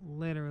yourself.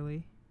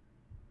 Literally.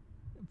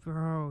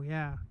 Bro,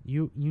 yeah.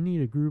 You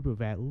need a group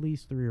of at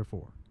least 3 or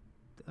 4.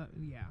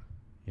 Yeah.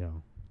 You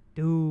know,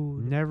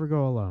 Dude. never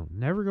go alone.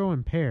 Never go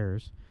in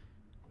pairs,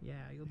 Yeah.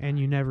 and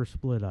you never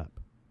split up.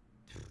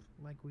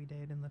 Like we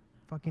did in the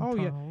fucking Oh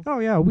tunnels. yeah, oh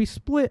yeah. We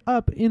split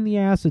up in the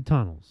acid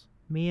tunnels.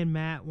 Me and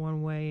Matt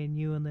one way and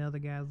you and the other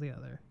guys the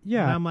other.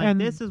 Yeah, And I'm like, and-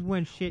 this is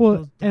when shit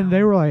goes down. and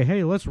they were like,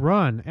 "Hey, let's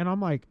run," and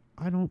I'm like,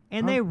 "I don't."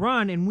 And they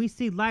run, and we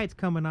see lights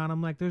coming on.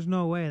 I'm like, there's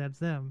no way that's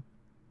them.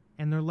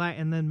 And they're like,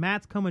 and then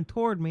Matt's coming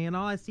toward me, and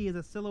all I see is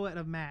a silhouette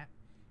of Matt.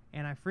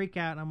 And I freak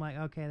out, and I'm like,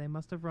 okay, they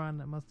must have run.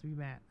 That must be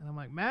Matt. And I'm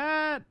like,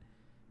 Matt!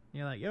 And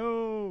you're like,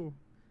 yo!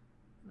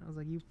 And I was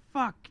like, you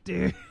fuck,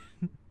 dude.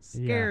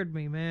 Scared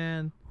me,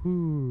 man.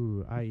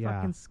 Whoo,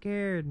 Fucking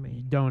scared You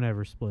me. don't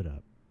ever split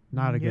up.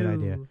 Not a good No.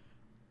 idea,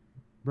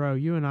 bro.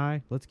 You and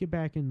I, let's get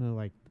back into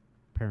like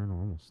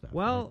paranormal stuff.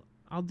 Well,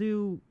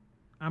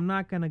 I'm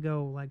not going to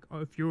go like, oh,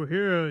 if you're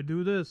here,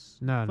 do this.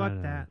 No, Fuck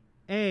no.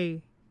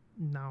 that.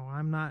 No,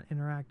 I'm not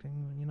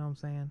interacting. You know what I'm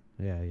saying?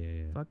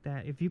 Yeah. Fuck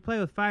that. If you play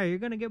with fire, you're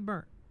gonna get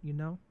burnt. You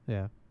know.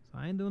 Yeah. So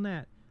I ain't doing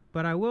that.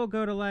 But I will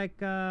go to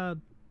like, albino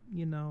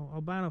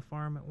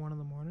farm at 1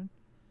 a.m.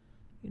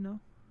 You know,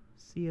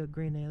 see a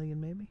green alien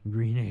maybe.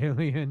 Green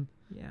alien.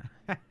 Yeah.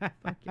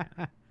 Fuck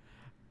yeah.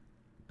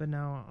 But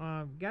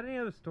no. Got any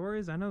other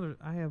stories? I know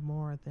I have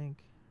more. I think.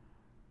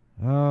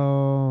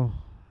 Oh,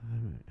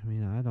 I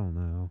mean, I don't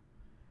know.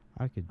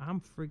 I could.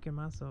 I'm freaking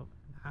myself.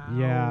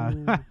 Yeah.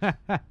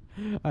 Ouch.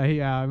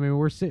 Yeah. I mean,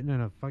 we're sitting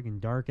in a fucking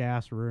dark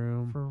ass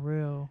room. For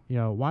real. You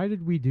know, why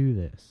did we do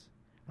this?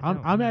 I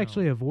don't I'm know.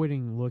 actually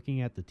avoiding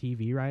looking at the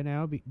TV right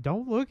now.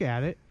 Don't look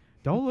at it.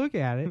 Don't look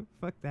at it.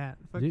 Fuck that.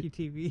 Fuck Dude, you,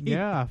 TV.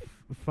 Yeah.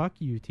 Fuck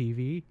you,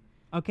 TV.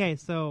 Okay,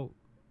 so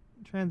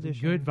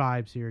transition. Good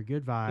vibes here.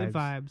 Good vibes. Good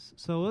vibes.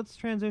 So let's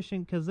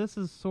transition because this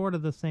is sort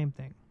of the same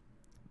thing.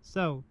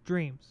 So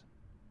dreams,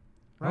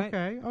 right?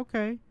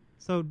 Okay.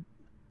 So,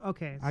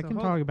 okay. I so can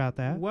talk about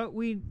that. What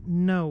we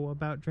know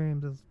about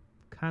dreams is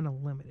kind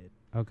of limited.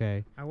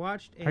 Okay. I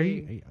watched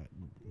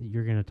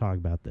You're gonna talk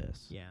about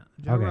this? Yeah,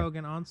 Joe Okay.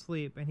 Rogan on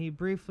Sleep, and he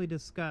briefly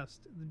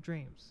discussed the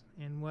dreams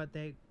and what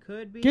they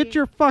could be. Get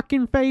your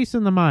fucking face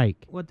in the mic.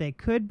 What they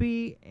could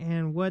be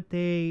and what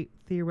they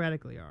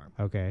theoretically are.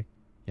 Okay.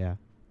 Yeah.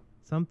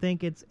 Some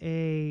think it's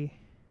a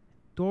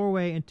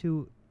doorway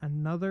into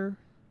another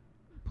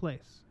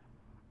place.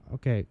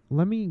 Okay.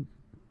 Let me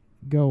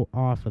go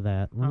off of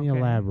that. Let me Okay.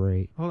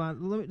 elaborate. Hold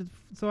on,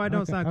 so I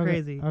don't sound Okay.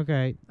 crazy.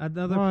 Okay.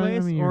 Another Well, I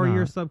place mean, you're or your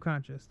not.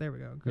 subconscious. There we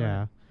go. Go Yeah.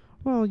 ahead.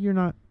 Well, you're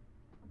not,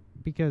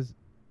 because,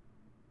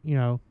 you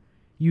know,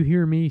 you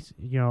hear me,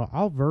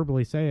 I'll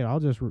verbally say it. I'll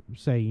just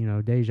say,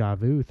 deja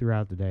vu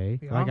throughout the day,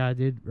 Yeah. like I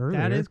did earlier.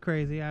 That is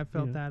crazy. I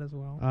felt know. that as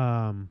well.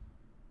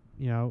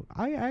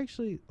 I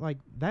actually, like,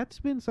 that's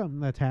been something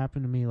that's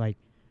happened to me, like,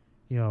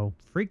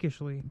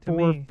 Freakishly to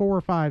me. 4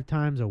 or 5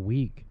 times a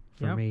week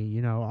for Yep.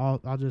 me.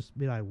 I'll just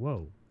be like,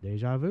 whoa,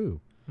 deja vu.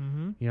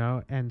 Mm-hmm.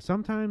 And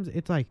sometimes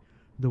it's like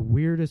the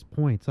weirdest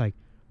points. Like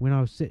when I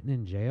was sitting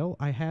in jail,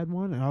 I had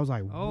one, and I was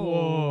like,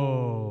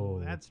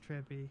 whoa, that's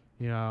trippy.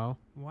 Wow.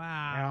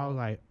 Wow. And I was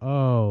like,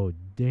 oh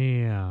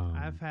damn.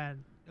 I've had.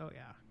 Oh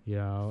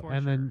yeah. For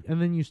and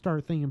then you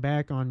start thinking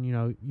back on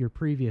your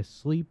previous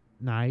sleep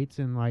nights,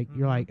 and like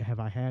you're Mhm. like, have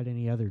I had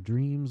any other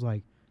dreams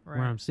like Right.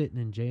 where I'm sitting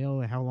in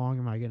jail? How long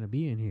am I going to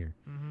be in here?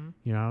 Mm-hmm.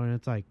 And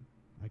it's like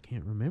I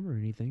can't remember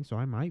anything, so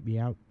I might be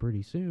out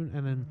pretty soon.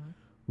 And then Mhm.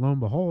 lo and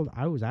behold,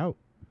 I was out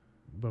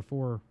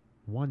before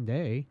one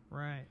day.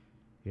 Right.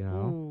 You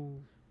know,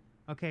 Ooh.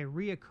 Okay.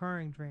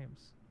 Reoccurring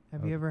dreams.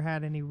 Have you Okay. ever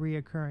had any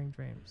reoccurring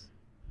dreams?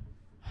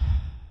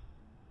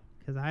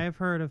 Because I have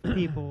heard of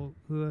people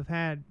who have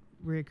had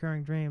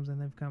reoccurring dreams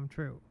and they've come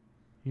true.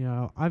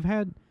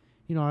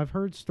 I've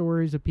heard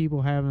stories of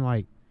people having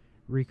like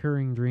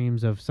recurring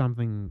dreams of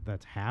something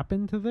that's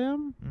happened to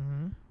them,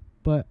 Mm-hmm.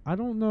 but I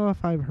don't know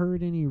if I've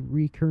heard any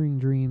recurring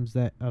dreams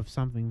that of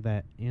something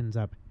that ends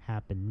up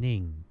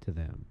happening to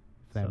them.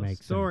 If that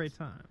makes story sense.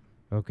 time.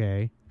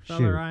 Okay. Feller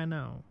Shoot. I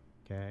know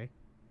Okay.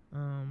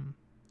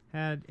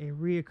 had a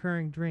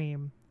reoccurring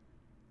dream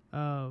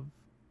of.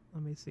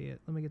 Let me see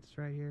it. Let me get this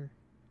right here.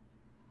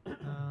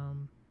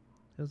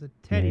 It was a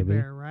teddy Maybe.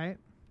 bear, right?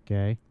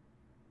 Okay.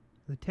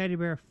 The teddy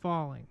bear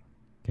falling.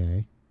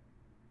 Okay.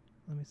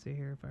 Let me see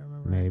here if I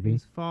remember. Right. Maybe. He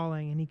was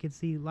falling, and he could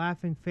see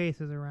laughing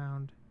faces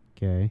around.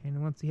 Okay.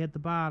 And once he hit the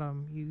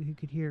bottom, you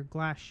could hear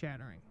glass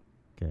shattering.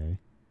 Okay.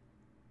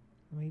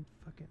 Let me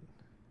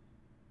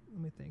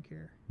think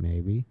here.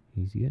 Maybe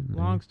he's getting there.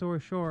 Long story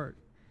short,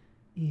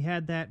 he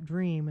had that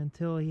dream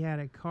until he had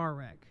a car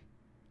wreck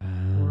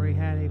where he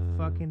had a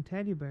fucking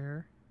teddy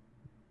bear,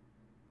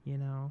 in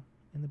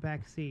the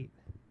back seat.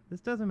 This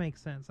doesn't make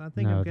sense. I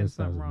think I'm getting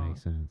something wrong. No,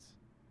 this doesn't make sense.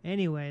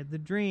 Anyway, the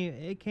dream,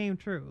 it came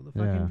true. The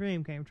fucking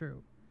dream came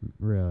true.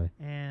 Really?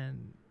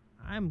 And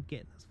I'm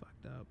getting this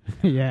fucked up.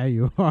 Yeah,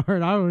 you are.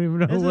 And I don't even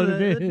know what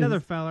it is. Another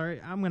feller,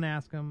 I'm going to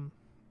ask him,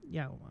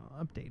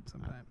 update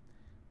sometime.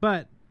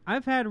 But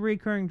I've had a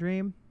recurring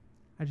dream.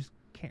 I just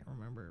can't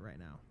remember it right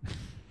now.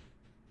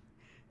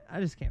 I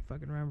just can't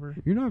fucking remember.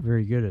 You're not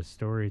very good at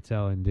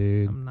storytelling,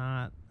 dude. I'm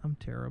not. I'm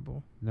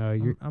terrible. No,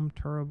 I'm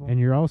terrible. And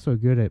you're also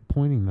good at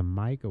pointing the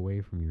mic away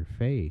from your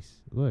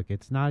face. Look,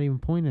 it's not even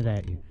pointed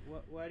at you.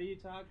 What are you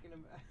talking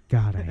about?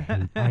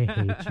 God, I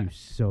hate you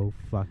so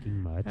fucking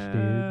much,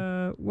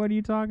 dude. What are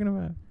you talking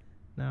about?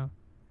 No.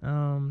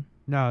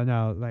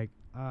 No, like,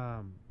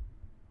 I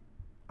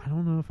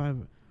don't know if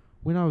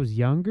when I was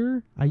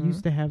younger, I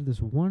used to have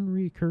this one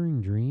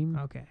recurring dream.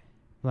 Okay.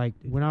 Like,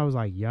 when I was,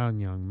 like,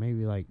 young,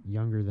 maybe, like,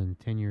 younger than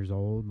 10 years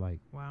old, like,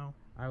 wow.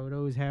 I would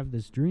always have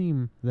this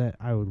dream that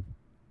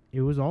it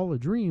was all a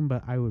dream,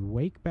 but I would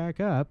wake back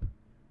up,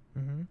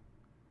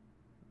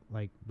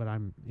 like, but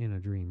I'm in a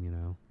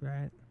dream,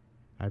 Right.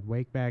 I'd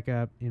wake back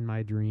up in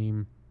my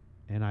dream,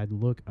 and I'd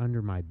look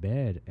under my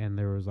bed, and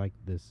there was, like,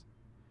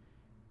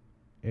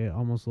 it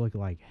almost looked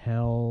like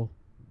hell,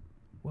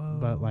 Whoa.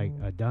 but, like,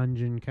 a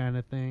dungeon kind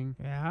of thing.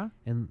 Yeah?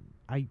 And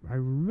I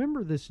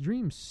remember this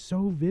dream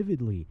so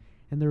vividly.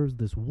 And there was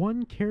this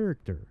one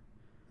character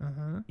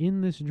in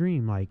this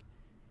dream, like,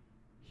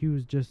 he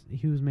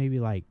was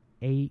maybe like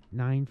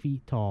 8-9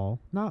 feet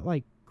tall. Not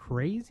like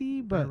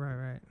crazy, but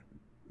right.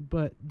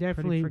 But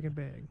definitely pretty freaking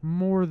big.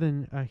 More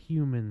than a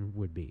human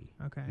would be.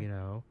 Okay.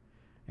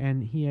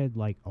 And he had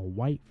like a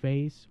white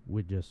face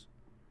with just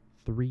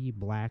 3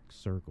 black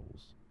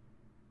circles.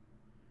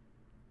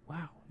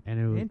 Wow. And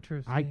it was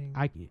interesting.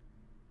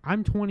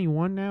 I'm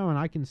 21 now, and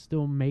I can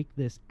still make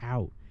this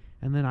out.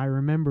 And then I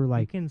remember,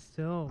 like,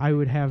 I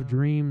would have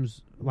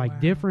dreams,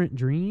 like, different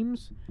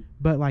dreams,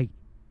 but, like,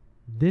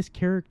 this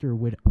character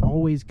would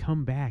always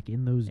come back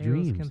in those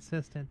dreams. It was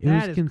consistent.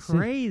 That is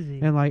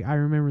crazy. And, like, I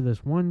remember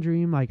this one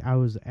dream, like, I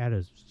was at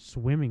a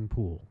swimming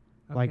pool.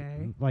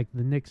 Okay. Like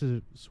the Knicks'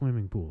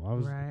 swimming pool. I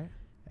was, right.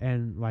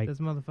 And, like, this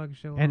motherfucker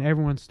show and up.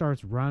 everyone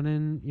starts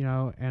running,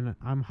 and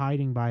I'm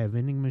hiding by a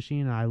vending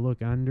machine, and I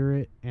look under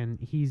it, and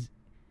he's,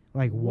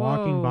 like,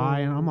 walking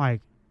by, and I'm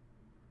like,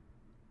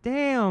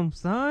 damn,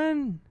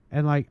 son.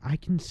 And, like, I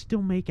can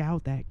still make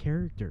out that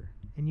character.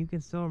 And you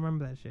can still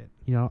remember that shit.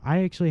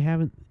 I actually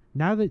haven't.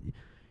 Now that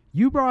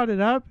you brought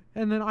it up,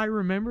 and then I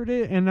remembered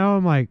it, and now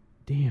I'm like,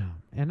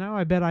 damn. And now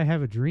I bet I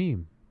have a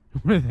dream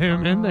with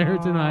him in there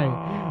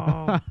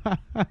tonight.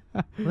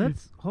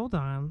 Hold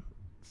on.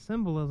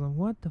 Symbolism.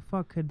 What the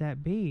fuck could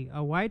that be?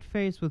 A white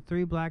face with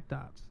 3 black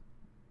dots.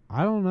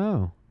 I don't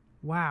know.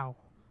 Wow.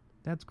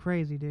 That's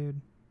crazy, dude.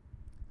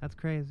 That's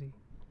crazy.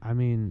 I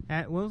mean,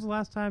 when was the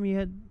last time you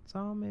had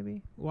saw him?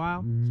 Maybe.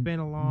 Wow, it's been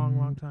a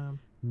long time.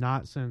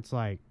 Not since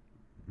like,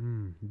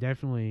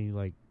 definitely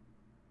like,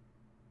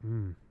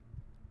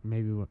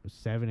 maybe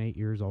 7-8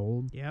 years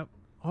old. Yep.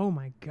 Oh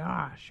my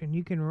gosh, and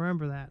you can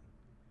remember that,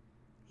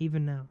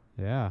 even now.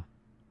 Yeah.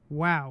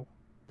 Wow,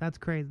 that's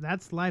crazy.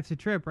 That's life's a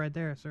trip right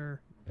there, sir.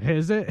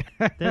 Is it?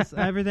 This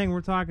everything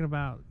we're talking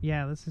about.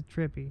 Yeah, this is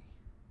trippy.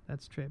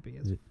 That's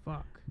trippy as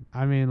fuck.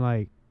 I mean,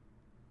 like.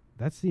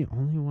 That's the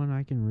only one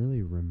I can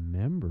really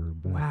remember.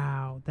 But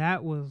wow,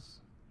 that was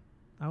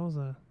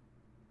a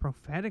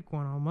prophetic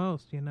one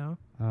almost,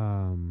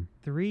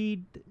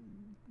 3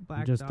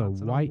 black just dots a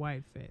and a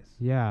white face.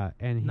 Yeah,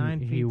 and 9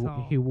 feet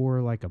tall. He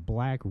wore like a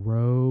black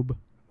robe.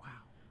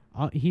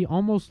 Wow. He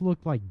almost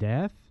looked like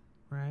death.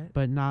 Right.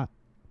 But not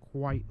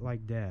quite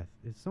like death.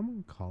 Is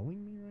someone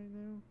calling me right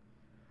now?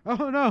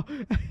 Oh no!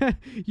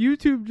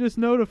 YouTube just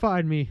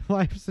notified me.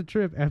 Life's a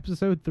Trip,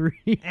 episode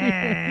 3.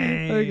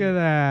 Hey. Look at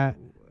that.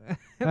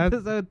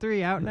 Episode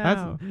 3 out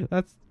now.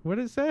 That's what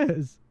it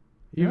says.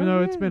 Even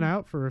though it's been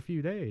out for a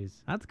few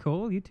days. That's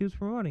cool. YouTube's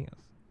promoting us.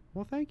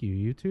 Well, thank you,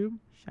 YouTube.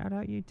 Shout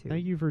out YouTube.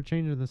 Thank you for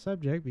changing the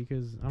subject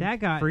because I'm that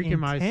got freaking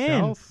intense.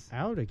 myself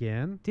out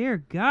again. Dear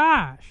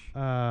gosh.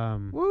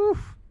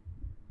 Woof.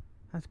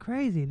 That's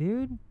crazy,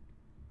 dude.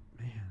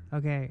 Man.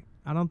 Okay,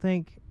 I don't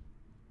think.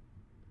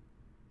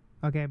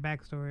 Okay,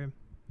 backstory.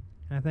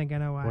 I think I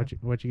know why.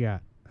 What you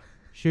got?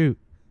 Shoot.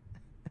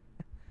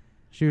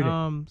 Shoot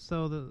it.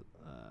 So the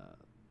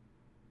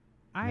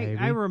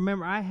I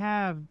remember I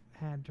have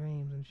had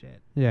dreams and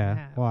shit.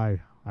 Yeah. Well,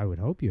 I would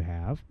hope you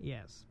have.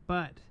 Yes,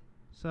 but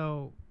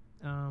so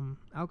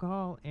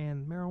alcohol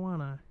and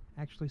marijuana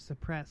actually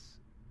suppress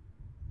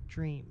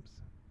dreams.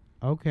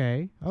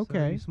 Okay. So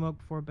Okay. you smoke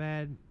before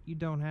bed, you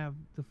don't have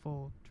the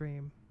full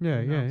dream. Yeah,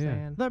 you know yeah, what I'm yeah.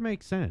 saying? That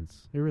makes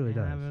sense. It really And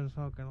I've does. been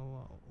smoking a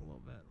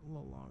little bit, a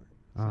little longer.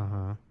 So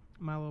Uh-huh.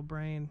 my little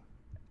brain,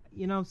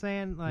 you know what I'm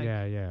saying? Like,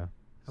 Yeah, yeah.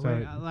 I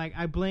So,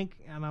 I blink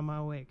and I'm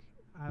awake.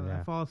 I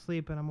Yeah. fall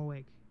asleep and I'm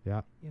awake.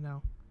 Yeah. You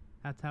know,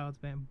 that's how it's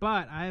been.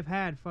 But I've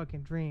had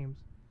fucking dreams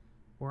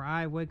where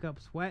I wake up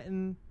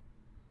sweating,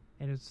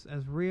 and it's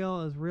as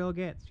real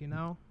gets. You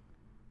know,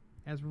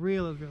 as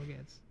real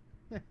gets.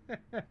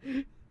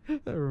 that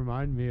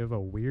reminded me of a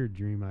weird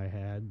dream I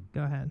had.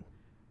 Go ahead.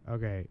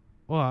 Okay.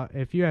 Well,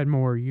 if you had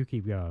more, you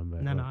keep going.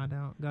 But No, I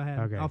don't. Go ahead.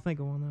 Okay. I'll think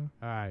of one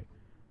though. All right.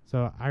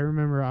 So I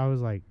remember I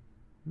was like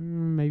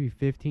maybe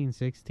 15,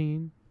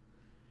 16.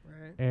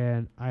 Right.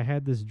 And I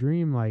had this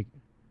dream like,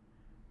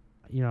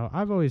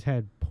 I've always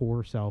had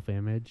poor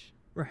self-image.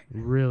 Right.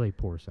 Really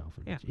poor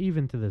self-image. Yeah.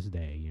 Even to this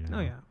day, Oh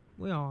yeah.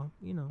 We all,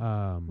 we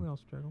all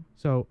struggle.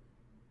 So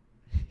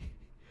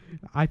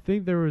I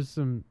think there was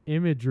some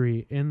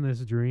imagery in this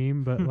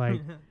dream, but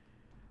like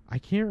I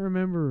can't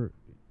remember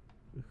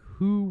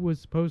who was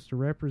supposed to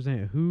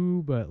represent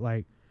who, but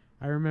like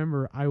I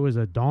remember I was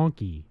a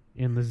donkey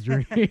in this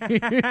dream.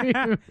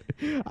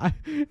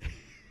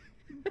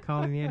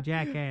 Calling me a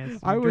jackass.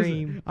 I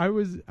Dream.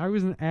 was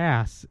an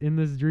ass in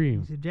this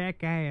dream. He's a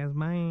jackass,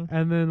 man.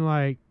 And then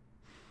like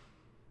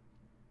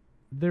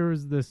there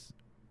was this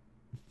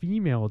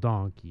female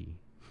donkey.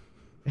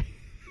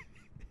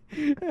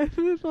 And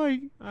it's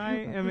like I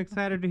am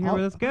excited to hear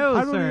where this goes,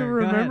 I don't sir. even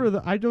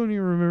remember I don't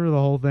even remember the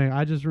whole thing.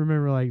 I just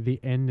remember like the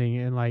ending,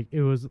 and like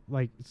it was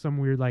like some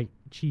weird like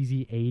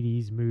cheesy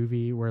 80s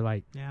movie where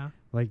like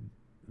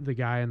the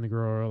guy and the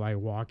girl are like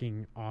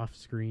walking off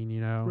screen,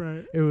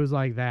 Right. It was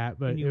like that,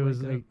 but And you it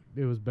was wake like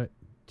it was but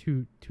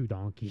two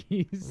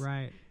donkeys.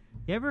 Right.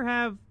 You ever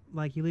have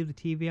like you leave the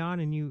TV on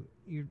and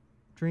your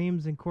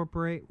dreams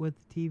incorporate with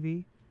the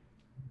TV?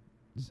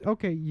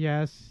 Okay,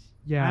 yes.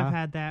 Yeah. I've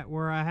had that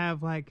where I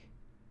have like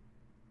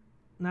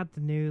not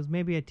the news,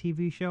 maybe a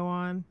TV show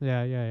on,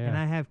 Yeah. and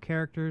I have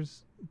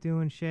characters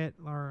doing shit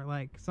or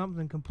like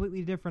something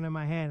completely different in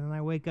my head, and I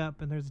wake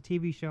up and there's a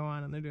TV show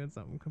on and they're doing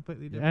something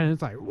completely different. And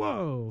it's like,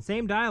 whoa.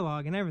 Same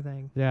dialogue and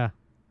everything Yeah.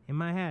 in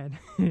my head.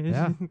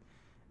 Yeah.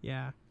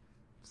 Yeah.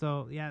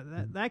 So yeah,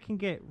 that can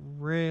get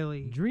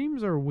really.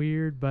 Dreams are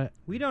weird, but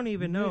We don't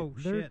even know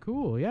they're shit.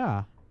 cool.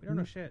 Yeah. We don't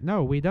know shit.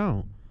 No, we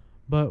don't.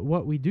 But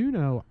what we do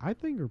know, I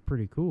think, are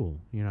pretty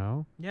cool.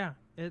 Yeah,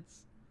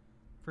 it's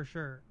for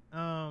sure.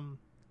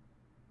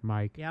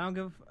 Mike. Yeah, I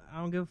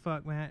don't give a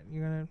fuck, Matt.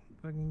 You're gonna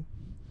fucking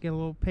get a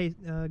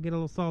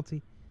little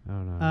salty. I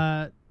don't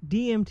know.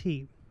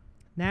 DMT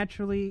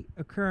naturally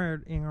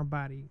occurred in our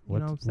body. You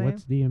know what I'm saying?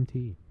 What's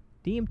DMT?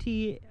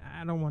 DMT.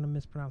 I don't want to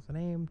mispronounce the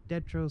name.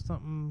 Detro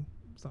something.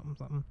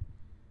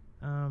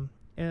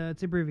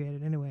 It's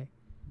abbreviated anyway.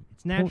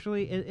 It's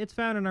naturally. It's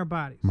found in our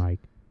bodies. Mike.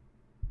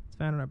 It's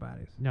found in our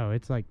bodies. No,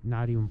 it's like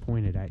not even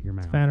pointed at your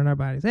mouth. It's found in our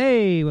bodies.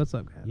 Hey, what's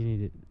up, guys? You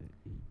need to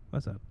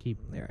What's up? keep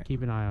There.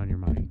 keep an eye on your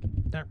mic.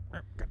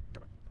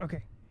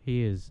 Okay.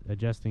 He is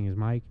adjusting his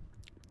mic.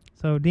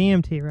 So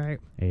DMT, right?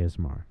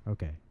 ASMR.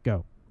 Okay,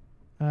 go.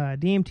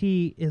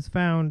 DMT is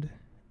found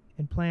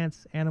in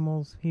plants,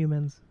 animals,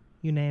 humans,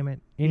 you name it.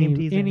 Any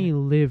DMT's in it.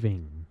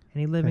 living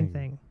Any living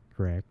thing.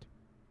 Correct.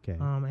 Okay.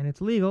 And it's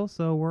legal,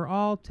 so we're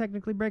all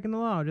technically breaking the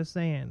law. Just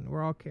saying,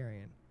 we're all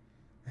carrying.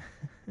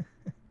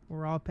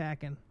 We're all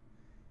packing.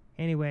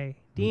 Anyway,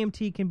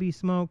 DMT can be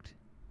smoked.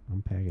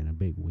 I'm packing a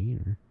big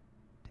wiener.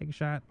 Take a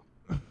shot.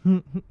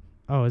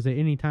 Oh, is it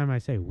any time I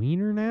say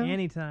wiener now?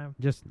 Anytime.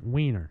 Just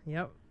wiener.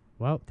 Yep.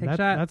 Well, Take a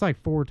shot. that's like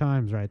 4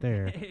 times right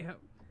there. Yep.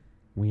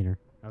 Wiener.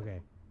 Okay,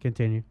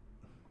 continue.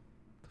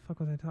 The fuck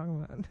was I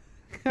talking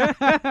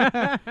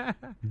about?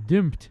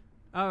 Dimped.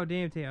 Oh,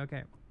 DMT.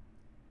 Okay.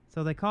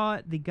 So they call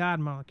it the God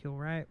molecule,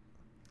 right?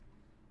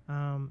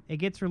 It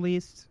gets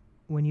released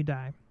when you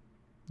die,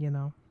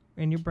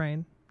 in your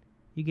brain.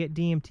 You get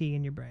DMT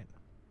in your brain.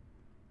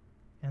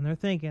 And they're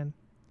thinking,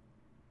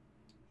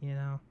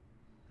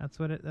 that's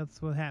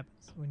what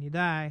happens. When you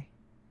die,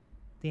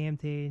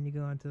 DMT, and you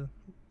go into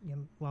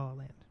La La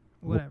Land.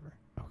 Whatever.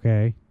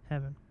 Okay.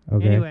 Heaven.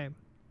 Okay. Anyway.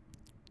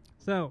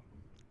 So,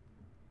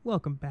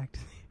 welcome back to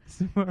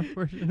the ASMR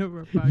portion of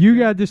our podcast. You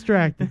got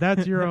distracted.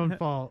 That's your own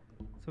fault.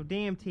 So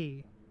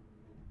DMT.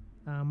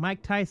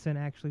 Mike Tyson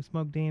actually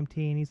smoked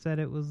DMT, and he said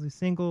it was the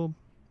single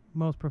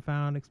most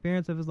profound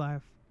experience of his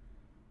life.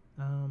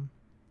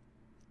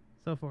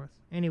 So forth.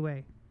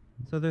 Anyway,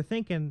 so they're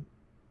thinking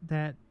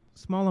that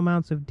small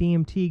amounts of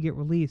DMT get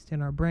released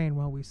in our brain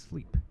while we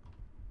sleep.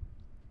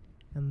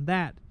 And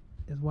that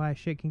is why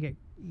shit can get,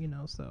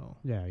 so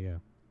Yeah.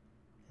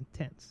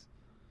 intense.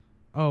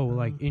 Oh,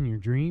 like in your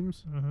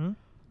dreams? Mm-hmm.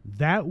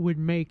 That would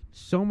make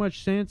so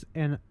much sense,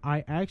 and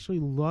I actually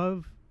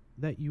love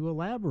that you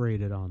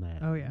elaborated on that.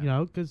 Oh,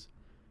 yeah. Because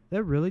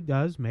that really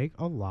does make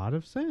a lot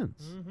of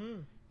sense.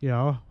 Mm-hmm.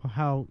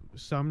 How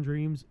some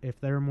dreams, if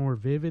they're more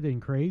vivid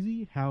and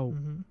crazy, how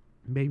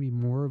maybe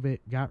more of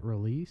it got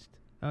released.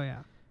 Oh, yeah.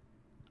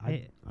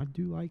 I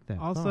do like that.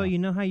 Also, thought. you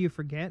know how you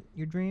forget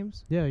your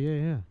dreams? Yeah.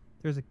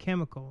 There's a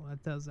chemical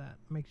that does that.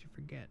 Makes you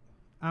forget.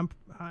 I'm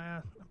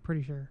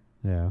pretty sure.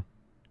 Yeah.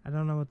 I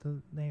don't know what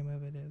the name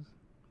of it is.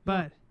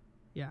 But,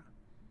 yeah.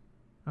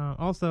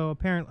 Also,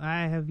 apparently,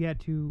 I have yet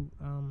to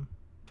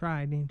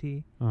try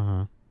DMT.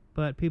 Uh-huh.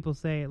 But people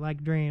say,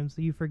 like dreams,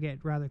 you forget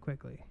rather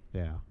quickly.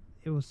 Yeah.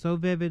 It was so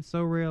vivid,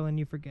 so real, and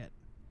you forget.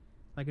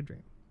 Like a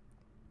dream.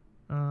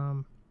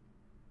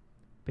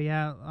 But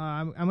yeah,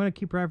 I'm going to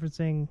keep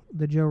referencing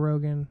the Joe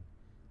Rogan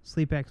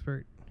sleep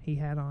expert he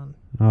had on.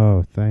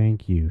 Oh,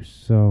 thank you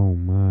so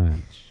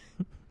much.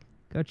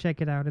 Go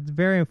check it out. It's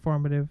very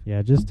informative.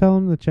 Yeah, just tell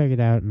him to check it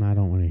out, and I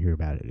don't want to hear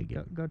about it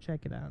again. Go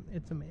check it out.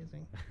 It's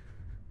amazing.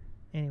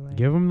 Anyway.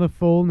 Give him the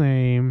full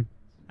name.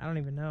 I don't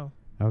even know.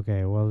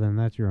 Okay, well, then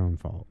that's your own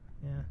fault.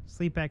 Yeah.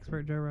 Sleep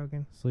expert Joe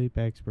Rogan. Sleep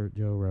expert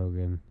Joe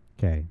Rogan.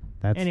 Okay,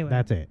 that's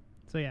it.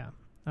 So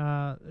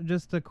yeah,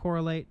 just to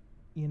correlate,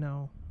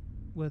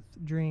 with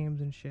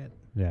dreams and shit.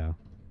 Yeah.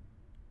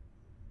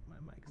 My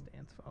mic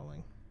stand's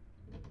falling.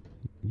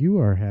 You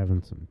are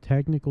having some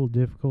technical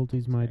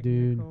difficulties, my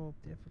dude.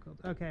 Difficult.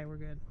 Okay, we're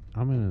good.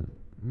 I'm gonna.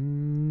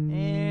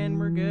 And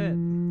we're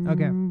good.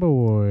 Okay.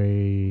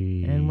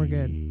 Boy. And we're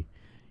good.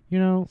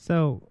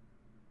 So,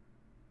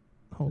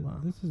 hold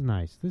on. This is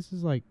nice. This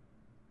is like,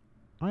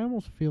 I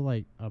almost feel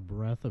like a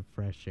breath of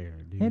fresh air,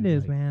 dude. It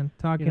is, like, man.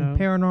 Talking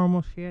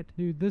paranormal shit.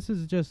 Dude, this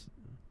is just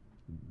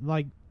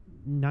like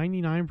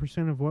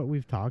 99% of what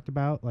we've talked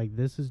about. Like,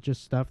 this is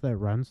just stuff that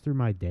runs through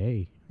my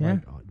day. Yeah.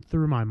 Like,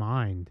 through my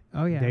mind.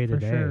 Oh, yeah, day to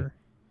day. Sure.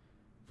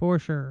 For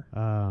sure.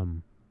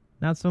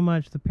 Not so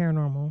much the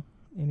paranormal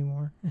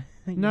anymore.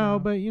 No,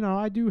 but,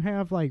 I do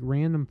have, like,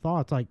 random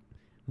thoughts. Like,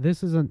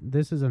 this is a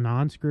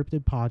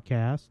non-scripted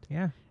podcast.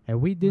 Yeah.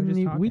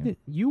 And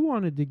you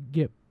wanted to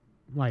get,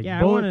 like, I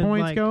bullet wanted,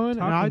 points like, going.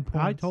 And I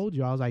points. told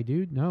you, I was like,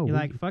 dude, no. You're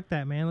like, fuck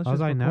that, man. Let's I was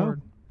just like,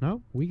 record.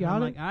 No, we got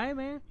I'm it. like, all right,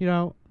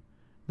 man.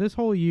 This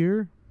whole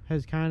year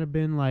has kind of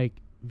been, like,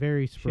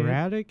 very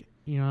sporadic,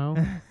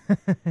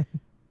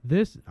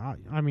 This,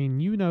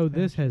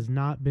 this has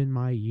not been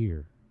my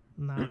year.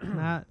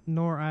 Not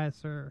nor I,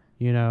 sir.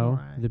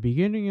 The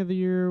beginning of the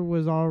year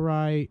was all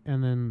right,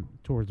 and then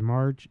towards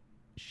March,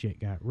 shit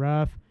got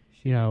rough.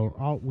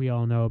 We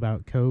all know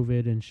about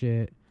COVID and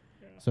shit,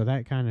 so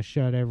that kind of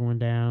shut everyone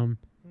down.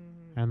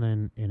 Mm-hmm. And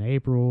then in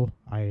April,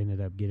 I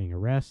ended up getting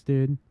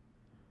arrested.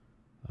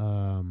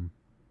 And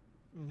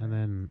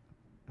then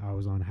I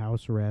was on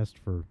house arrest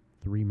for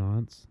 3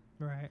 months.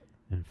 Right.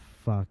 And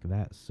fuck,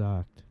 that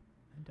sucked.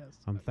 It does.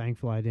 I'm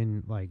thankful I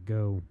didn't I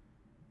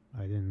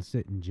didn't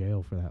sit in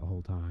jail for that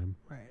whole time.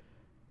 Right.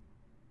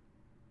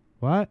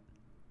 What?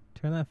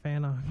 Turn that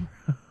fan on.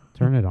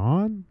 Turn it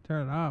on?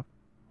 Turn it off.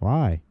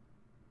 Why?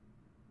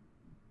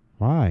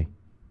 Why?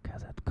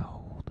 Because it's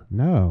cold.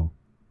 No.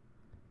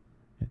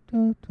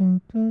 No,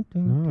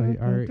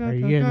 are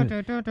you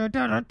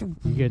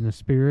getting a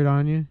spirit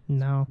on you?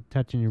 No.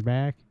 Touching your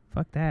back?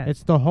 Fuck that.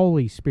 It's the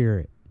Holy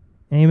Spirit.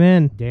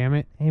 Amen. Damn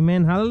it.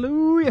 Amen.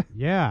 Hallelujah.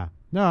 Yeah.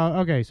 No,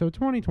 okay, so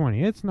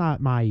 2020, it's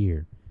not my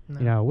year.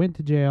 No. Went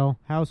to jail,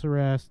 house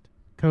arrest,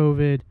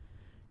 COVID,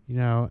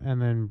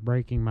 and then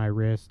breaking my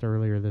wrist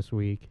earlier this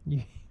week.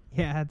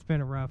 Yeah, it's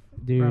been a rough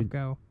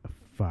go.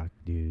 Fuck,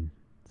 dude.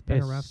 It's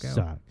been a rough go.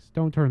 Sucks.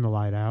 Don't turn the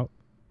light out.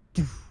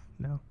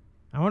 No.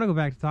 I want to go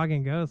back to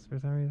talking ghosts for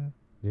some reason.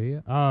 Do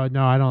you? Oh,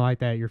 no, I don't like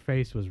that. Your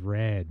face was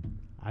red.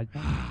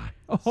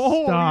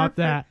 Stop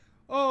that.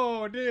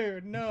 Oh,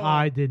 dude, no.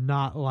 I did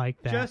not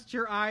like that. Just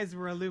your eyes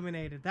were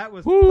illuminated. That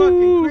was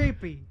fucking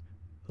creepy.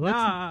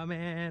 Nah,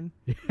 man.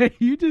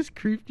 You just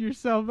creeped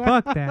yourself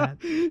out. Fuck that.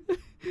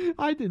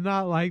 I did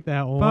not like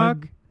that one.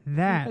 Fuck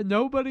that.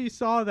 Nobody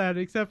saw that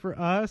except for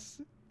us.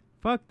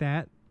 Fuck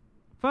that.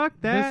 Fuck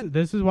that.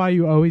 This is why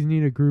you always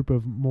need a group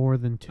of more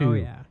than two. Oh,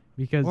 yeah.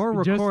 Because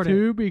or just record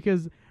two, it.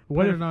 Because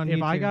what if I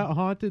YouTube. got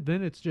haunted,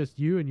 then it's just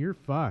you and you're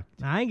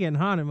fucked. I ain't getting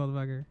haunted,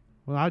 motherfucker.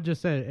 Well, I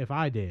just said if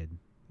I did.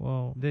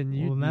 Well,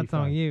 then that's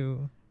on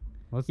you.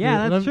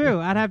 That's true.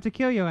 I'd have to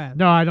kill your ass.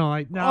 No, I don't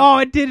like. No. Oh,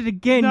 I did it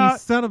again, you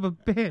son of a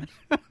bitch.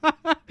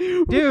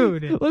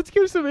 Dude. Let's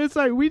give some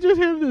insight. We just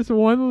have this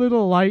one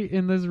little light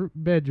in this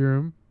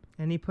bedroom.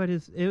 And he put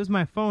it was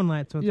my phone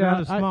light, so it's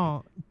rather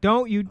small.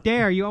 Don't you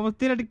dare. You almost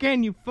did it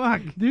again, you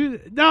fuck.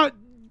 Dude, no.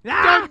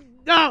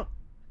 No.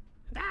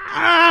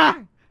 Ah!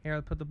 Here,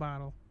 let's put the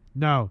bottle.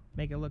 No.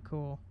 Make it look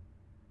cool.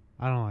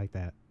 I don't like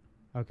that.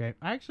 Okay.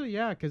 Actually,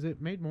 yeah, because it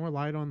made more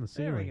light on the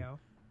ceiling. There we go.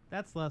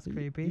 That's less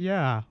creepy.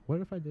 Yeah.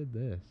 What if I did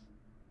this?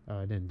 Oh,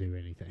 I didn't do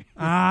anything.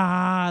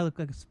 I look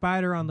like a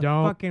spider on the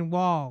fucking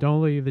wall.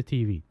 Don't leave the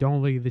TV.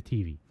 Don't leave the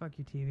TV. Fuck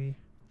you, TV.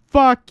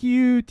 Fuck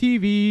you,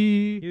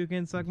 TV. You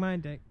can suck my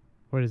dick.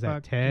 What is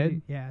that, Ted?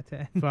 You. Yeah,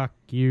 Ted. Fuck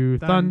you,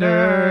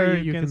 Thunder.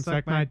 You can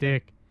suck my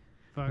dick.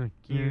 Fuck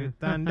you,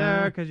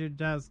 Thunder, because you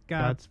just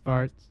got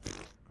farts.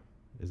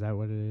 Is that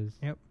what it is?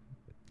 Yep.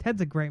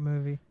 Ted's a great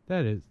movie.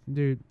 That is.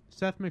 Dude,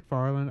 Seth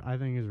MacFarlane, I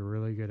think, is a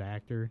really good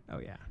actor. Oh,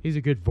 yeah. He's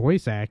a good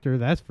voice actor.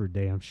 That's for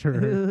damn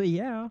sure.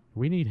 Yeah.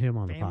 We need him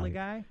on Family the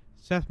podcast. Guy?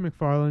 Seth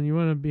MacFarlane, you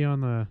want to be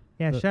on the...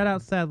 Yeah, shout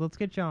out Seth. Let's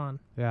get you on.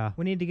 Yeah.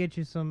 We need to get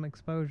you some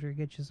exposure,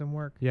 get you some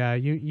work. Yeah,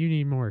 you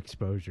need more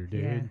exposure,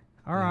 dude. Yeah.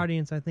 Our Yeah.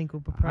 audience, I think,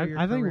 will propel your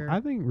career.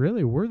 I think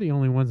really we're the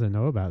only ones that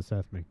know about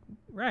Seth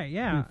Right,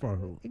 yeah.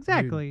 MacFarlane.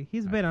 Exactly.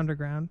 He's a bit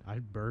underground. I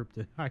burped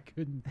it. I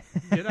couldn't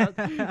get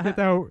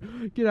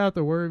out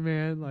the word,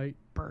 man. Like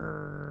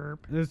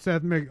Burp. it's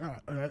Seth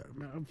MacFarlane.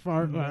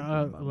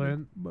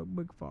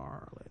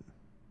 McFarlane.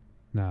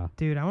 No,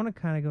 Dude, I want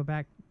to kind of go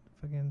back to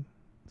fucking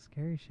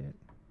scary shit.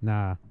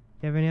 nah.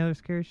 You have any other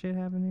scary shit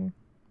happen here?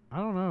 I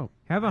don't know.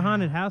 Have a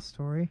haunted house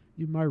story.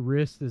 Dude, my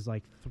wrist is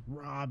like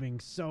throbbing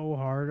so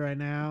hard right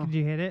now. Did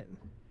you hit it?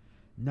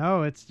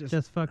 No, it's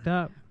Just fucked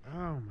up.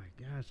 oh my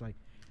gosh, like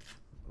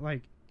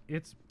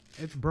it's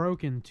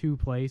broken 2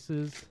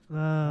 places.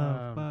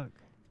 Fuck.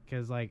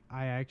 Because like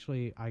I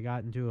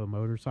got into a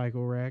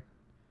motorcycle wreck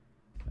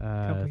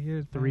A couple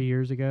years back. 3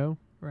 years ago.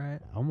 Right.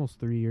 Almost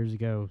 3 years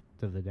ago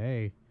to the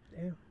day.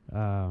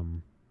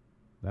 Damn.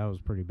 That was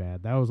pretty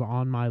bad. That was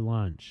on my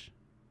lunch.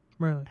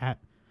 Really?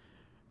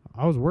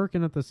 I was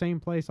working at the same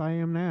place I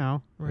am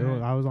now.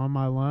 Right. I was on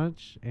my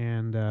lunch,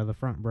 and the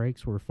front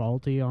brakes were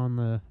faulty on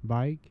the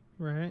bike.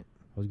 Right.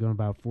 I was going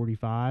about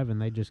 45,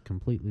 and they just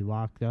completely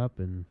locked up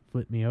and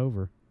flipped me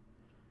over.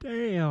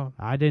 Damn.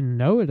 I didn't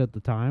know it at the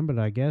time, but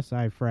I guess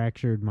I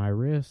fractured my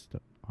wrist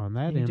on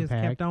that You impact. just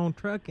kept on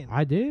trucking.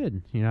 I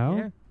did,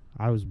 Yeah.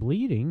 I was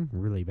bleeding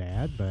really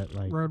bad, but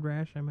like, Road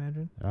rash, I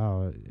imagine.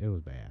 oh, it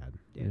was bad.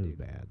 Yeah, it was dude.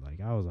 bad.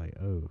 Like I was like,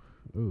 oh,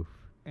 oof.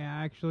 Yeah,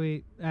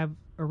 actually, I have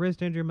a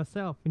wrist injury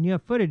myself, and you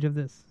have footage of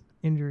this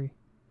injury.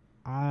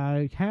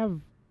 I have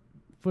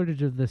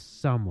footage of this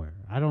somewhere.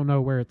 I don't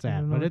know where it's I at,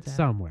 don't know but where it's it's at.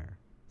 somewhere.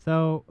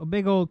 So, a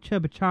big old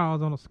chubby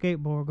Charles on a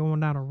skateboard going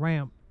down a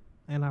ramp,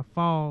 and I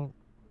fall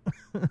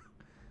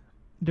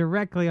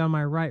directly on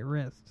my right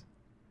wrist,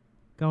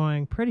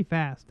 going pretty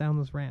fast down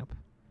this ramp.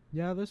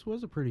 Yeah, this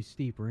was a pretty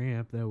steep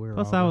ramp that we were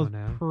Plus, all I was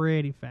going down.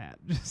 pretty fat.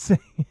 Just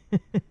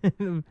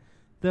saying.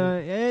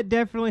 It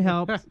definitely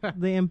helped.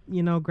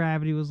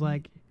 Gravity was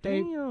like,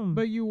 Hey, damn.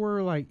 But you were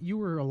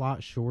a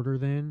lot shorter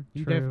then.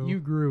 True. You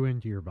grew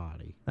into your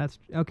body. That's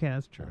okay.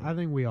 That's true. I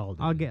think we all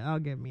did. I'll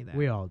give me that.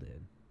 We all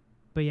did.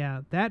 But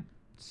yeah, that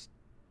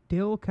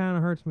still kind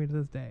of hurts me to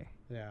this day.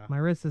 Yeah. My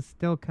wrist is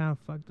still kind of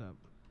fucked up.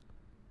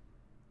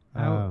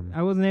 Um,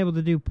 I wasn't able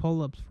to do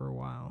pull-ups for a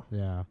while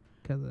Yeah.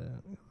 because of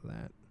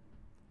that.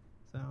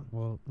 So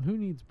Well, who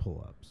needs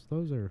pull-ups?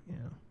 Those are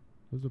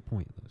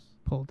pointless.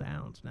 pull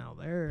downs now.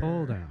 There.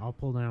 Pull down. I'll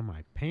pull down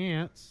my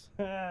pants.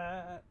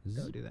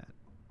 Don't do that.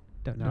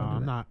 Don't. No, don't do I'm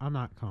that. not. I'm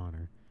not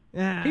Connor.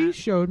 Ah, He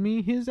showed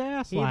me his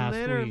ass he last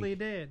literally week.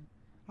 did.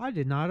 I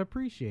did not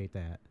appreciate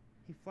that.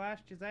 He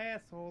flashed his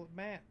asshole at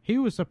Matt. He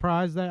was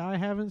surprised that I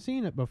haven't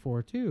seen it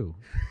before too.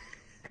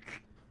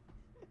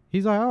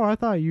 He's like, "Oh, I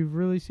thought you've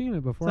really seen it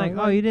It's before." like, I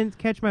was oh, you didn't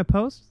catch my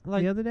post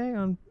Like- the other day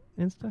on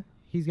Insta?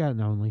 He's got an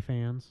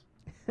OnlyFans.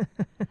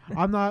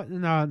 I'm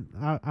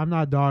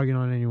not dogging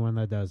on anyone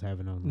that does have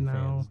an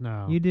OnlyFans.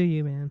 No. You do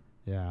you, man.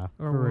 Yeah,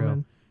 Or for real.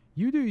 woman.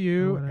 You do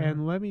you, whatever.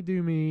 and let me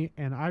do me,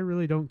 and I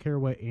really don't care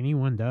what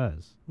anyone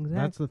does. Exactly.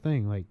 That's the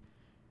thing. Like,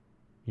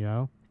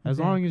 as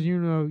long as you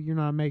know you're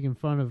not making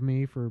fun of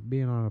me for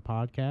being on a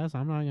podcast,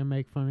 I'm not going to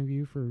make fun of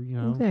you for,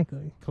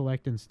 Exactly.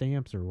 collecting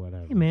stamps or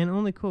whatever. Hey, man,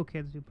 only cool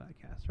kids do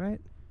podcasts, right?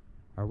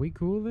 Are we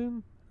cool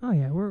then? Oh,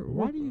 yeah.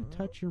 Why do you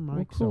touch your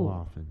mic so cool.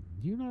 often?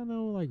 Do you not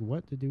know, like,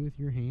 what to do with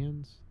your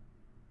hands?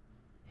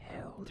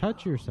 Hell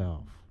Touch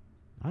yourself.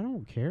 I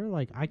don't care.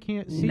 Like, I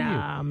can't see you.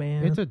 Nah,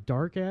 man. It's a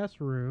dark-ass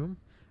room.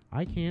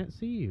 I can't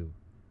see you.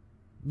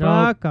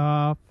 Fuck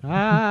off.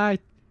 Ah,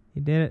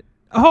 You did it.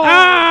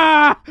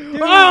 Oh! Dude.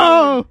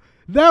 Oh!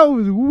 That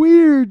was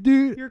weird,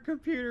 dude. Your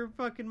computer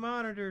fucking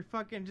monitor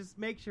fucking just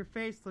makes your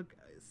face look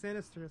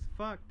sinister as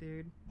fuck,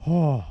 dude.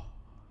 Oh.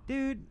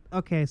 Dude,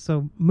 okay,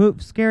 so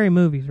scary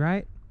movies,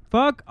 right?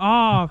 Fuck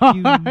off,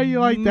 you How you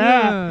like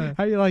that? nut.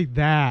 How you like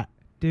that?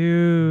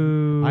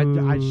 Dude.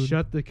 I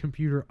shut the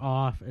computer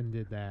off and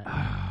did that.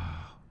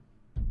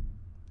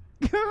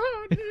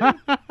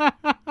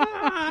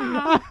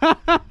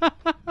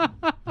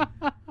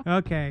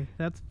 Okay,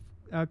 that's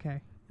okay.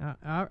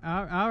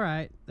 All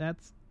right,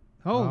 that's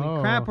holy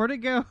Oh. crap. Where'd it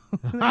go?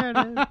 There it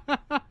is.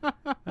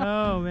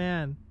 Oh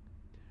man.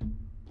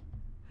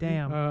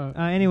 Damn.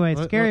 Anyway,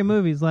 scary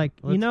movies like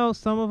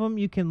some of them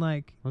you can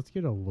like Let's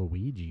get a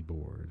Luigi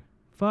board.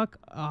 fuck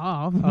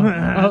off.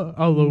 No.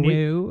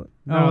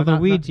 No,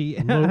 not Luigi.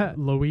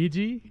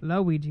 Luigi.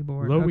 Luigi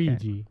board. Okay.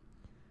 Luigi.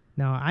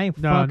 No, I ain't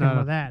No, fucking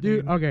with that,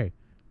 dude. Okay.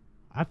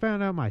 I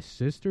found out my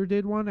sister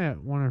did one at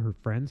one of her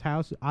friends'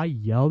 house. I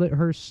yelled at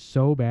her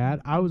so bad.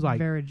 I was like,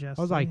 very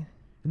justly. I was like,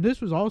 and this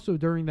was also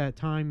during that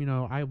time,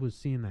 I was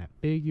seeing that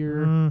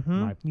figure.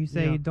 Mhm. You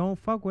say don't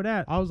fuck with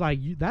that. I was like,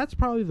 that's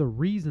probably the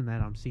reason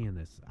that I'm seeing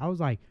this. I was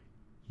like,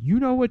 you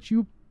know what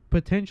you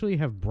potentially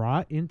have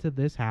brought into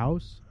this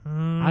house?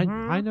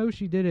 Mhm. I know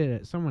she did it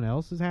at someone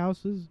else's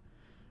houses,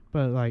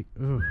 but like,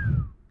 ugh,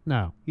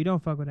 no. You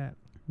don't fuck with that.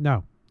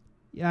 No.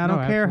 Yeah, I No,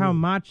 don't care how absolutely.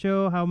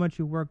 macho, how much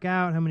you work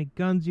out, how many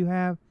guns you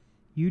have.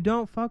 You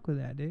don't fuck with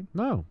that, dude.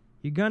 No.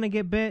 You're gonna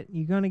get bit.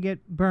 You're gonna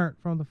get burnt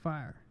from the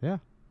fire. Yeah.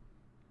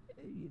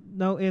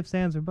 No ifs,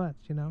 ands, or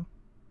buts.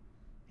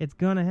 It's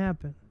gonna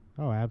happen.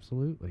 Oh,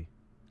 absolutely.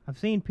 I've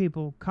seen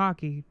people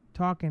cocky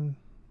talking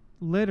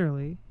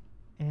literally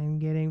and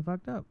getting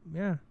fucked up.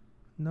 Yeah.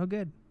 No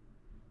good.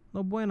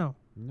 No bueno.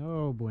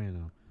 No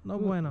bueno. No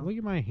bueno. Look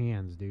at my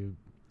hands, dude.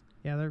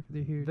 Yeah, they're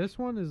huge. This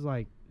one is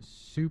like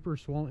super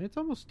swollen. It's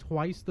almost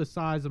twice the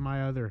size of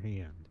my other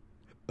hand.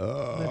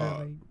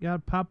 Literally. You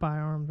got Popeye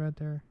arms right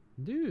there.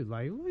 Dude,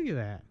 like, look at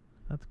that.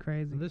 That's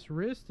crazy. This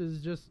wrist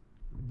is just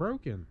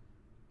broken.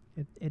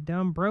 It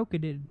done broke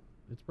it.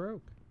 It's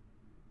broke.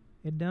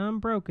 It done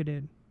broke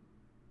it.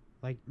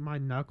 Like, my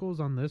knuckles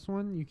on this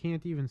one, you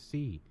can't even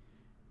see.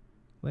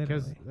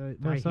 Because Literally.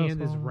 my so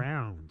hand is swollen.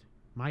 round.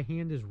 My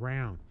hand is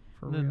round.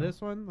 For and then real.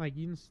 this one, like,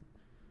 you can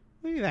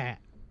look at that.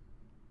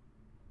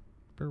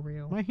 For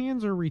real. My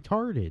hands are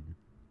retarded.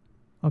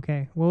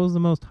 Okay, what was the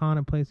most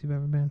haunted place you've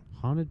ever been?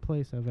 Haunted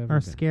place I've ever Or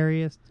been.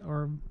 scariest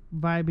or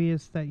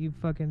vibiest that you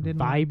fucking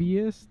didn't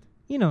Vibiest?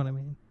 You know what I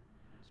mean.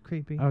 It's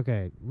creepy.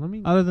 Okay, let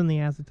me... Other than the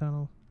acid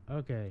tunnel.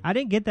 Okay. I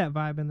didn't get that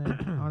vibe in there,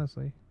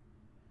 honestly.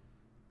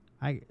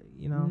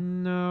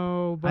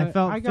 No, but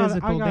felt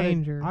physical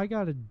danger. I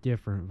got a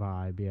different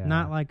vibe, yeah.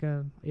 Not like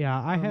a...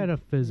 Yeah, I had a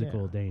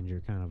physical yeah.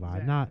 danger kind of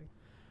vibe. Exactly. Not...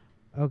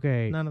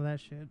 Okay. None of that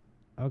shit.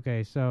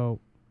 Okay,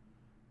 so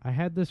I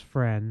had this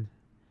friend,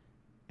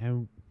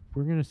 and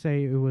we're going to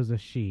say it was a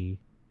she.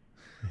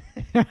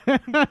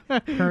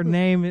 Her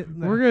name is...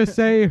 We're going to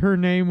say her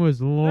name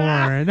was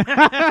Lauren.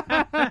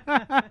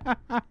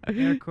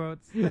 Air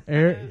quotes.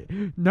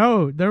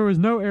 No, there was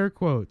no air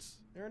quotes.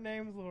 Her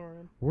name's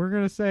Lauren. We're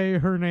going to say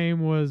her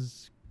name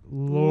was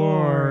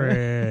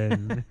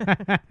Lauren.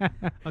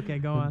 Okay,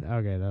 go on.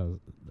 Okay,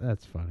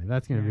 that's funny.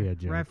 That's going to be a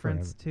joke.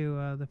 Reference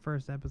to the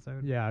first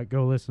episode. Yeah,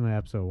 go listen to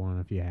episode 1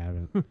 if you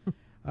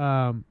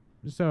haven't.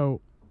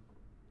 So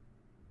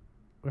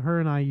her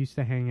and I used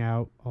to hang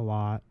out a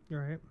lot.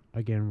 Right.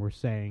 Again, we're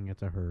saying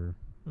it's a her.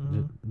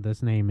 Mhm.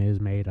 This name is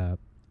made up,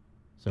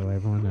 so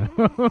everyone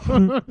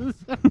knows.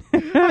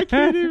 I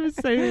can't even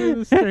say it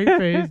with a straight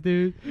face,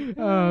 dude.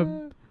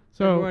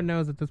 So everyone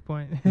knows at this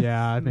point.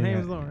 Yeah, I think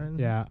name's Lauren.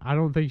 Yeah, I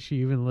don't think she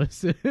even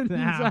listens.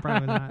 Nah,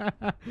 probably not.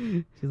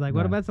 She's like,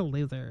 "What No. about the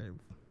loser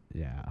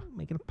Yeah,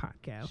 making a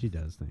podcast?" she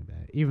does think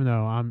that. Even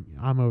though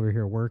I'm over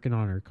here working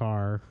on her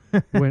car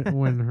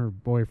when her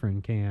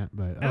boyfriend can't.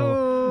 But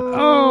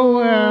oh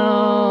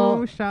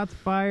well. Shots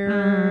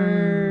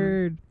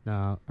fired.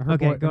 No, her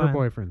Okay, go her on.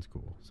 boyfriend's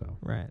cool. So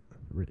Right.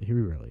 he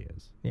really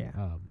is. Yeah.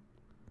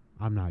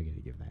 I'm not gonna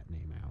give that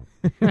name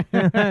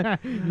out.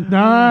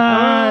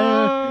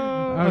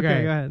 No.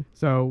 Okay, go ahead.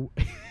 So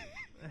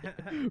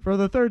for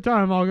the third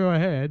time, I'll go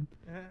ahead.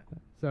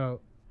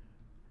 So,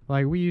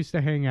 like, we used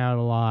to hang out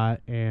a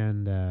lot,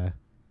 and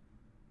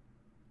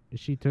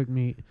she took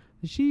me.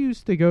 She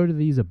used to go to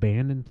these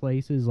abandoned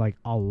places like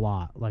a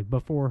lot, like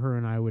before her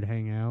and I would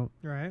hang out.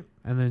 Right.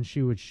 And then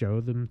she would show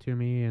them to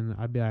me, and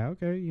I'd be like,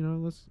 okay,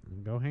 let's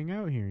go hang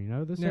out here.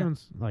 This Yeah.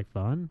 sounds like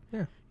fun.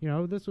 Yeah.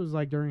 This was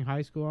like during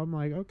high school. I'm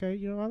like, okay,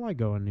 I like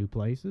going new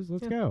places.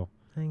 Let's Yeah. go.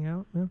 Hang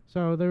out. Yeah.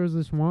 So there was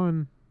this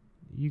one.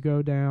 You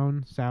go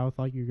down south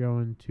like you're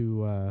going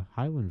to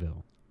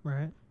Highlandville,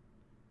 Right.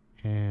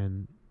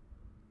 and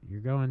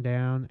you're going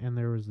down, and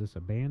there was this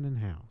abandoned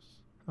house.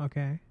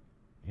 Okay.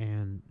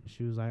 And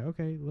she was like,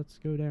 okay, let's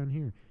go down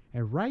here.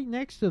 And right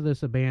next to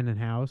this abandoned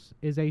house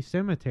is a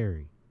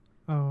cemetery.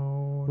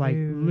 Oh, Like,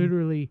 dude.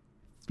 literally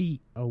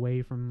feet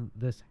away from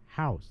this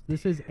house.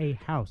 This is a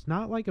house.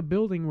 Not like a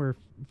building where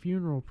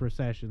funeral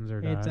processions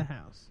are done. It's a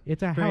house.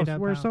 It's a Straight house up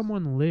where house.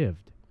 someone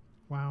lived.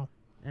 Wow.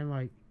 And,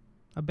 like,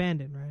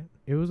 Abandoned, right?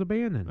 it was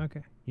abandoned.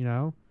 Okay.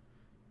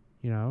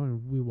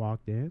 And we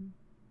walked in.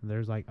 And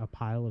there's, like, a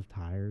pile of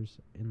tires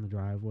in the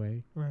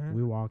driveway. Right.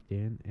 We walked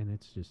in, and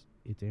it's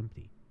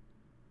empty.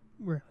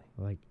 Really?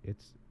 Like,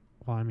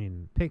 well, I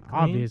mean, Pick clean?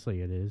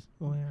 obviously it is.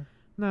 Well, yeah.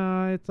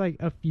 No, it's like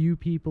a few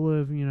people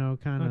have,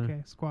 kind of.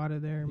 Okay.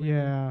 Squatted there. Maybe.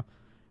 Yeah.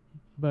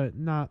 But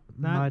not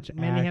much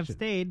many have action.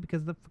 stayed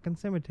because of the fucking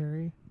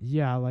cemetery.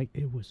 Yeah, like,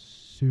 it was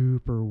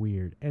super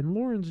weird. And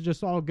Lauren's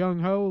just all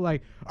gung-ho,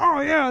 like,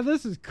 oh, yeah,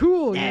 this is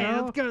cool,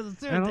 let's go to the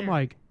cemetery. And I'm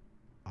like,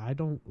 I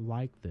don't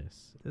like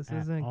this. This at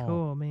isn't all.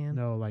 cool, man.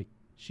 No, like,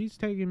 she's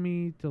taking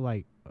me to,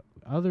 like,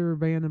 other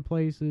abandoned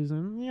places,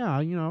 and, yeah,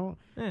 Yeah.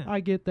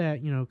 I get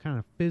that, kind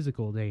of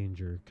physical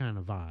danger kind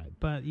of vibe.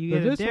 But you But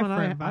get a this one,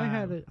 different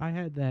vibe. I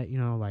had that,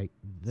 like...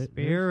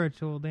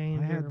 Spiritual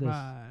danger had this-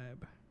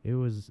 vibe. It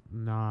was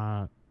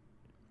not...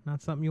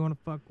 Not something you want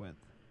to fuck with.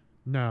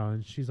 No,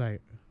 and she's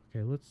like,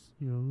 okay, let's,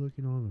 look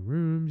in all the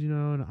rooms,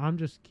 and I'm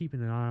just keeping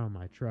an eye on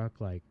my truck,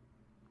 like,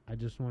 I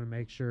just want to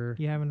make sure,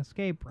 You have an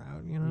escape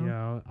route,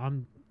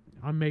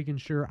 I'm making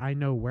sure I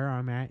know where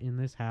I'm at in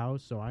this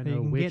house, so I So you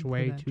know can which get to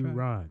way that to truck.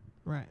 run.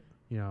 Right.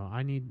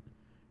 I need,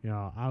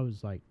 I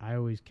was like, I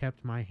always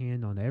kept my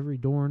hand on every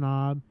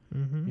doorknob,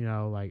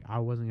 Mm-hmm. like, I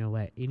wasn't going to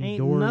let any Ain't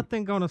door.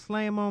 nothing gonna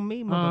slam on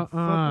me,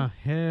 motherfucker.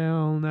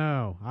 Hell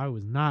no. I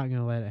was not going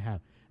to let it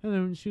happen. And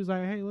then she was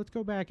like, hey, let's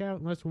go back out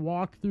and let's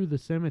walk through the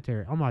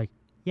cemetery. I'm like,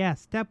 Yeah,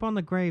 step on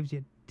the graves,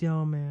 you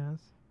dumbass.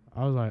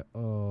 I was like,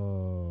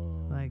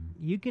 oh. Like,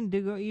 you can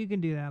do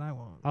that, I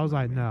won't. I was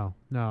like, man.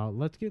 no,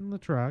 let's get in the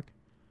truck.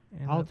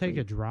 And I'll take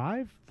a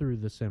drive through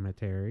the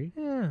cemetery.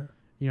 Yeah.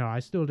 You know, I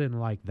still didn't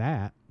like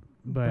that,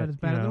 but it's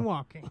better than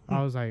walking.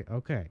 I was like,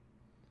 okay,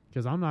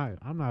 because I'm not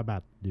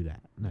about to do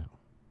that. No.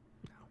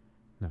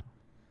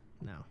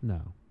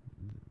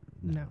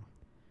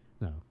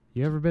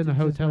 You ever been to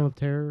Hotel of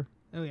Terror?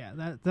 Oh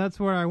yeah, that's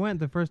where I went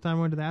the first time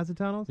I went to the acid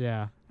tunnels.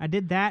 Yeah, I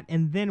did that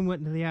and then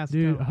went to the acid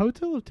dude. tunnels.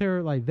 Hotel of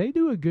Terror, like they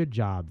do a good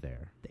job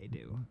there. They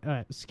do.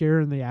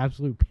 Scaring the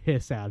absolute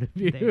piss out of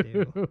you. They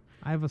do.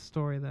 I have a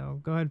story though.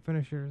 Go ahead and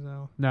finish yours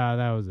though. No,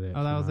 that was it.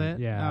 Oh, that was it?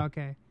 Yeah. Oh,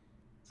 okay.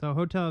 So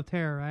Hotel of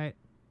Terror, right?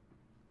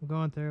 I'm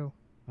going through.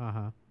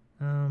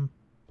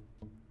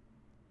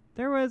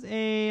 There was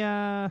a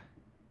I'm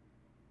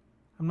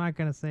not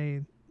gonna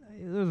say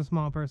there was a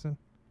small person.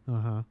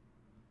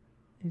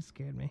 He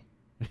scared me.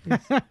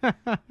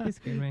 He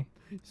scared me.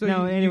 So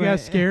no, you anyway. got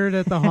scared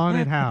at the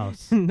haunted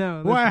house.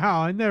 No.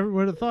 Wow, I never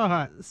would have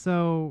thought.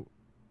 So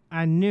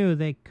I knew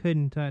they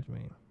couldn't touch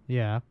me.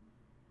 Yeah.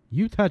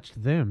 You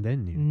touched them,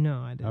 didn't you?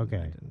 No, I didn't. Okay.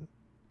 I didn't.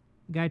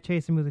 Guy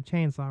chasing me with a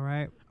chainsaw,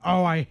 right?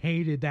 Oh, I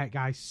hated that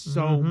guy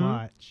so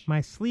much.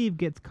 My sleeve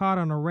gets caught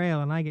on a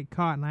rail and I get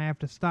caught and I have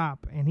to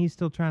stop. And he's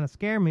still trying to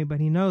scare me, but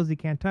he knows he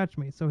can't touch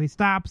me. So he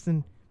stops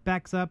and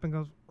backs up and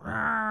goes,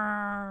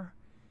 "Rawr."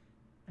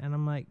 And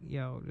I'm like,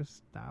 yo, just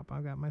stop.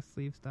 I've got my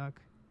sleeve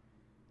stuck.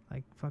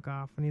 Like, fuck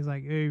off. And he's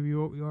like, hey,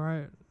 you all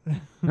right?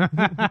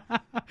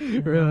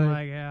 Really? I'm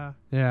like, yeah.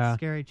 Yeah.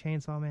 Scary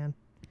chainsaw, man.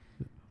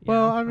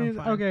 Well, Yeah, I I'm mean,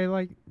 fine. okay,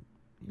 like,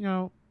 you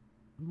know,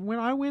 when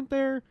I went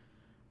there,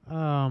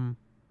 I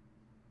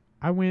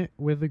went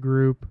with a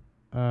group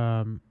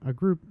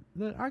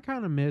that I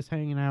kind of miss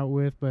hanging out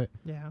with, but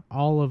yeah,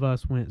 all of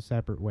us went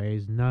separate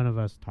ways. None of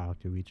us talk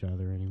to each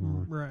other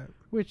anymore, right?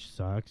 which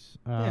sucks.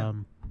 Yeah.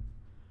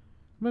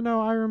 But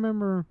no, I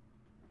remember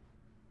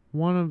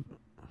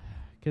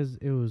because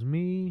it was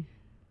me,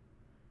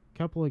 a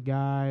couple of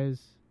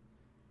guys,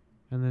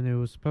 and then it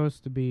was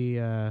supposed to be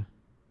another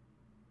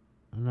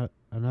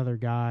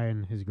guy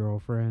and his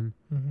girlfriend.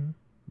 Mm-hmm.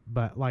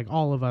 But like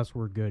all of us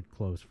were good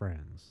close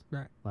friends.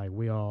 Right. Like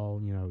we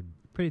all, you know,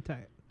 Pretty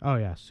tight. oh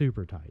yeah,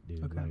 super tight,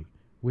 dude. Okay. Like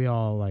we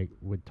all like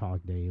would talk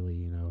daily,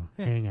 you know,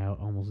 Yeah. hang out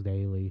almost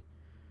daily.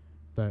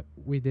 But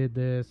we did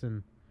this,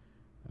 and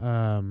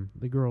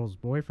the girl's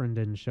boyfriend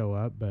didn't show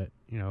up, but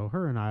you know,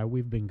 her and I,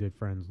 we've been good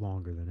friends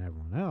longer than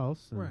everyone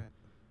else. And,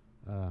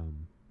 Right.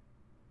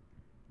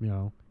 You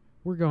know,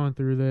 we're going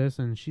through this,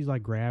 and she's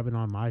like grabbing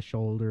on my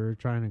shoulder,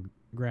 trying to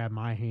grab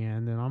my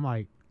hand, and I'm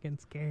like, Getting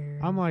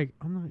scared. I'm not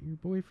your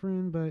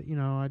boyfriend, but you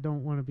know, I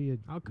don't want to be a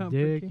I'll comfort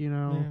dick, you. you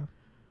know. Yeah.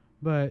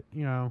 But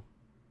you know,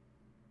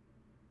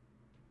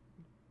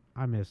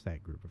 I miss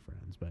that group of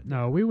friends. But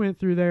no, we went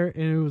through there,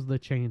 and it was the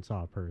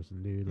chainsaw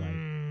person, dude.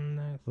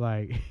 Nice.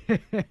 Like,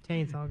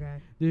 Chainsaw guy.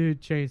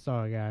 dude,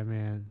 chainsaw guy,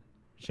 man.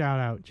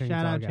 Shout out, chainsaw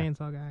Shout out guy.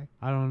 chainsaw guy.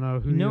 I don't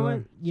know who You know you what?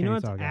 are. You know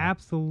what's Chainsaw guy.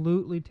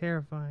 absolutely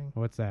terrifying?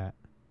 What's that?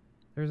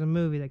 There's a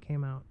movie that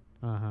came out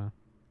Uh-huh.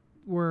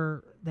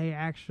 where they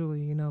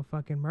actually, you know,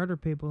 fucking murder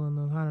people in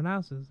those haunted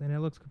houses, and it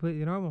looks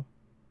completely normal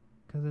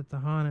because it's a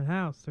haunted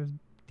house. There's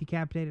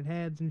decapitated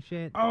heads and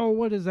shit. Oh,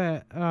 what is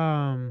that?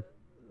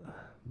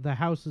 The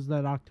houses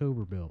that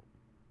October built.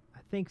 I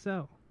think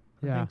so.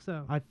 Yeah. I think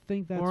so. I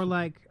think that's or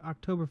like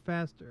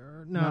Oktoberfest,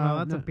 or no,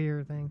 that's No. a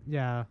beer thing.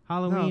 yeah.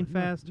 Halloween No,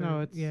 Fest. No,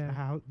 or, it's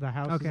yeah. the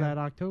houses Okay. that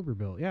October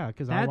built. Yeah,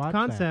 because I That watched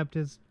concept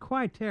is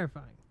quite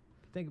terrifying.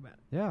 If you think about it.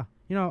 that. Yeah.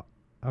 You know,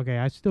 okay,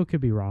 I still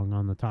could be wrong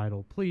on the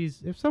title.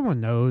 Please, if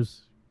someone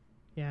knows,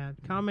 Yeah.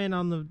 Comment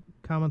on the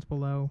comments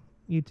below,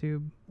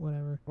 YouTube,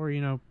 whatever, or you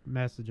know,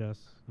 message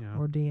us. You know,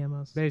 or DM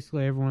us.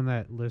 basically everyone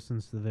that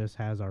listens to this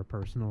has our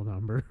personal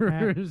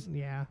numbers.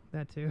 Yeah,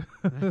 that too.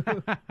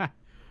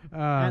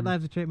 At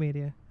Lives of Trip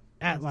Media.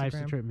 At Life's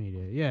a Instagram. Trip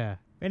Media. Yeah.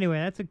 Anyway,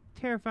 that's a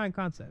terrifying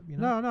concept, you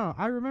know? No,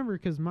 I remember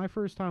because my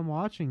first time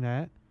watching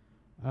that,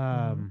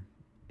 Mm-hmm.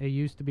 it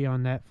used to be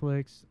on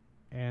Netflix,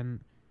 and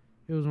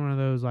it was one of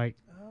those like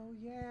Oh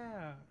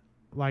yeah.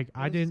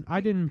 I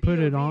didn't put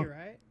it on.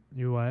 Right?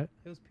 You what?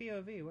 It was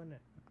POV, wasn't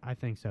it? I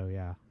think so.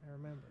 Yeah. I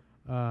remember.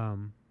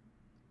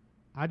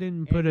 I didn't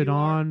And put it you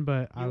are- on,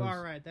 but I You was.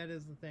 are right. That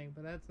is the thing,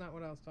 but that's not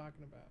what I was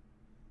talking about.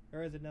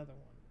 There is another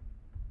one.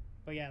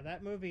 But yeah,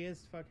 that movie is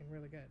fucking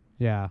really good.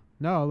 Yeah.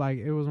 No, like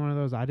it was one of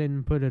those. I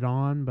didn't put it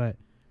on, but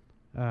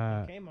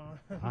It came on.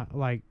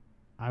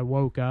 I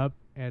woke up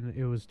and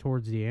it was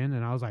towards the end,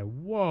 and I was like,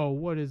 "Whoa,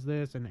 what is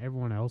this?" And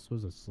everyone else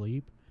was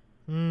asleep.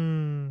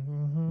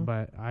 Mm-hmm.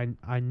 But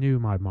I knew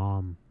my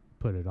mom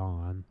put it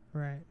on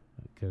Right.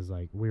 because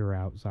like we were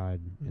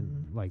outside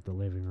in Mhm. like the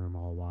living room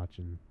all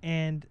watching.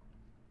 And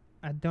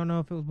I don't know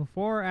if it was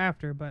before or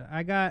after, but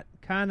I got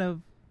kind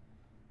of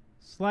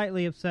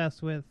slightly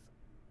obsessed with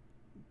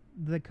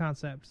the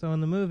concept. So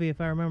in the movie,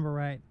 if I remember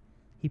right,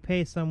 he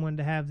pays someone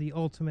to have the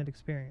ultimate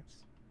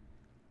experience.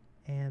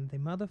 And the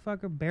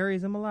motherfucker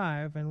buries him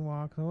alive and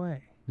walks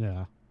away.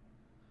 Yeah.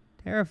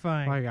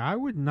 Terrifying. Like I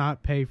would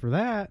not pay for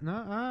that.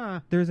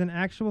 Nuh-uh. There's an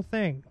actual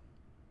thing.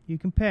 You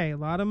can pay a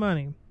lot of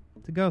money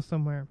to go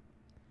somewhere,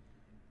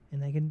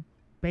 and they can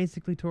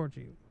basically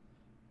torture you.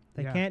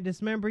 They Yeah. can't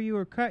dismember you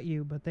or cut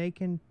you, but they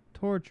can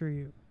torture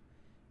you.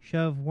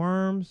 shove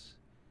worms,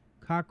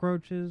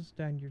 cockroaches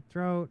down your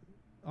throat,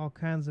 all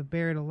kinds of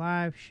buried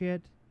alive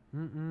shit.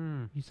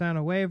 Mm-mm. You sign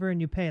a waiver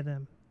and you pay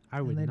them.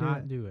 I would they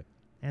not do it.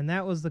 And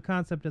that was the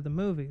concept of the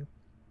movie.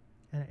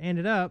 And it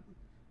ended up,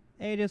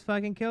 they just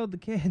fucking killed the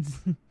kids.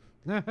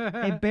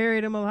 They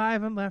buried them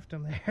alive and left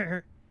them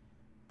there.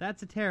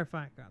 That's a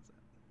terrifying concept.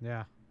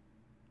 Yeah.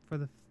 For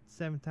the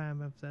 7th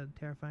time I've said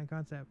terrifying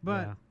concept.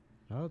 But yeah.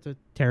 Oh, it's a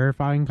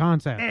terrifying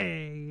concept.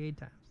 Hey, 8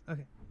 times.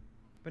 Okay.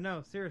 But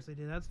no, seriously,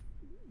 dude, that's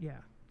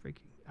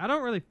freaky. I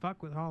don't really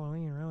fuck with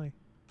Halloween, really.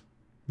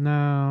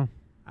 No.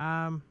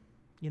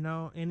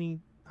 Any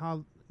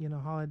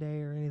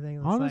holiday or anything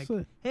that's honestly,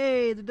 like,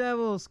 hey, the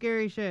devil,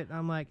 scary shit.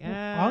 I'm like,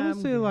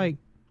 honestly, like,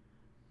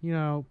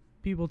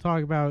 people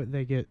talk about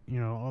they get,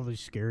 all these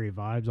scary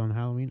vibes on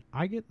Halloween.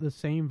 I get the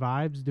same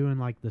vibes doing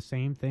like the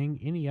same thing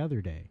any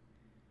other day.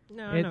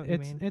 No, I know what you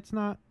mean. It's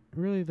not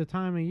really the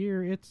time of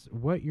year. It's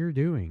what you're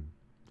doing.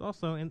 It's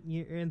also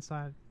you're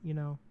inside,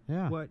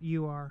 Yeah. what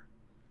you are.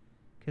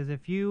 Because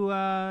if you,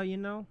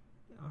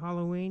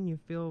 Halloween, you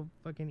feel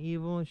fucking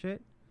evil and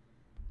shit.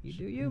 You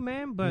do you,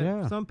 man.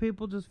 But some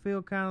people just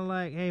feel kind of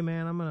like, hey,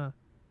 man, I'm going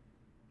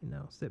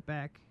to, sit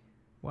back,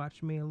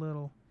 watch me a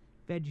little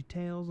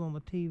VeggieTales on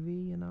the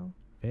TV,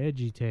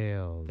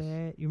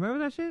 VeggieTales. You remember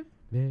that shit?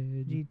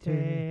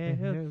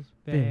 VeggieTales.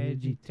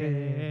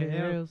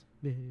 VeggieTales.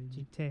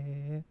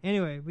 VeggieTales.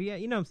 Anyway, but yeah,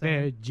 you know what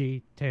I'm saying.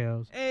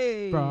 VeggieTales.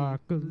 Hey.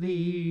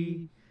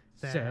 Broccoli.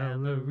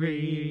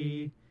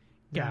 Celery.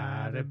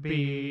 Gotta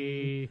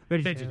be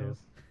VeggieTales.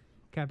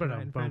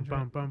 Copyright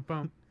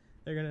infringement.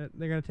 They're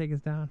gonna take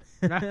us down.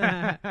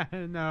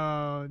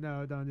 No,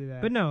 don't do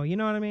that. But no, you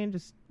know what I mean.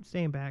 Just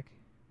staying back.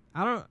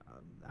 I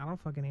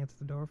don't fucking answer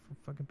the door for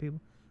fucking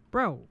people,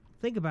 bro.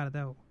 Think about it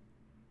though.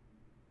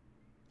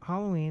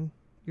 Halloween,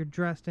 you're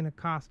dressed in a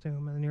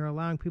costume and you're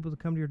allowing people to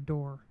come to your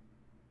door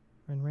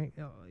and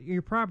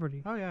your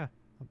property. Oh yeah.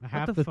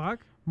 What the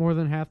fuck? More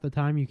than half the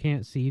time you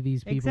can't see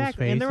these people's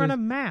exactly, faces. and they're in a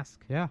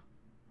mask. Yeah.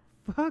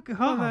 Fuck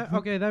off.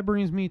 That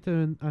brings me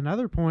to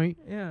another point.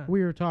 Yeah.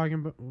 We were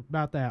talking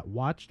about that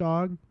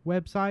Watchdog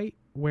website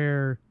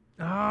where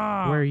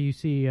you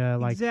see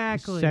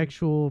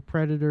sexual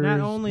predators,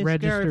 not only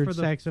registered for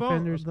sex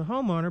offenders, the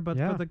homeowner, but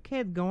for the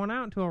kid going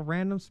out to a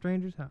random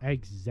stranger's house.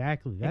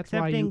 Exactly. That's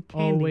why Accepting you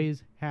candy.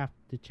 always have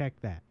to check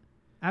that.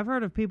 I've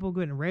heard of people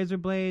getting razor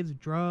blades,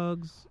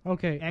 drugs,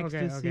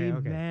 ecstasy,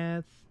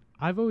 meth.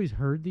 I've always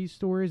heard these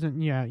stories,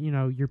 and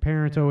your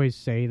parents always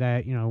say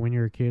that, when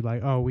you're a kid,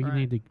 like, oh, we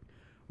need to,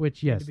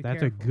 which, yes,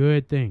 that's careful. A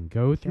good thing.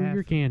 Go through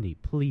your candy,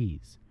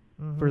 please.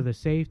 Mm-hmm. For the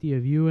safety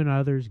of you and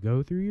others,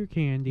 go through your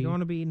candy. You don't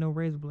want to be eating no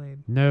razor blade.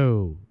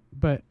 No.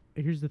 But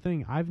here's the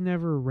thing. I've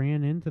never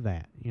ran into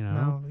that,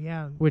 No,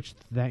 yeah. Which,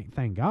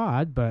 thank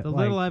God, but... The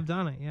little I've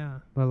done it, yeah.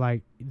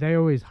 But, they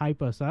always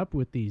hype us up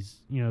with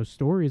these,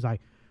 stories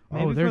like,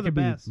 maybe there for the could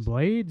be best.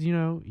 blades,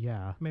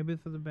 yeah. Maybe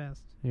for the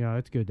best.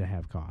 It's good to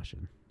have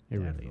caution. It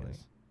Definitely. really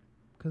is.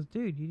 Because,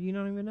 dude, you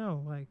don't even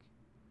know. Like,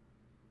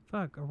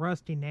 fuck, a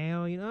rusty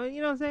nail, you know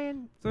what I'm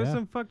saying? There's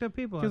some fucked up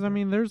people. Because,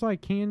 there's,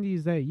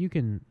 candies that you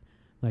can,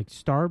 like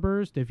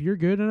Starburst, if you're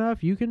good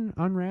enough, you can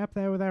unwrap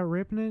that without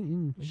ripping it.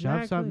 You can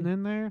shove something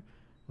in there.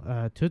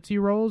 Tootsie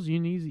Rolls,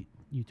 you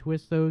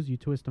twist those, you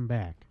twist them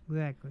back.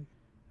 Exactly.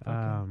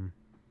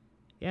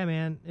 Yeah,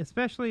 man.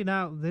 Especially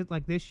now,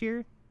 this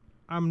year,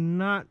 I'm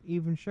not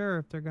even sure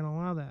if they're going to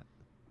allow that.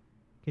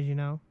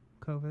 Because,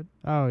 COVID.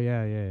 Oh,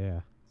 yeah.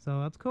 So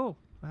that's cool.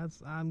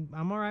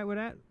 I'm all right with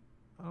that.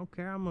 I don't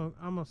care.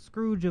 I'm a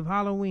Scrooge of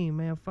Halloween,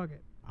 man. Fuck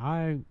it.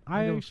 I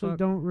actually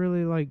don't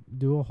really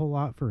do a whole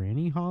lot for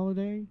any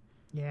holiday.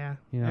 Yeah.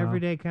 Every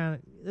day kind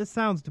of. This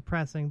sounds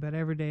depressing, but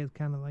every day is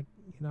kind of like,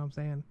 you know what I'm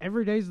saying?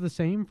 Every day's the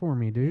same for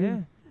me,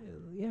 dude.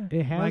 Yeah.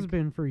 It has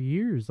been for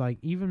years.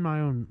 Even my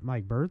own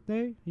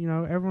birthday.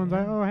 Everyone's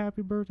like, "Oh,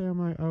 happy birthday!" I'm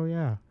like, "Oh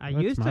yeah." I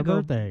used to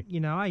go. Birthday.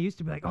 I used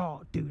to be like,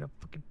 "Oh, dude, I'm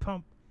fucking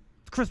pumped.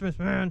 It's Christmas,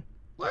 man."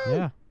 Woo!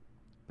 Yeah.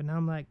 But now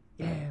I'm like,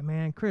 yeah,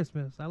 man,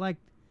 Christmas. I like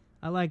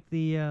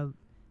the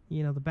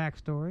the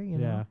backstory.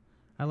 Yeah.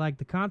 I like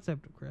the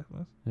concept of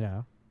Christmas.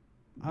 Yeah.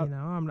 I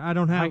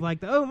don't have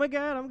oh my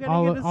God, I'm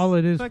gonna get this all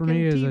it is fucking for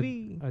me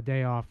TV. is a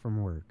day off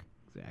from work.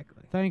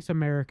 Exactly. Thanks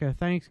America,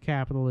 thanks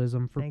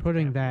capitalism for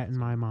putting that in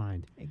my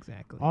mind.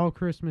 Exactly. All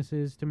Christmas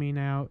is to me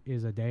now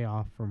is a day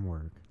off from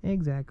work.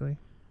 Exactly.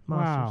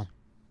 Monsters. Wow.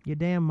 You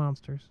damn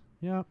monsters.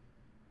 Yep.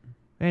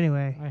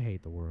 Anyway. I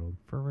hate the world.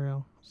 For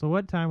real. So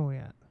what time are we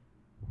at?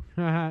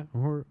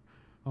 We're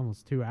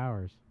almost 2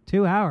 hours.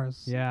 2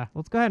 hours? Yeah.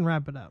 Let's go ahead and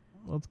wrap it up.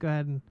 Let's go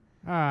ahead and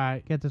all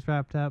right, get this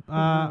wrapped up.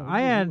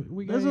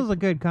 This was a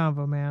good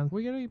convo, man.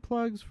 We got any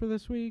plugs for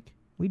this week?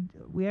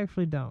 We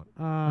actually don't.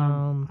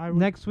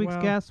 Next week's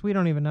guest, we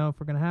don't even know if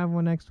we're gonna have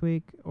one next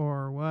week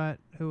or what,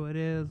 who it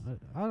is.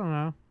 I don't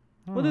know.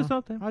 We'll do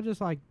something. I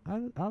just I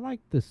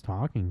like this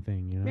talking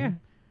thing, Yeah.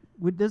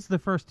 This is the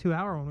first 2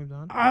 hour one we've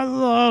done. I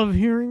love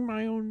hearing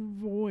my own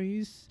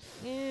voice.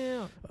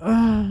 Yeah.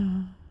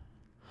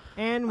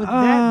 And with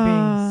that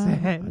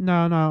being said,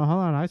 no,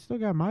 hold on. I still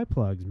got my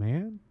plugs,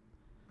 man.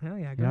 Hell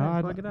yeah, go ahead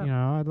and plug it up.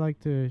 I'd like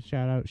to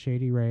shout out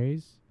Shady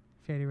Rays.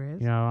 Shady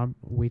Rays. You know,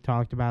 we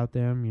talked about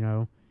them. You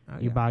know, Oh,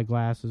 you yeah. buy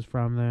glasses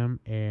from them,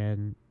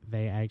 and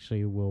they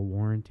actually will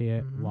warranty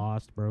it,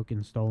 lost,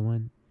 broken,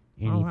 stolen,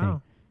 anything. Oh,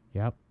 wow.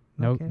 Yep.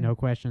 Okay. No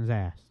questions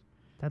asked.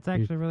 That's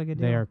actually a really good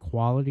deal. They are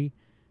quality.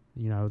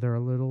 You know, they're a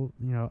little,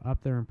 you know,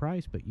 up there in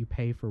price, but you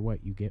pay for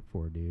what you get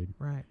for, dude.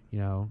 Right. You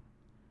know.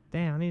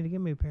 Damn, I need to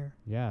give me a pair.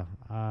 Yeah.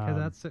 Because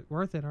that's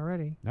worth it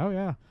already. Oh,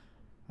 yeah.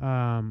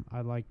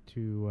 I'd like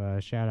to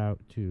shout out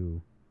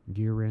to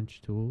Gear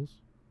Wrench Tools.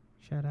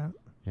 Shout out.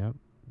 Yep.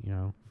 You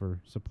know, for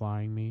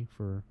supplying me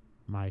for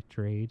my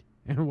trade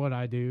and what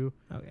I do.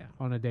 Oh, yeah.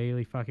 On a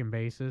daily fucking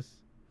basis.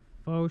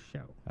 Faux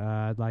show.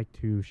 I'd like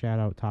to shout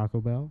out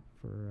Taco Bell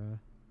for,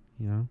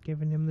 you know.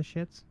 Giving him the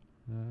shits.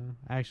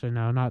 Actually,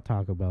 no, not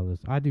Taco Bell.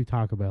 I do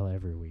Taco Bell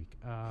every week.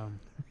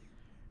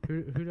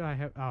 Who do I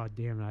have? Oh,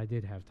 damn it. I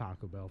did have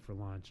Taco Bell for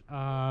lunch.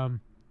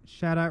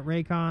 Shout out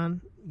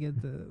Raycon.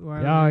 Get the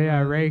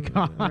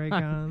Raycon.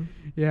 Raycon.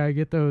 Yeah, I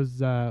get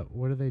those.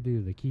 What do they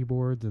do? The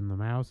keyboards and the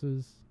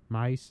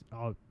mice.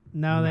 Oh,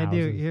 no, they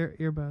do mouses.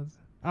 earbuds.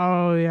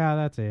 Oh yeah,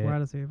 that's it.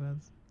 Wireless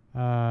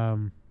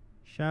earbuds.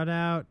 Shout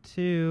out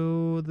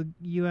to the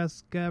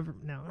U.S.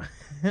 government.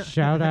 No.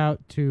 Shout out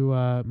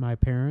to my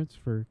parents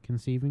for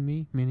conceiving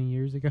me many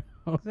years ago.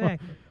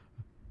 Exactly.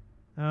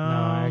 No,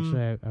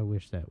 actually, I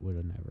wish that would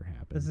have never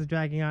happened. This is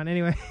dragging on.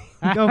 Anyway,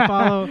 go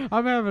follow.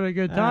 I'm having a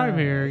good time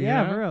here.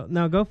 Yeah, you know? for real.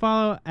 No, go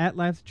follow at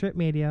Life's Trip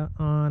Media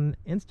on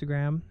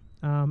Instagram.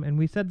 And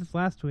we said this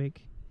last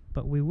week,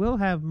 but we will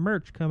have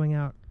merch coming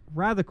out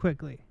rather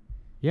quickly.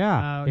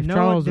 Yeah, if no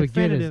Charles would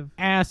get his definitive-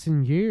 ass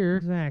in gear.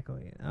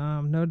 Exactly.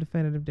 No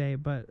definitive date,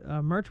 but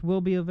merch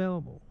will be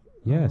available.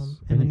 Yes.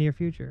 In the near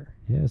future.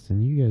 Yes,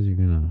 and you guys are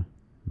gonna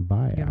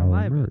buy Gonna our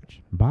live it.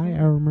 merch. Buy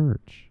our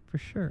merch. For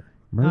sure.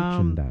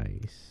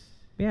 Merchandise.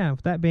 Yeah,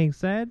 with that being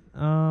said,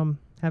 have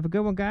a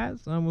good one,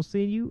 guys. We'll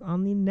see you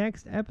on the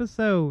next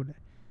episode.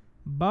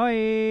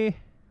 Bye.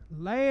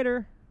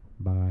 Later.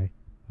 Bye.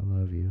 I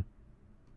love you.